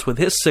comes with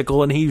his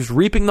sickle, and he's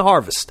reaping the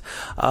harvest.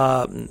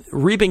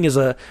 Reaping is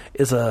a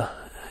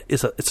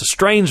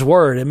strange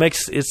word.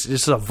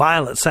 It's a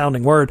violent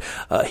sounding word.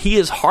 He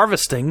is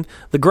harvesting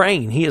the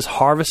grain. He is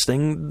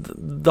harvesting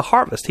the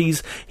harvest.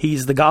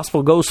 The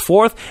gospel goes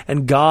forth,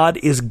 and God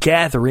is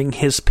gathering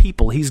his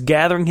people. He's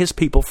gathering his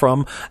people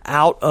from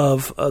out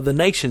of the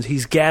nations.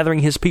 He's gathering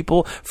his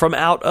people from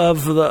out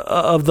of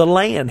the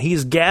land.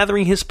 He's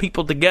gathering his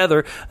people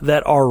together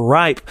that are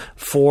ripe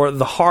for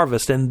the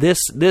harvest. And this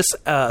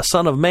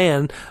Son of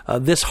Man,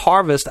 this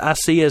harvest, I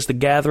see as the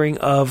gathering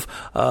of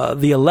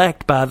the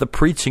elect by the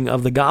preaching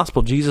of the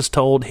gospel. Jesus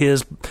told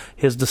his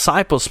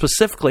disciples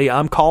specifically,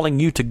 I'm calling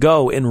you to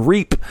go and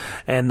reap,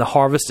 and the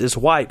harvest is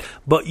white.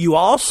 But you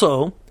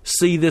also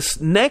see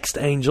this next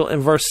angel in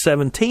verse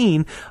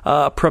 17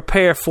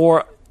 prepare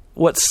for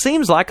what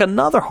seems like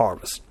another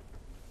harvest.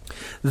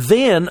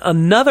 Then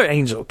another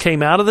angel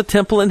came out of the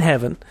temple in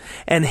heaven,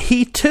 and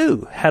he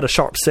too had a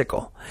sharp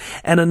sickle.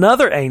 And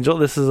another angel,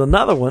 this is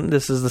another one,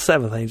 this is the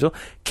seventh angel,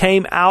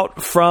 came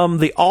out from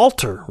the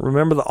altar.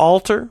 Remember the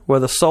altar where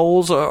the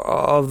souls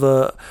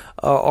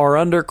are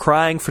under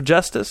crying for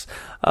justice?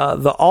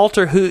 The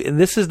altar, and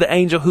this is the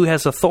angel who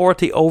has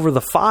authority over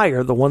the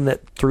fire, the one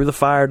that threw the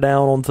fire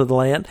down onto the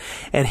land.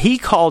 And he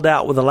called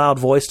out with a loud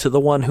voice to the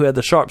one who had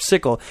the sharp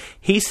sickle.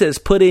 He says,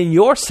 put in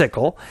your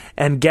sickle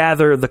and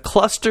gather the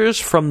clusters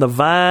from the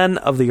vine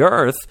of the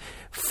earth,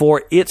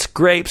 for its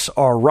grapes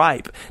are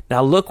ripe.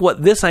 Now look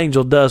what this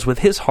angel does with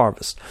his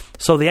harvest.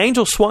 So the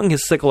angel swung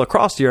his sickle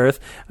across the earth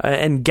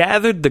and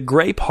gathered the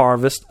grape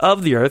harvest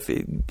of the earth,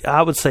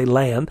 I would say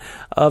land,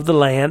 of the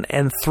land,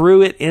 and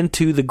threw it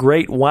into the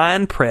great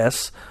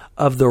winepress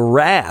of the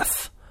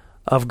wrath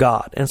of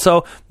God. And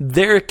so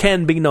there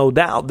can be no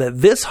doubt that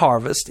this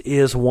harvest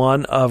is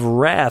one of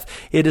wrath.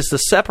 It is the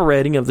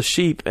separating of the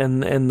sheep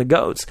and the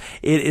goats.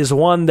 It is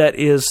one that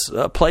is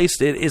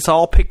placed, it's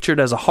all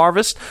pictured as a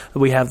harvest.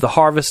 We have the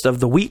harvest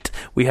of the wheat.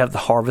 We have the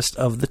harvest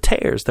of the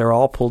tares. They're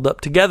all pulled up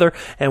together.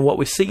 And what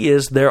we see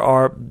is there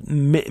are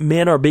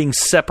men are being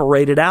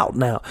separated out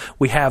now.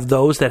 We have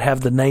those that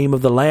have the name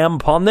of the Lamb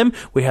upon them.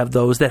 We have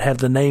those that have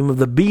the name of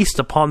the beast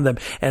upon them.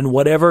 And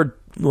whatever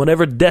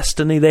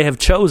destiny they have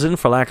chosen,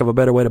 for lack of a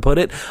better way to put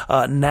it,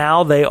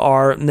 now they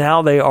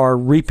are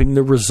reaping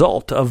the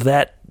result of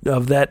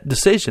that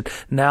decision.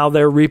 Now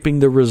they're reaping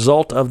the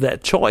result of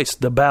that choice.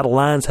 The battle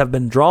lines have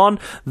been drawn.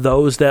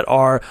 Those that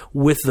are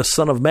with the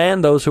Son of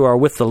Man, those who are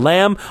with the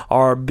Lamb,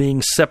 are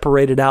being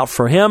separated out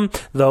for him.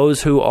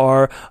 Those who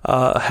are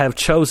have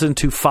chosen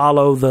to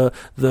follow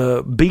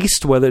the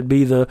beast, whether it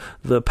be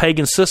the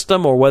pagan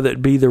system or whether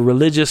it be the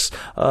religious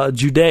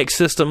Judaic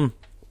system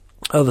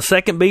of the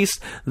second beast,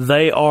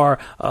 they are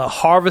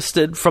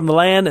harvested from the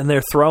land, and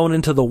they're thrown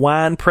into the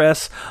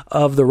winepress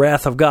of the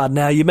wrath of God.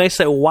 Now, you may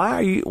say,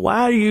 why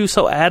are you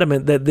so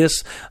adamant that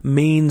this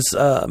means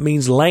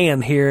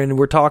land here, and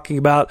we're talking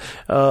about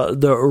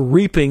the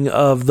reaping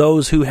of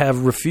those who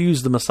have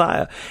refused the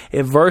Messiah?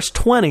 If verse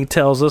 20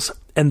 tells us,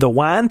 and the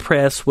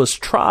winepress was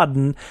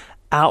trodden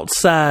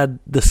outside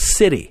the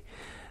city.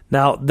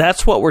 Now,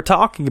 that's what we're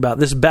talking about.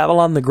 This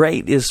Babylon the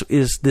Great is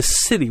this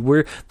city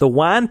where the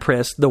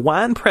winepress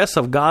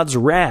of God's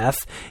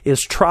wrath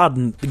is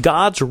trodden.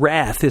 God's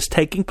wrath is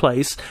taking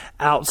place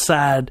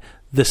outside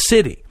the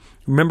city.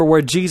 Remember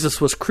where Jesus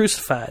was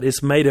crucified.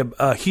 It's made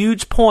a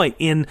huge point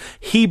in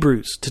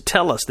Hebrews to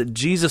tell us that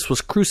Jesus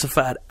was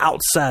crucified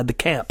outside the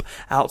camp,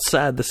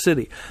 outside the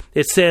city.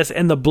 It says,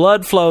 and the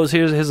blood flows,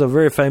 here's a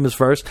very famous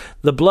verse,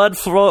 the blood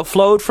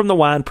flowed from the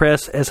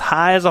winepress as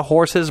high as a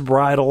horse's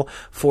bridle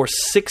for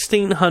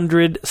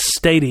 1,600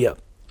 stadia.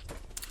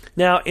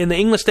 Now, in the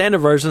English Standard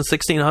Version,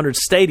 1,600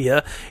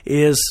 stadia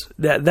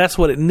that's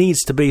what it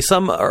needs to be.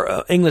 Some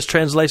English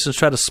translations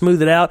try to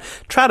smooth it out,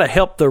 try to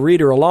help the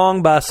reader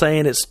along by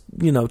saying it's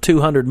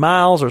 200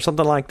 miles or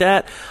something like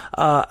that.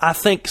 I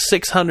think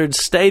 600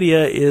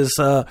 stadia is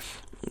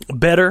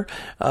better,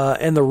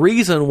 and the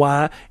reason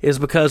why is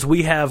because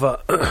we have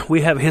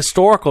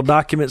historical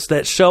documents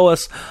that show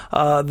us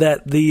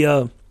that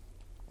the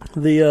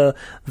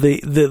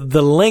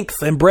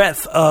length and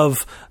breadth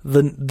of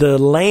the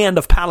land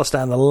of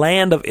Palestine, the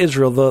land of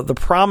Israel, the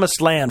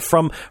promised land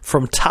from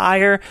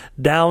Tyre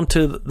down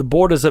to the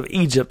borders of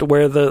Egypt,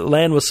 where the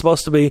land was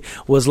supposed to be,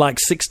 was like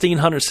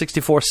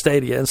 1,664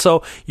 stadia. And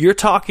so you're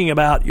talking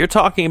about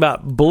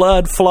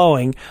blood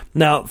flowing.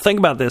 Now think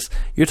about this.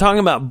 You're talking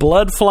about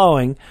blood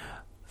flowing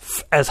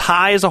as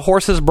high as a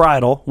horse's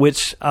bridle,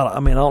 which, I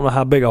don't know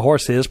how big a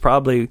horse is.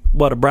 Probably,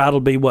 a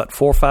bridle would be, 4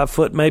 or 5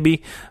 foot,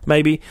 maybe,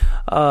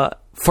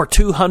 for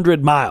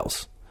 200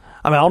 miles.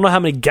 I don't know how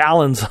many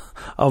gallons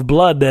of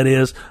blood that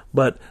is,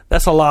 but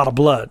that's a lot of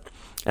blood.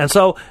 And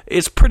so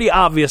it's pretty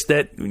obvious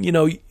that,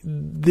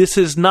 this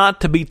is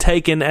not to be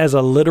taken as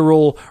a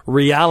literal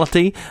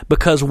reality,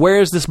 because where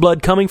is this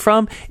blood coming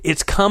from?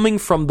 It's coming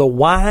from the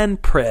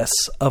winepress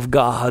of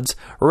God's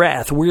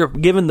wrath. We're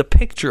given the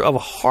picture of a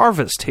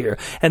harvest here,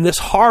 and this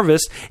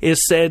harvest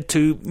is said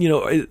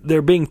to,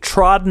 they're being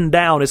trodden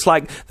down. It's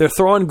like they're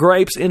throwing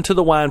grapes into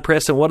the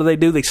winepress, and what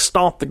do? They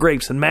stomp the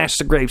grapes and mash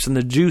the grapes, and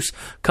the juice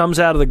comes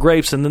out of the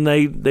grapes, and then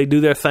they do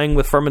their thing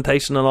with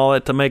fermentation and all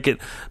that to make it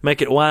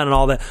wine and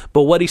all that.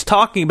 But what he's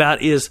talking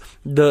about is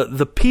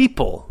the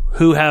people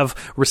who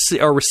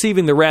are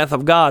receiving the wrath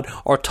of God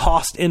are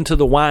tossed into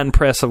the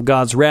winepress of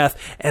God's wrath,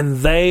 and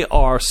they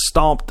are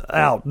stomped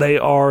out. They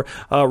are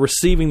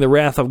receiving the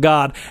wrath of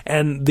God,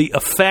 and the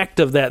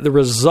effect of that, the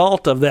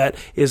result of that,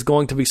 is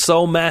going to be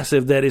so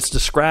massive that it's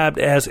described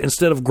as,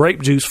 instead of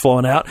grape juice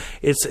flowing out,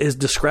 it's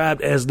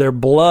described as their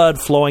blood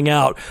flowing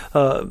out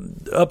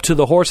up to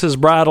the horse's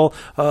bridle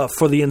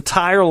for the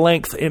entire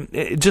length.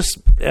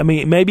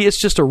 Maybe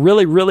it's just a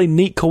really, really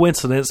neat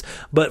coincidence,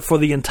 but for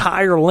the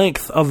entire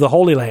length of the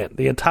Holy Land,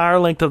 the entire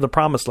length of the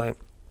Promised Land.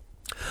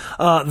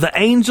 The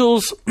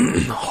angels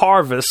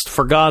harvest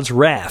for God's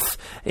wrath.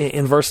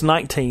 In verse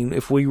 19,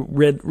 if we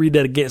read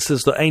that again, it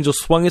says, the angel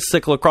swung his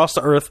sickle across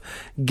the earth,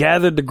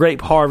 gathered the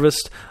grape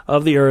harvest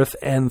of the earth,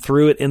 and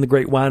threw it in the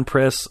great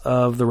winepress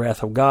of the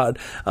wrath of God.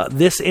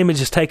 This image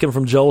is taken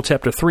from Joel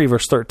chapter 3,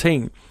 verse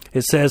 13.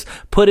 It says,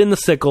 put in the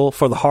sickle,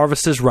 for the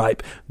harvest is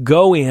ripe.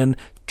 Go in,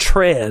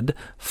 tread,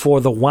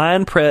 for the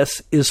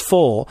winepress is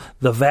full,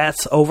 the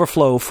vats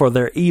overflow, for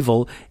their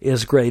evil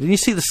is great. And you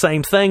see the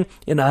same thing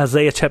in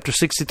Isaiah chapter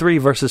 63,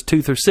 verses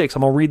 2 through 6.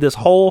 I'm going to read this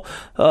whole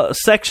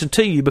section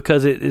to you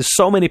because it is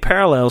so many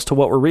parallels to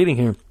what we're reading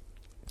here.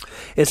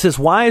 It says,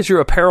 why is your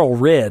apparel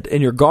red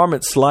and your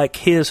garments like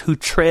his who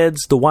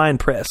treads the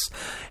winepress?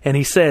 And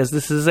he says,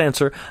 this is his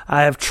answer,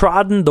 I have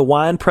trodden the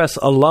winepress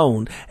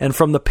alone, and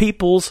from the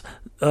peoples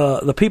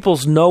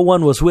no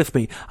one was with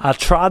me. I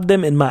trod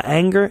them in my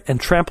anger and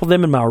trampled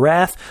them in my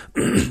wrath.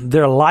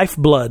 Their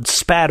lifeblood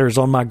spatters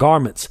on my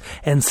garments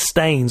and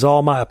stains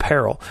all my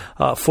apparel.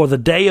 For the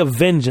day of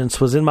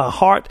vengeance was in my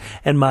heart,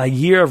 and my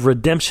year of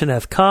redemption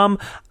hath come.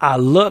 I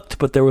looked,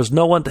 but there was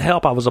no one to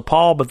help. I was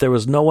appalled, but there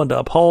was no one to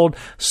uphold.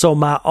 So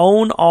my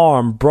own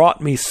arm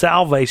brought me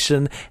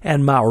salvation,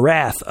 and my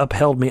wrath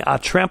upheld me. I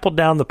trampled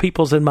down the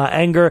peoples in my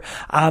anger.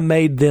 I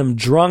made them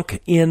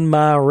drunk in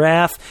my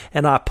wrath,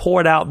 and I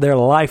poured out their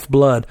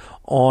lifeblood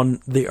on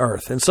the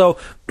earth. And so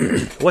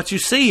what you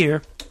see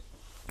here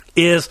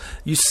is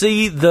you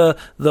see the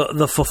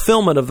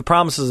fulfillment of the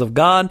promises of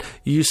God.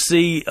 You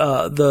see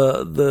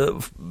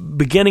the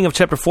beginning of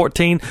chapter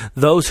 14,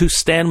 those who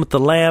stand with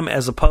the Lamb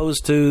as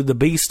opposed to the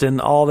beast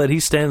and all that he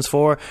stands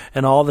for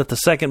and all that the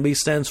second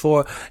beast stands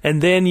for. And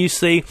then you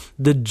see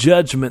the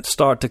judgment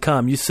start to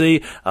come. You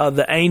see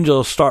the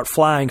angels start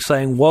flying,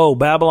 saying, "Woe,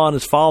 Babylon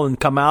is fallen,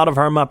 come out of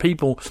her, my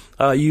people."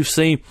 You've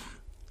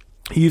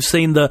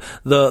seen the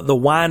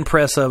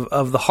winepress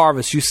of the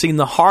harvest. You've seen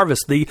the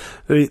harvest,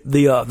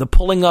 the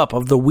pulling up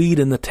of the wheat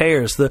and the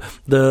tares,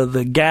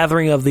 the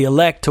gathering of the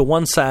elect to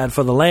one side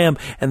for the Lamb,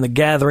 and the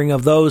gathering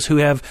of those who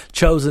have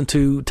chosen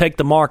to take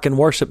the mark and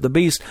worship the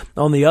beast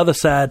on the other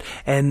side.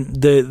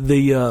 And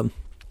the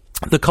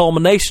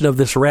culmination of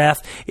this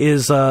wrath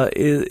is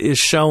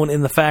shown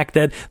in the fact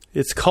that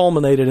it's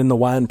culminated in the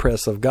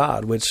winepress of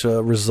God, which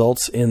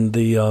results in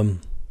the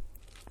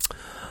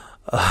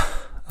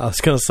I was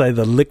going to say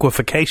the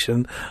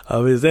liquefaction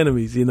of his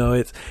enemies.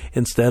 It's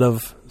instead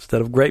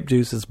of grape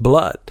juice, it's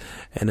blood,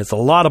 and it's a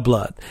lot of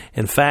blood.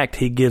 In fact,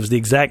 he gives the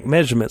exact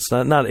measurements,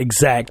 not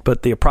exact,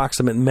 but the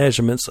approximate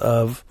measurements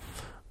of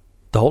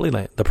the Holy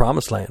Land, the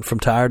Promised Land,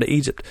 from Tyre to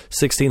Egypt,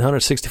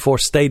 1,664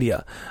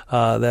 stadia.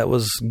 That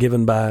was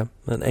given by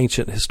an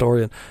ancient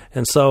historian,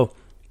 and so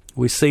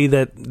we see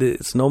that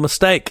it's no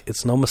mistake.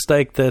 It's no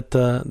mistake that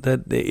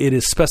it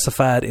is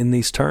specified in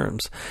these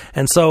terms.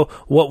 And so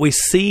what we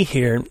see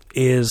here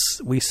is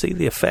we see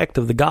the effect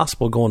of the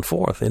gospel going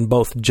forth in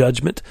both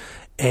judgment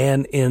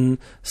and in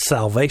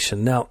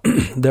salvation. Now,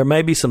 there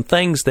may be some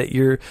things that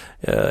you're,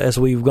 as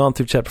we've gone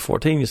through chapter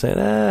 14, you're saying,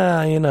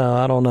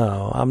 I don't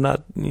know. I'm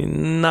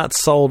not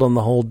sold on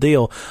the whole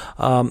deal.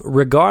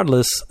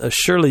 Regardless,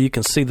 surely you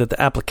can see that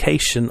the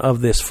application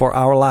of this for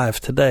our life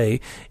today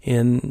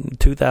in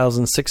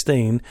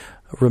 2016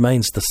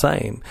 remains the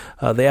same.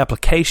 The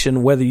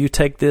application, whether you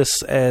take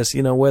this as,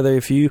 whether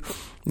if you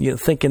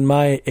thinking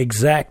my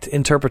exact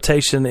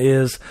interpretation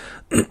is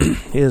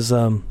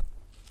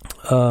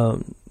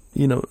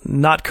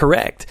not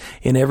correct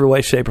in every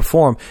way, shape, or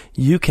form,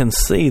 you can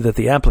see that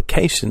the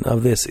application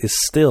of this is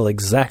still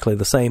exactly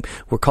the same.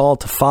 We're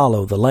called to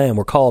follow the Lamb.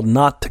 We're called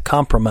not to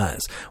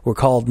compromise. We're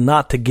called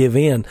not to give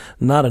in,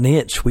 not an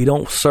inch. We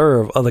don't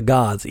serve other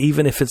gods,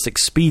 even if it's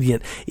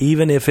expedient,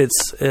 even if it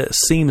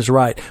seems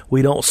right.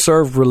 We don't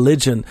serve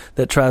religion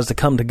that tries to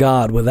come to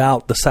God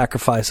without the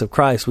sacrifice of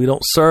Christ. We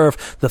don't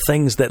serve the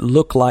things that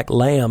look like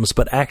lambs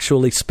but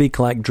actually speak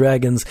like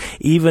dragons,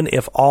 even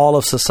if all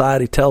of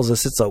society tells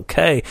us it's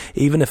okay.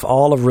 Even if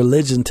all of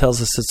religion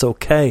tells us it's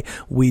okay,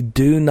 we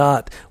do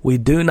not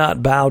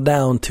bow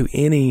down to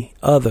any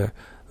other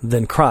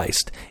than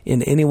Christ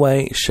in any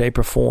way, shape,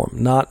 or form.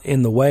 Not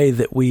in the way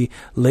that we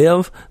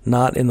live,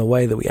 not in the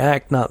way that we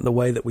act, not in the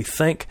way that we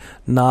think,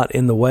 not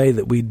in the way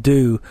that we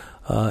do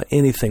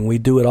anything. We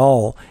do it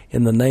all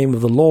in the name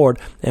of the Lord.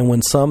 And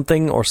when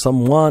something or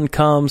someone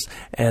comes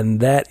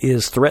and that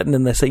is threatened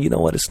and they say, you know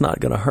what, it's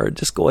not going to hurt,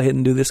 just go ahead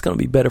and do this, it's going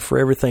to be better for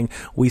everything,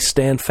 we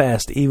stand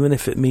fast, even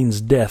if it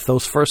means death.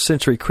 Those first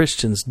century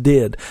Christians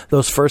did.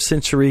 Those first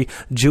century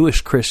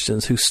Jewish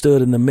Christians who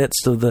stood in the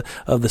midst of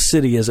the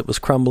city as it was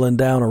crumbling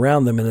down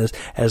around them, and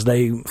as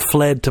they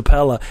fled to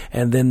Pella,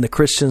 and then the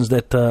Christians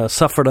that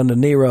suffered under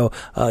Nero,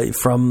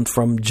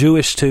 from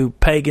Jewish to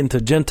pagan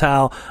to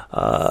Gentile,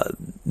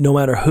 no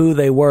matter who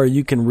they were,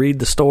 you can read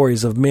the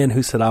stories of men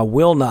who said, I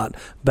will not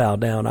bow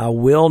down, I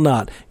will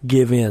not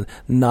give in,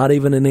 not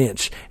even an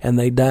inch, and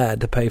they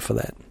died to pay for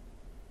that.